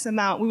cost X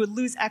amount, we would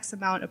lose X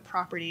amount of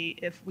property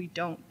if we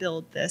don't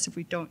build this, if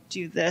we don't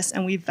do this,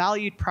 and we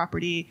valued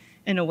property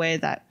in a way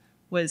that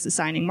was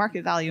assigning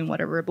market value and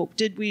whatever, but how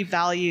did we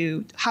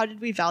value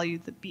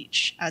the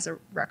beach as a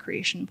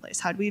recreation place?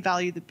 How do we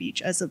value the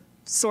beach as a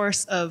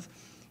source of,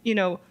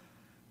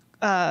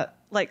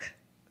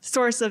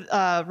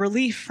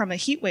 relief from a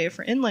heat wave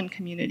for inland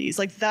communities?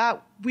 Like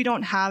that, we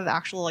don't have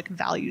actual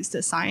values to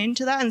assign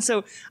to that. And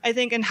so I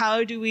think, and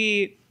how do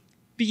we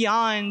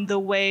beyond the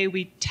way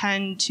we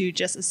tend to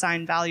just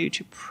assign value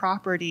to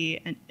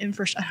property and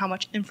how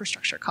much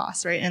infrastructure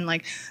costs, right? And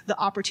like the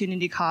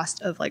opportunity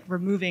cost of like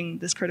removing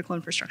this critical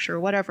infrastructure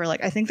or whatever.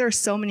 Like, I think there's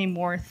so many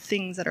more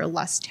things that are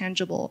less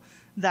tangible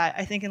that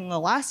I think in the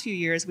last few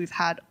years, we've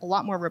had a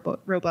lot more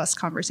robust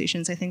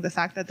conversations. I think the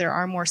fact that there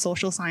are more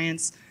social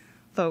science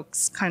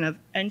folks kind of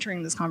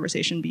entering this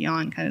conversation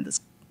beyond kind of this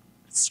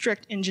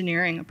strict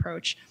engineering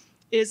approach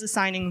is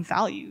assigning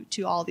value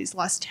to all these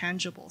less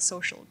tangible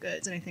social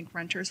goods. And I think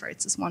renters'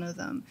 rights is one of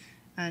them.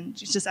 And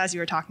just as you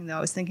were talking, though, I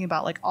was thinking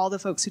about like all the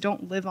folks who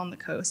don't live on the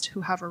coast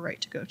who have a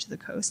right to go to the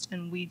coast,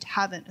 and we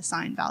haven't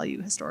assigned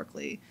value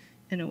historically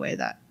in a way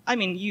that, I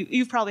mean,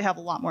 you probably have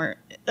a lot more.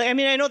 I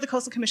mean, I know the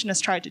Coastal Commission has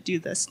tried to do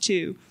this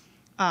too.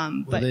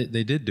 Well,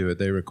 they did do it.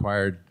 They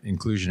required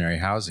inclusionary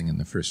housing in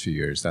the first few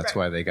years. That's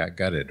why they got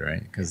gutted,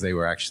 right? Because they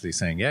were actually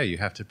saying, yeah, you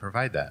have to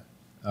provide that.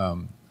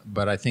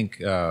 But I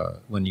think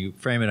when you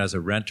frame it as a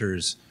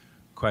renter's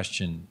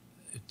question,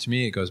 to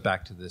me, it goes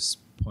back to this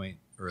point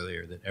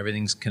earlier that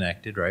everything's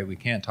connected, right? We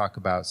can't talk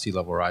about sea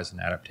level rise and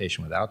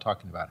adaptation without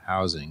talking about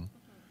housing.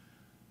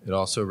 It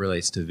also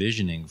relates to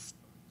visioning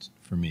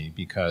for me,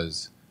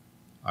 because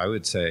I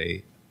would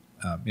say,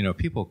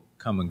 people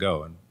come and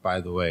go. And by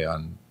the way,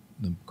 on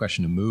the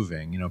question of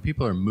moving,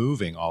 people are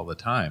moving all the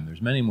time.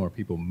 There's many more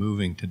people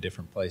moving to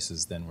different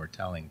places than we're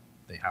telling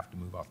they have to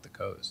move off the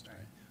coast,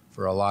 right?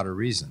 For a lot of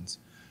reasons.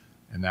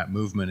 And that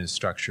movement is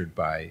structured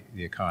by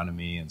the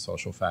economy and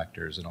social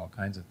factors and all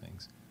kinds of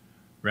things.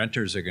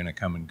 Renters are going to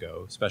come and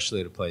go, especially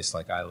at a place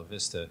like Isla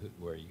Vista,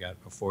 where you got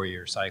a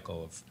 4-year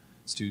cycle of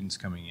students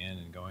coming in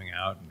and going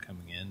out and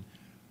coming in.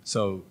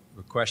 So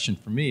the question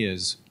for me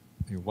is,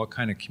 what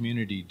kind of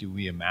community do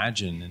we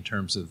imagine in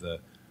terms of the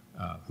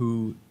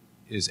who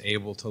is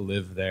able to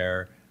live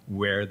there,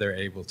 where they're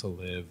able to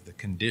live, the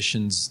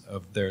conditions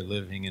of their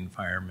living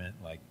environment,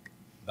 like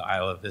the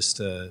Isla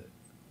Vista.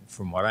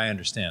 From what I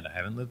understand, I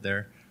haven't lived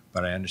there,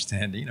 but I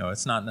understand,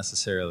 it's not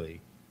necessarily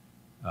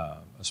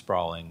a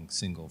sprawling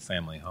single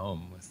family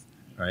home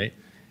right?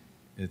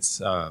 It's,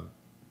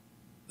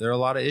 there are a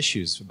lot of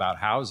issues about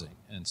housing.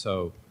 And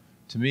so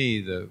to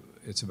me,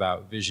 it's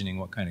about visioning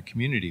what kind of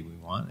community we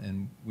want.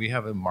 And we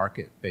have a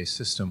market-based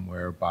system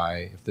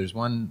whereby if there's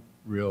one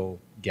real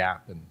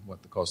gap in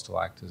what the Coastal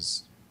Act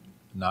has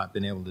not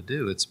been able to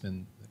do, it's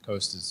been the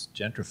coast is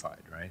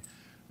gentrified, right?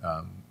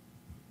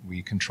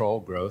 We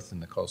control growth in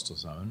the coastal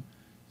zone,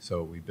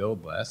 so we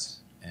build less,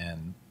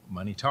 and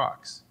money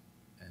talks.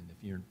 And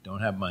if you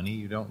don't have money,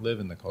 you don't live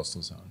in the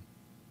coastal zone.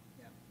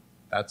 Yeah.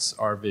 That's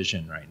our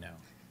vision right now.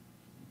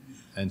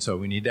 And so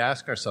we need to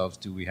ask ourselves,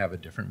 do we have a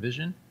different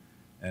vision?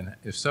 And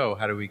if so,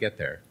 how do we get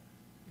there?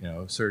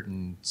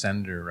 Certain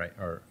Senator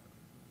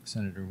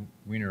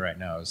Wiener right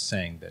now is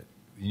saying that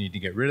you need to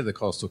get rid of the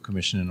Coastal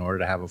Commission in order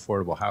to have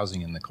affordable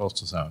housing in the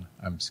coastal zone.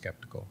 I'm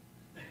skeptical.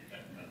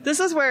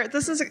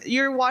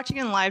 You're watching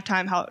in live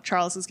time how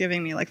Charles is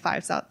giving me like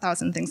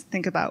 5,000 things to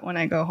think about when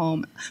I go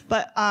home.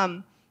 But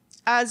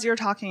as you're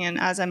talking and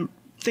as I'm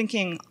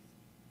thinking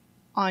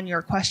on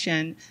your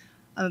question,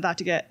 I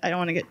don't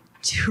want to get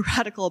too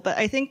radical, but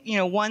I think,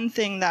 one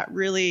thing that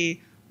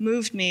really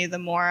moved me the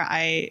more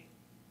I,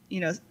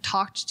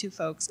 talked to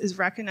folks is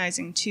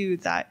recognizing too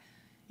that,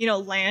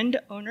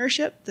 land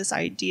ownership, this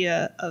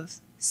idea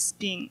of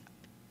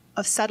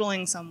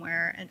settling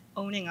somewhere and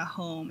owning a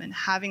home and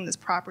having this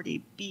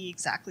property be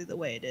exactly the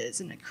way it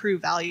is and accrue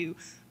value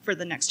for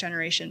the next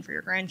generation, for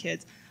your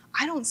grandkids.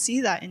 I don't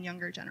see that in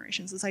younger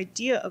generations. This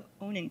idea of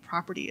owning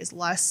property is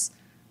less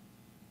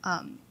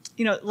that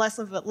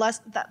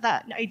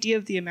idea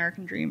of the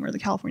American dream or the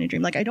California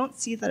dream. Like, I don't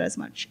see that as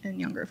much in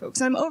younger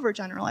folks. And I'm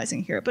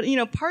overgeneralizing here, but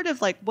part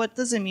of like, what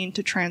does it mean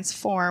to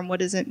transform? What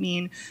does it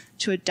mean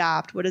to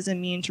adapt? What does it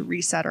mean to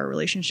reset our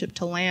relationship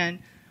to land?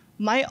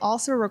 Might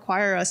also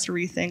require us to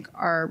rethink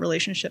our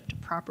relationship to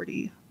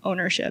property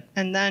ownership.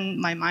 And then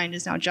my mind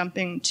is now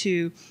jumping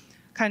to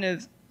kind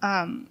of,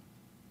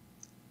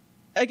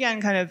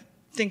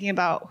 thinking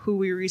about who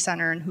we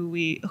recenter and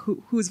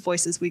whose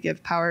voices we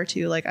give power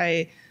to. Like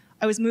I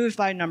was moved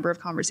by a number of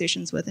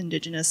conversations with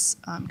Indigenous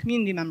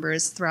community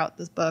members throughout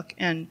this book,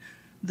 and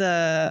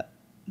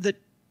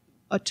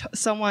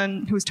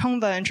someone who was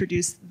Tongva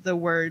introduced the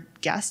word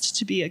guest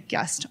to be a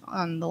guest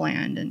on the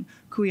land, and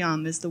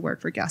kuyam is the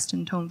word for guest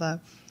in Tongva.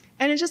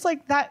 And it's just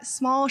like that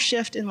small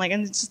shift in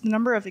and it's just the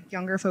number of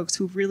younger folks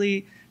who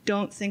really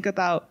don't think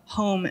about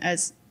home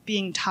as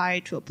being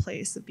tied to a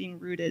place, of being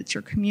rooted. It's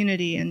your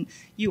community, and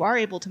you are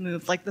able to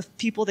move. Like the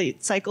people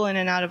that cycle in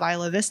and out of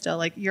Isla Vista,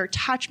 like your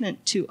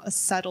attachment to a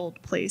settled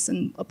place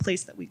and a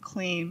place that we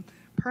claim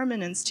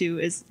permanence to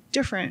is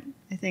different,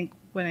 I think,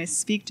 when I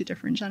speak to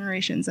different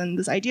generations. And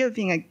this idea of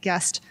being a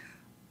guest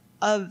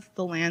of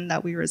the land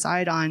that we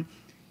reside on,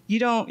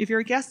 if you're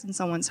a guest in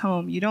someone's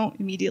home, you don't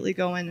immediately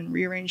go in and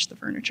rearrange the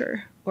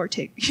furniture or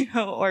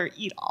or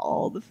eat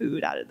all the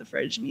food out of the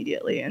fridge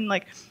immediately. And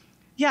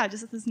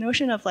just this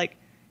notion of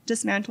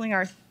dismantling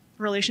our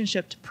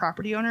relationship to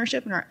property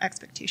ownership and our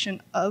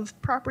expectation of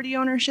property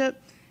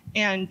ownership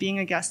and being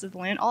a guest of the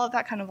land, all of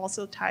that kind of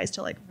also ties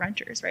to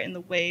renters, right? And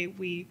the way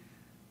we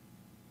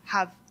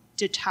have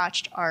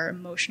detached our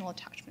emotional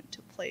attachment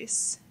to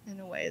place in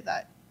a way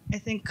that I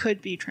think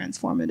could be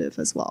transformative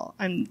as well.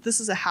 This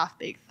is a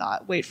half-baked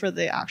thought. Wait for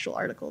the actual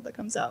article that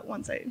comes out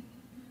once I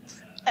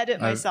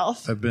edit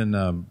myself. I've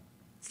been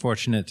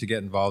fortunate to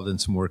get involved in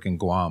some work in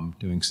Guam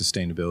doing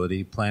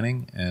sustainability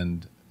planning,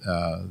 and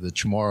the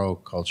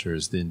Chamorro culture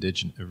is the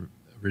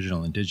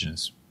original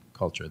indigenous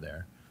culture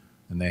there,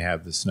 and they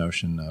have this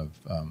notion of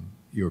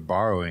you're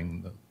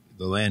borrowing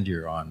the land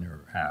you're on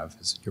or have,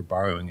 is you're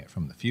borrowing it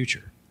from the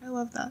future. I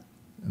love that.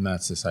 And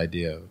that's this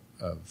idea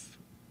of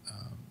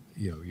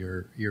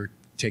you're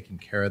taking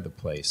care of the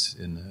place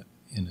in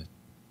a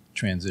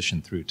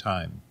transition through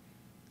time.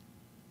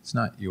 It's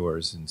not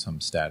yours in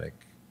some static,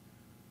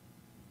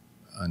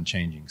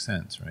 unchanging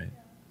sense, right?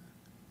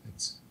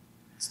 It's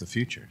the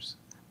future's.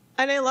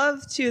 And I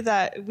love, too,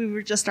 that we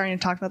were just starting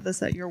to talk about this,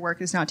 that your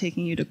work is now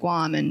taking you to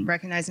Guam and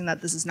recognizing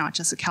that this is not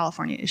just a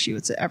California issue,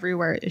 it's an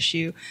everywhere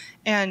issue.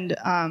 And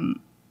I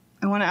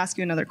want to ask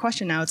you another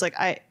question now. It's like,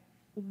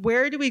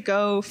 where do we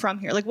go from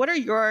here? Like, what are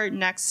your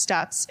next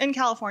steps in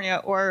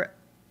California or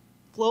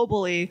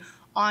globally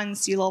on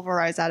sea level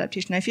rise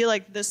adaptation? I feel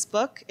like this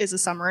book is a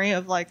summary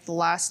of like the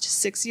last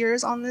 6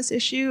 years on this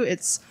issue.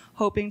 It's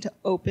hoping to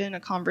open a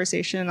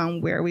conversation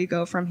on where we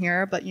go from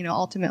here, but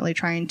ultimately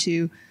trying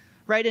to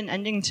write an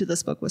ending to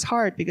this book was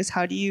hard, because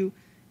how do you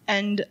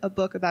end a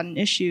book about an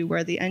issue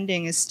where the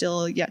ending is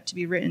still yet to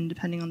be written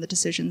depending on the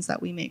decisions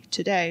that we make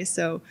today?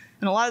 So,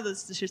 and a lot of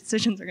those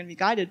decisions are going to be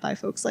guided by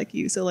folks like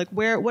you. So like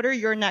what are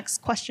your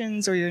next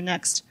questions or your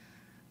next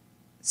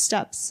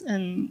steps?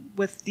 And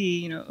with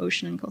the,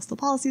 Ocean and Coastal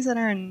Policy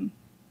Center and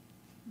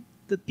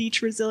the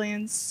beach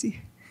resilience,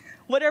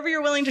 whatever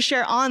you're willing to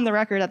share on the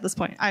record at this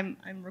point. I'm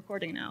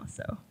recording now,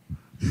 so.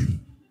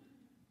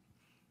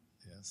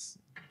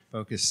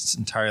 Focused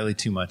entirely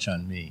too much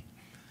on me.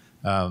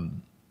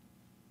 And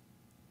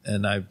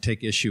I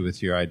take issue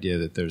with your idea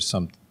that there's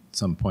some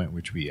point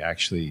which we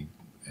actually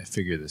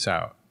figure this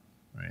out,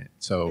 right?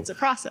 So it's a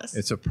process.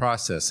 It's a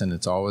process, and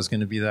it's always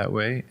going to be that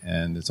way,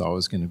 and it's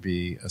always going to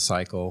be a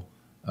cycle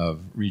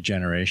of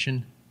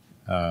regeneration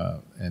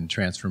and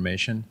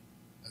transformation.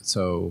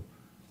 So,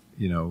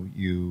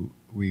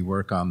 we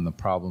work on the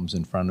problems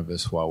in front of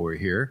us while we're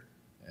here,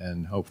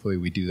 and hopefully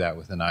we do that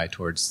with an eye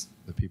towards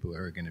the people who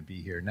are going to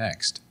be here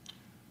next.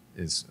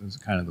 Is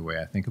kind of the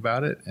way I think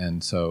about it.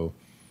 And so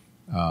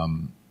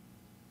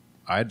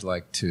I'd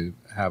like to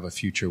have a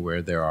future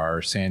where there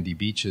are sandy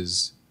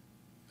beaches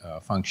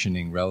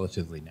functioning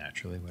relatively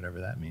naturally,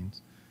 whatever that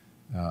means,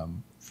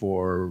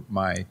 for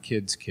my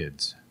kids'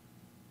 kids.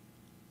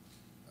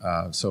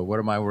 So what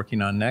am I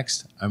working on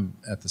next? I'm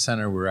at the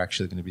center. We're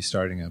actually going to be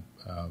starting a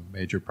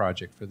major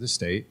project for the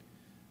state,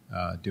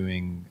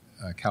 doing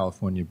a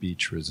California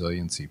Beach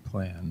Resiliency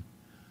Plan,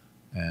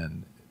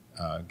 and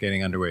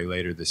getting underway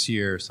later this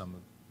year. Some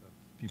of the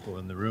people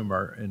in the room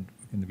are going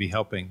to be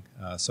helping.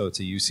 So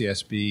it's a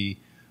UCSB,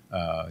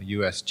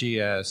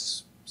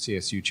 USGS,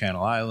 CSU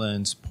Channel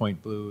Islands,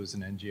 Point Blue is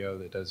an NGO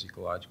that does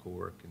ecological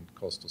work in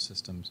coastal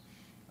systems,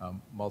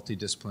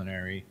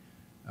 multidisciplinary.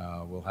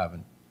 We'll have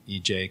an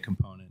EJ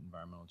component,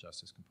 environmental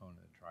justice component,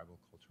 a tribal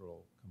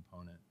cultural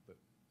component, but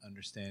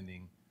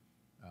understanding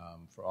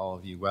for all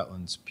of you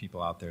wetlands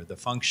people out there, the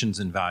functions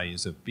and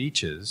values of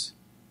beaches,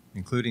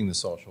 including the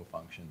social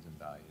functions and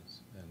values,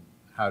 and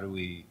how do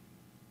we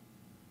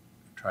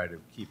try to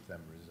keep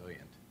them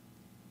resilient?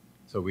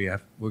 So we're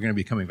going to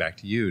be coming back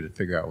to you to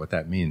figure out what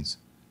that means.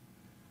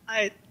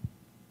 I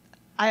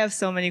have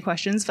so many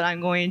questions, but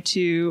I'm going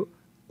to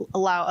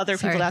allow other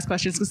people to ask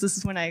questions, because this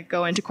is when I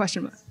go into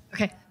question mode.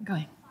 Okay, I'm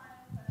going.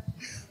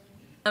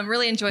 I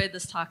really enjoyed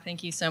this talk.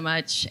 Thank you so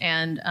much.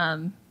 And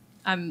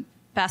I'm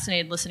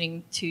fascinated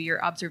listening to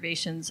your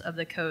observations of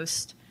the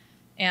coast.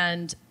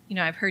 And,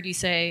 I've heard you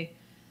say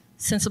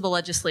sensible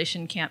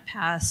legislation can't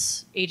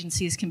pass,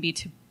 agencies can be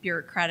too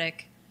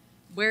bureaucratic.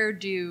 Where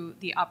do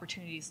the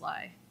opportunities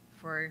lie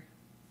for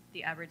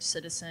the average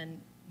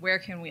citizen? Where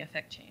can we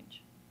affect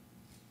change?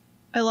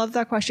 I love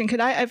that question.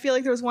 I feel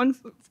like there was one,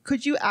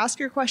 could you ask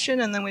your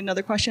question and then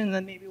another question, and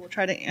then maybe we'll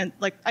try to,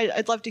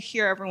 I'd love to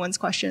hear everyone's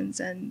questions.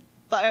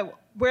 But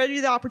where do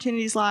the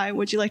opportunities lie?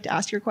 Would you like to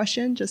ask your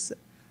question? Just.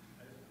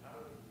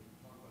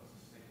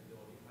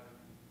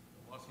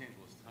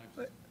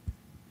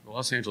 The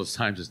Los Angeles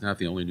Times is not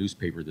the only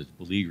newspaper that's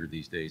beleaguered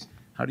these days.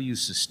 How do you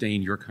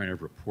sustain your kind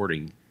of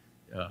reporting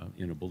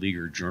in a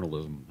beleaguered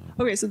journalism?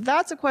 Okay, so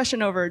that's a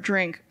question over a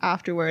drink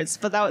afterwards,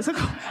 but that was a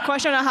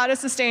question on how to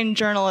sustain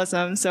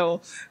journalism.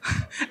 So,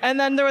 and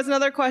then there was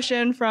another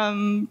question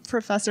from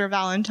Professor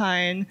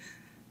Valentine.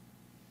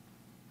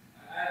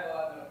 I have a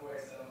lot of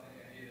voice. I don't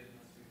think I need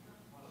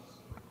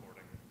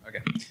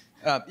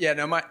it.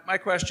 Okay. My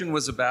question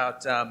was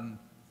about the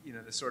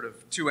sort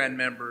of two end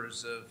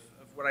members of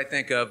what I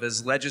think of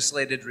as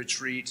legislated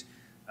retreat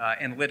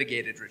and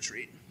litigated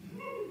retreat.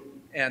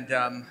 And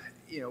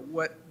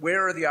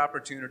where are the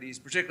opportunities,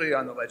 particularly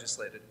on the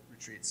legislated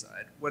retreat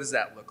side? What does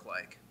that look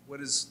like? What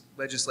is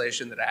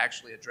legislation that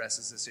actually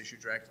addresses this issue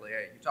directly?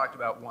 You talked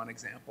about one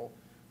example,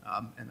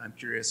 and I'm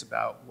curious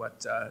about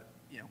what a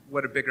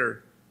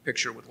bigger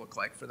picture would look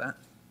like for that.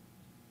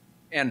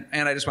 And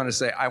I just wanted to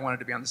say I wanted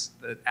to be on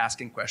the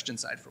asking question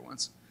side for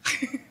once.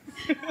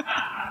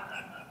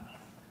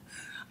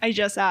 I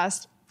just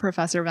asked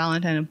Professor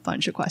Valentine a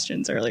bunch of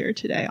questions earlier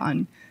today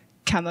on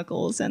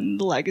chemicals and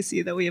the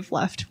legacy that we have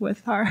left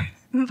with our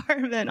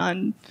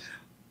environment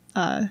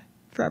on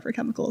forever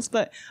chemicals.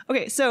 But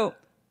okay, so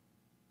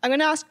I'm going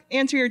to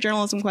answer your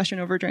journalism question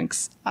over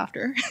drinks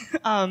after.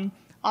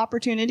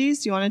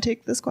 Opportunities. Do you want to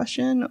take this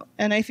question?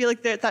 And I feel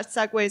like that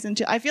segues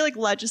into, I feel like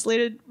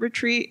legislated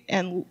retreat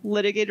and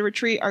litigated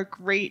retreat are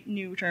great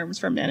new terms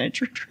for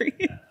managed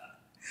retreat.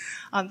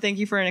 Thank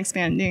you for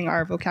expanding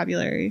our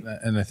vocabulary.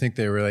 And I think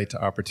they relate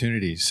to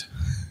opportunities,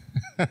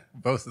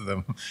 both of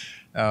them.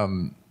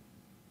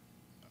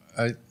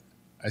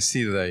 I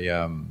see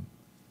the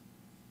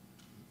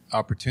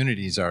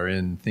opportunities are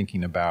in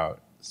thinking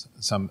about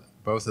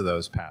both of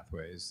those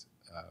pathways,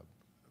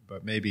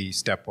 but maybe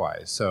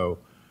stepwise. So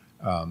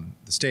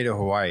the state of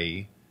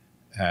Hawaii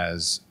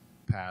has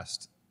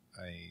passed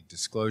a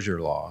disclosure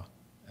law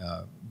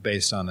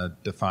based on a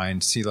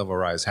defined sea level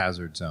rise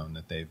hazard zone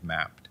that they've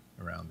mapped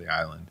around the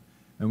island.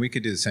 And we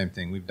could do the same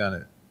thing. We've done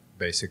it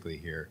basically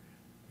here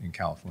in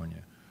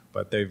California.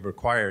 But they've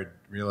required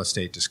real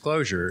estate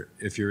disclosure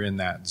if you're in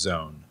that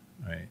zone,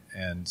 right?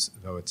 And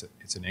so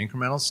it's an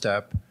incremental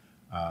step.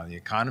 The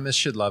economists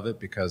should love it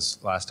because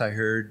last I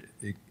heard,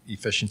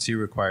 efficiency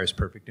requires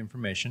perfect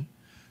information.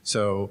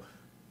 So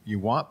you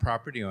want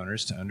property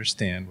owners to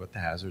understand what the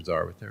hazards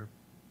are with their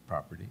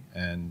property,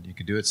 and you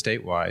could do it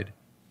statewide.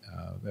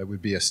 That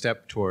would be a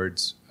step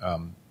towards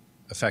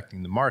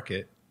affecting the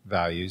market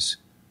values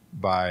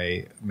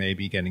by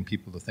maybe getting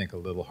people to think a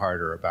little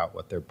harder about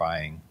what they're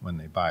buying when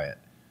they buy it.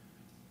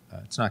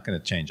 It's not going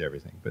to change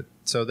everything, but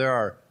so there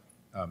are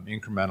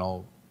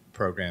incremental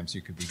programs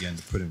you could begin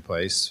to put in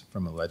place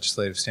from a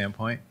legislative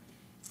standpoint.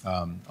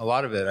 A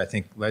lot of it, I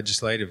think,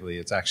 legislatively,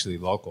 it's actually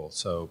local.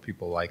 So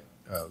people like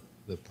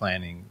the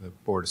planning, the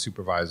Board of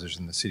Supervisors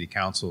and the city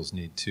councils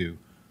need to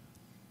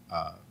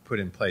put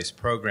in place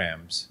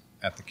programs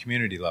at the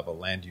community level,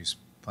 land use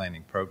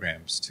planning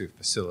programs to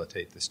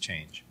facilitate this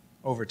change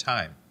over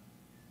time.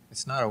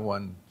 It's not a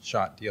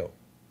one-shot deal.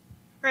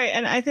 Right,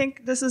 and I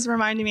think this is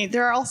reminding me,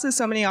 there are also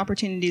so many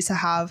opportunities to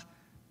have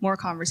more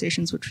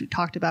conversations, which we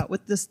talked about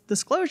with this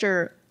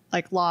disclosure,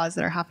 like laws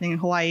that are happening in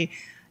Hawaii.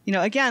 You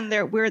know, again,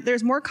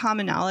 there's more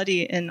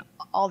commonality in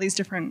all these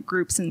different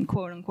groups and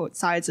quote unquote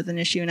sides of an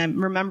issue. And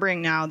I'm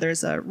remembering now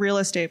there's a real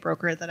estate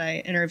broker that I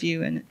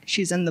interview, and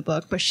she's in the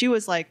book, but she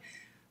was like,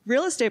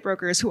 real estate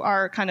brokers who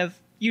are kind of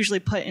usually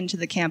put into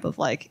the camp of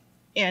like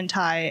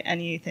anti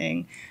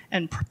anything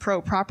and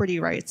pro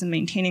property rights and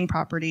maintaining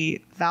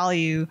property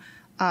value.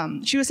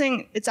 She was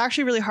saying it's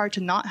actually really hard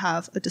to not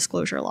have a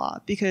disclosure law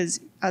because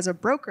as a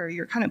broker,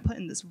 you're kind of put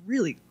in this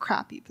really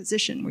crappy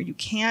position where you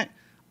can't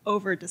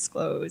over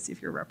disclose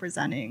if you're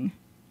representing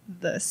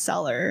the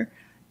seller.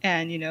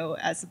 And, you know,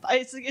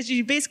 it's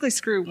you basically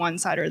screw one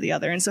side or the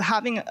other. And so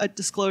having a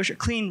disclosure,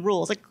 clean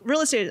rules, like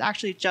real estate is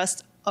actually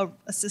just a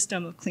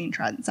system of clean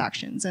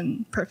transactions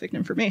and perfect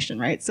information,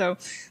 right? So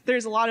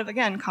there's a lot of,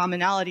 again,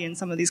 commonality in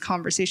some of these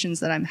conversations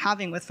that I'm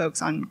having with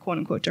folks on quote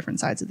unquote different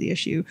sides of the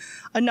issue.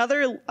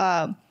 Another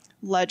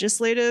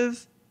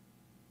legislative,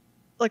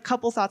 like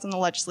couple thoughts on the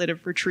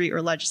legislative retreat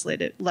or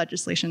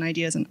legislation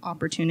ideas and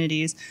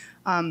opportunities.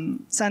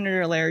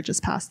 Senator Laird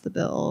just passed the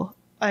bill.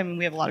 I mean,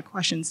 we have a lot of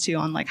questions too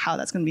on like how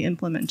that's going to be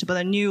implemented, but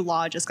a new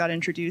law just got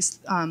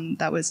introduced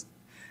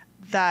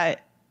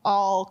that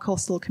all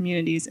coastal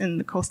communities in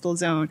the coastal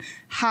zone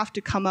have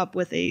to come up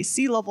with a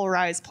sea level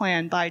rise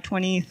plan by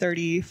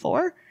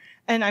 2034.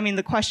 And I mean,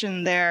 the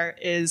question there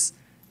is,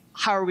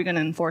 how are we going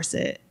to enforce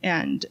it?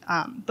 And,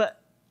 but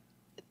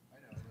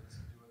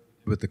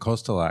with the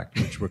Coastal Act,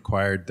 which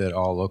required that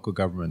all local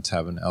governments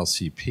have an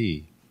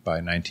LCP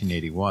by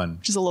 1981.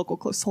 Which is a local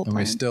coastal plan. And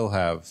we still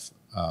have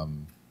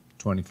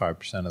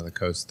 25% of the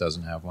coast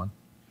doesn't have one.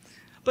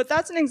 But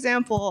that's an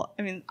example,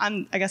 I mean,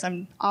 I guess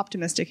I'm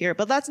optimistic here,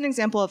 but that's an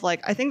example of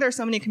like, I think there are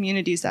so many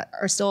communities that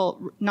are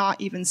still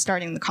not even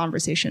starting the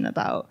conversation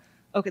about,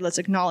 okay, let's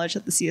acknowledge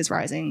that the sea is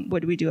rising.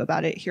 What do we do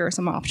about it? Here are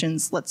some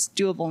options. Let's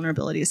do a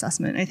vulnerability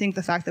assessment. I think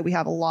the fact that we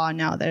have a law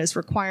now that is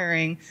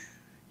requiring,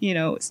 you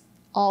know,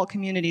 all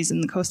communities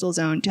in the coastal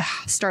zone to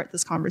start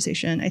this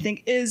conversation, I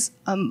think is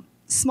a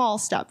small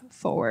step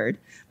forward.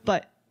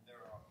 But there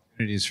are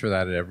opportunities for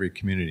that at every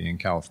community in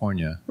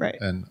California. Right.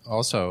 And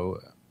also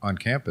on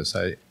campus,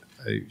 I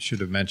should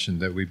have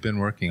mentioned that we've been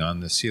working on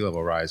the sea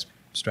level rise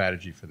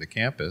strategy for the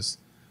campus,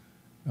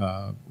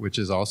 which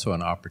is also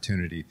an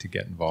opportunity to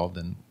get involved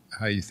in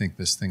how you think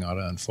this thing ought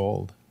to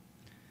unfold.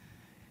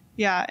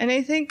 Yeah, and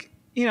I think,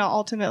 you know,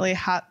 ultimately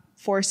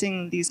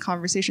forcing these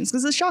conversations,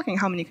 because it's shocking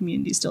how many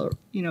communities still,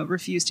 you know,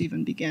 refuse to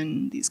even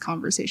begin these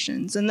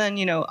conversations. And then,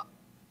 you know,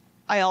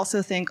 I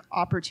also think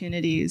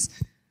opportunities,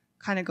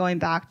 kind of going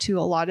back to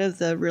a lot of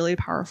the really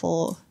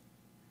powerful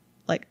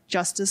like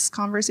justice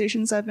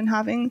conversations I've been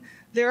having,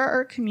 there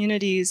are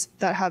communities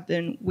that have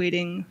been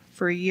waiting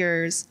for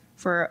years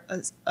for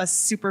a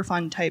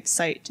Superfund type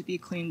site to be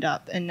cleaned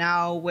up. And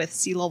now with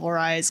sea level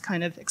rise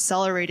kind of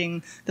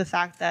accelerating the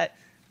fact that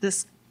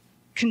this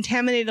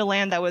contaminated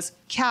land that was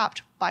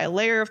capped by a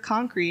layer of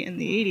concrete in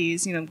the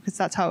 80s, because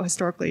that's how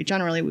historically,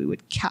 generally, we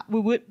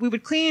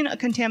would clean a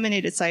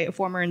contaminated site, a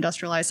former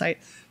industrialized site,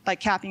 by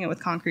capping it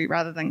with concrete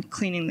rather than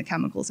cleaning the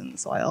chemicals in the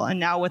soil. And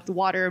now with the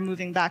water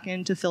moving back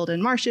into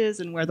filled-in marshes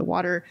and where the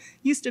water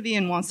used to be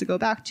and wants to go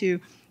back to,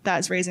 that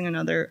is raising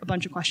a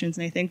bunch of questions.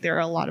 And I think there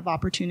are a lot of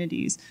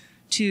opportunities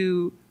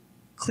to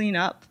clean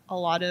up a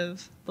lot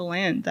of the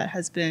land that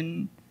has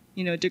been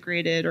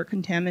degraded or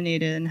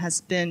contaminated and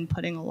has been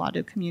putting a lot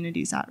of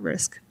communities at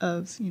risk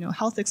of,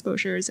 health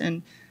exposures.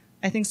 And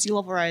I think sea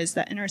level rise,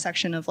 that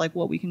intersection of like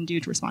what we can do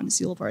to respond to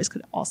sea level rise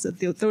could also,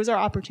 those are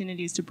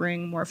opportunities to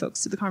bring more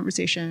folks to the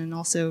conversation and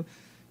also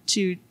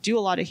to do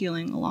a lot of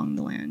healing along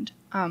the land.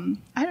 I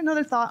had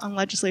another thought on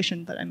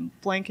legislation, but I'm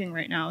blanking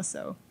right now,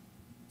 so.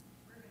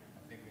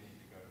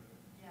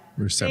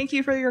 Thank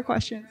you for your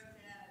questions.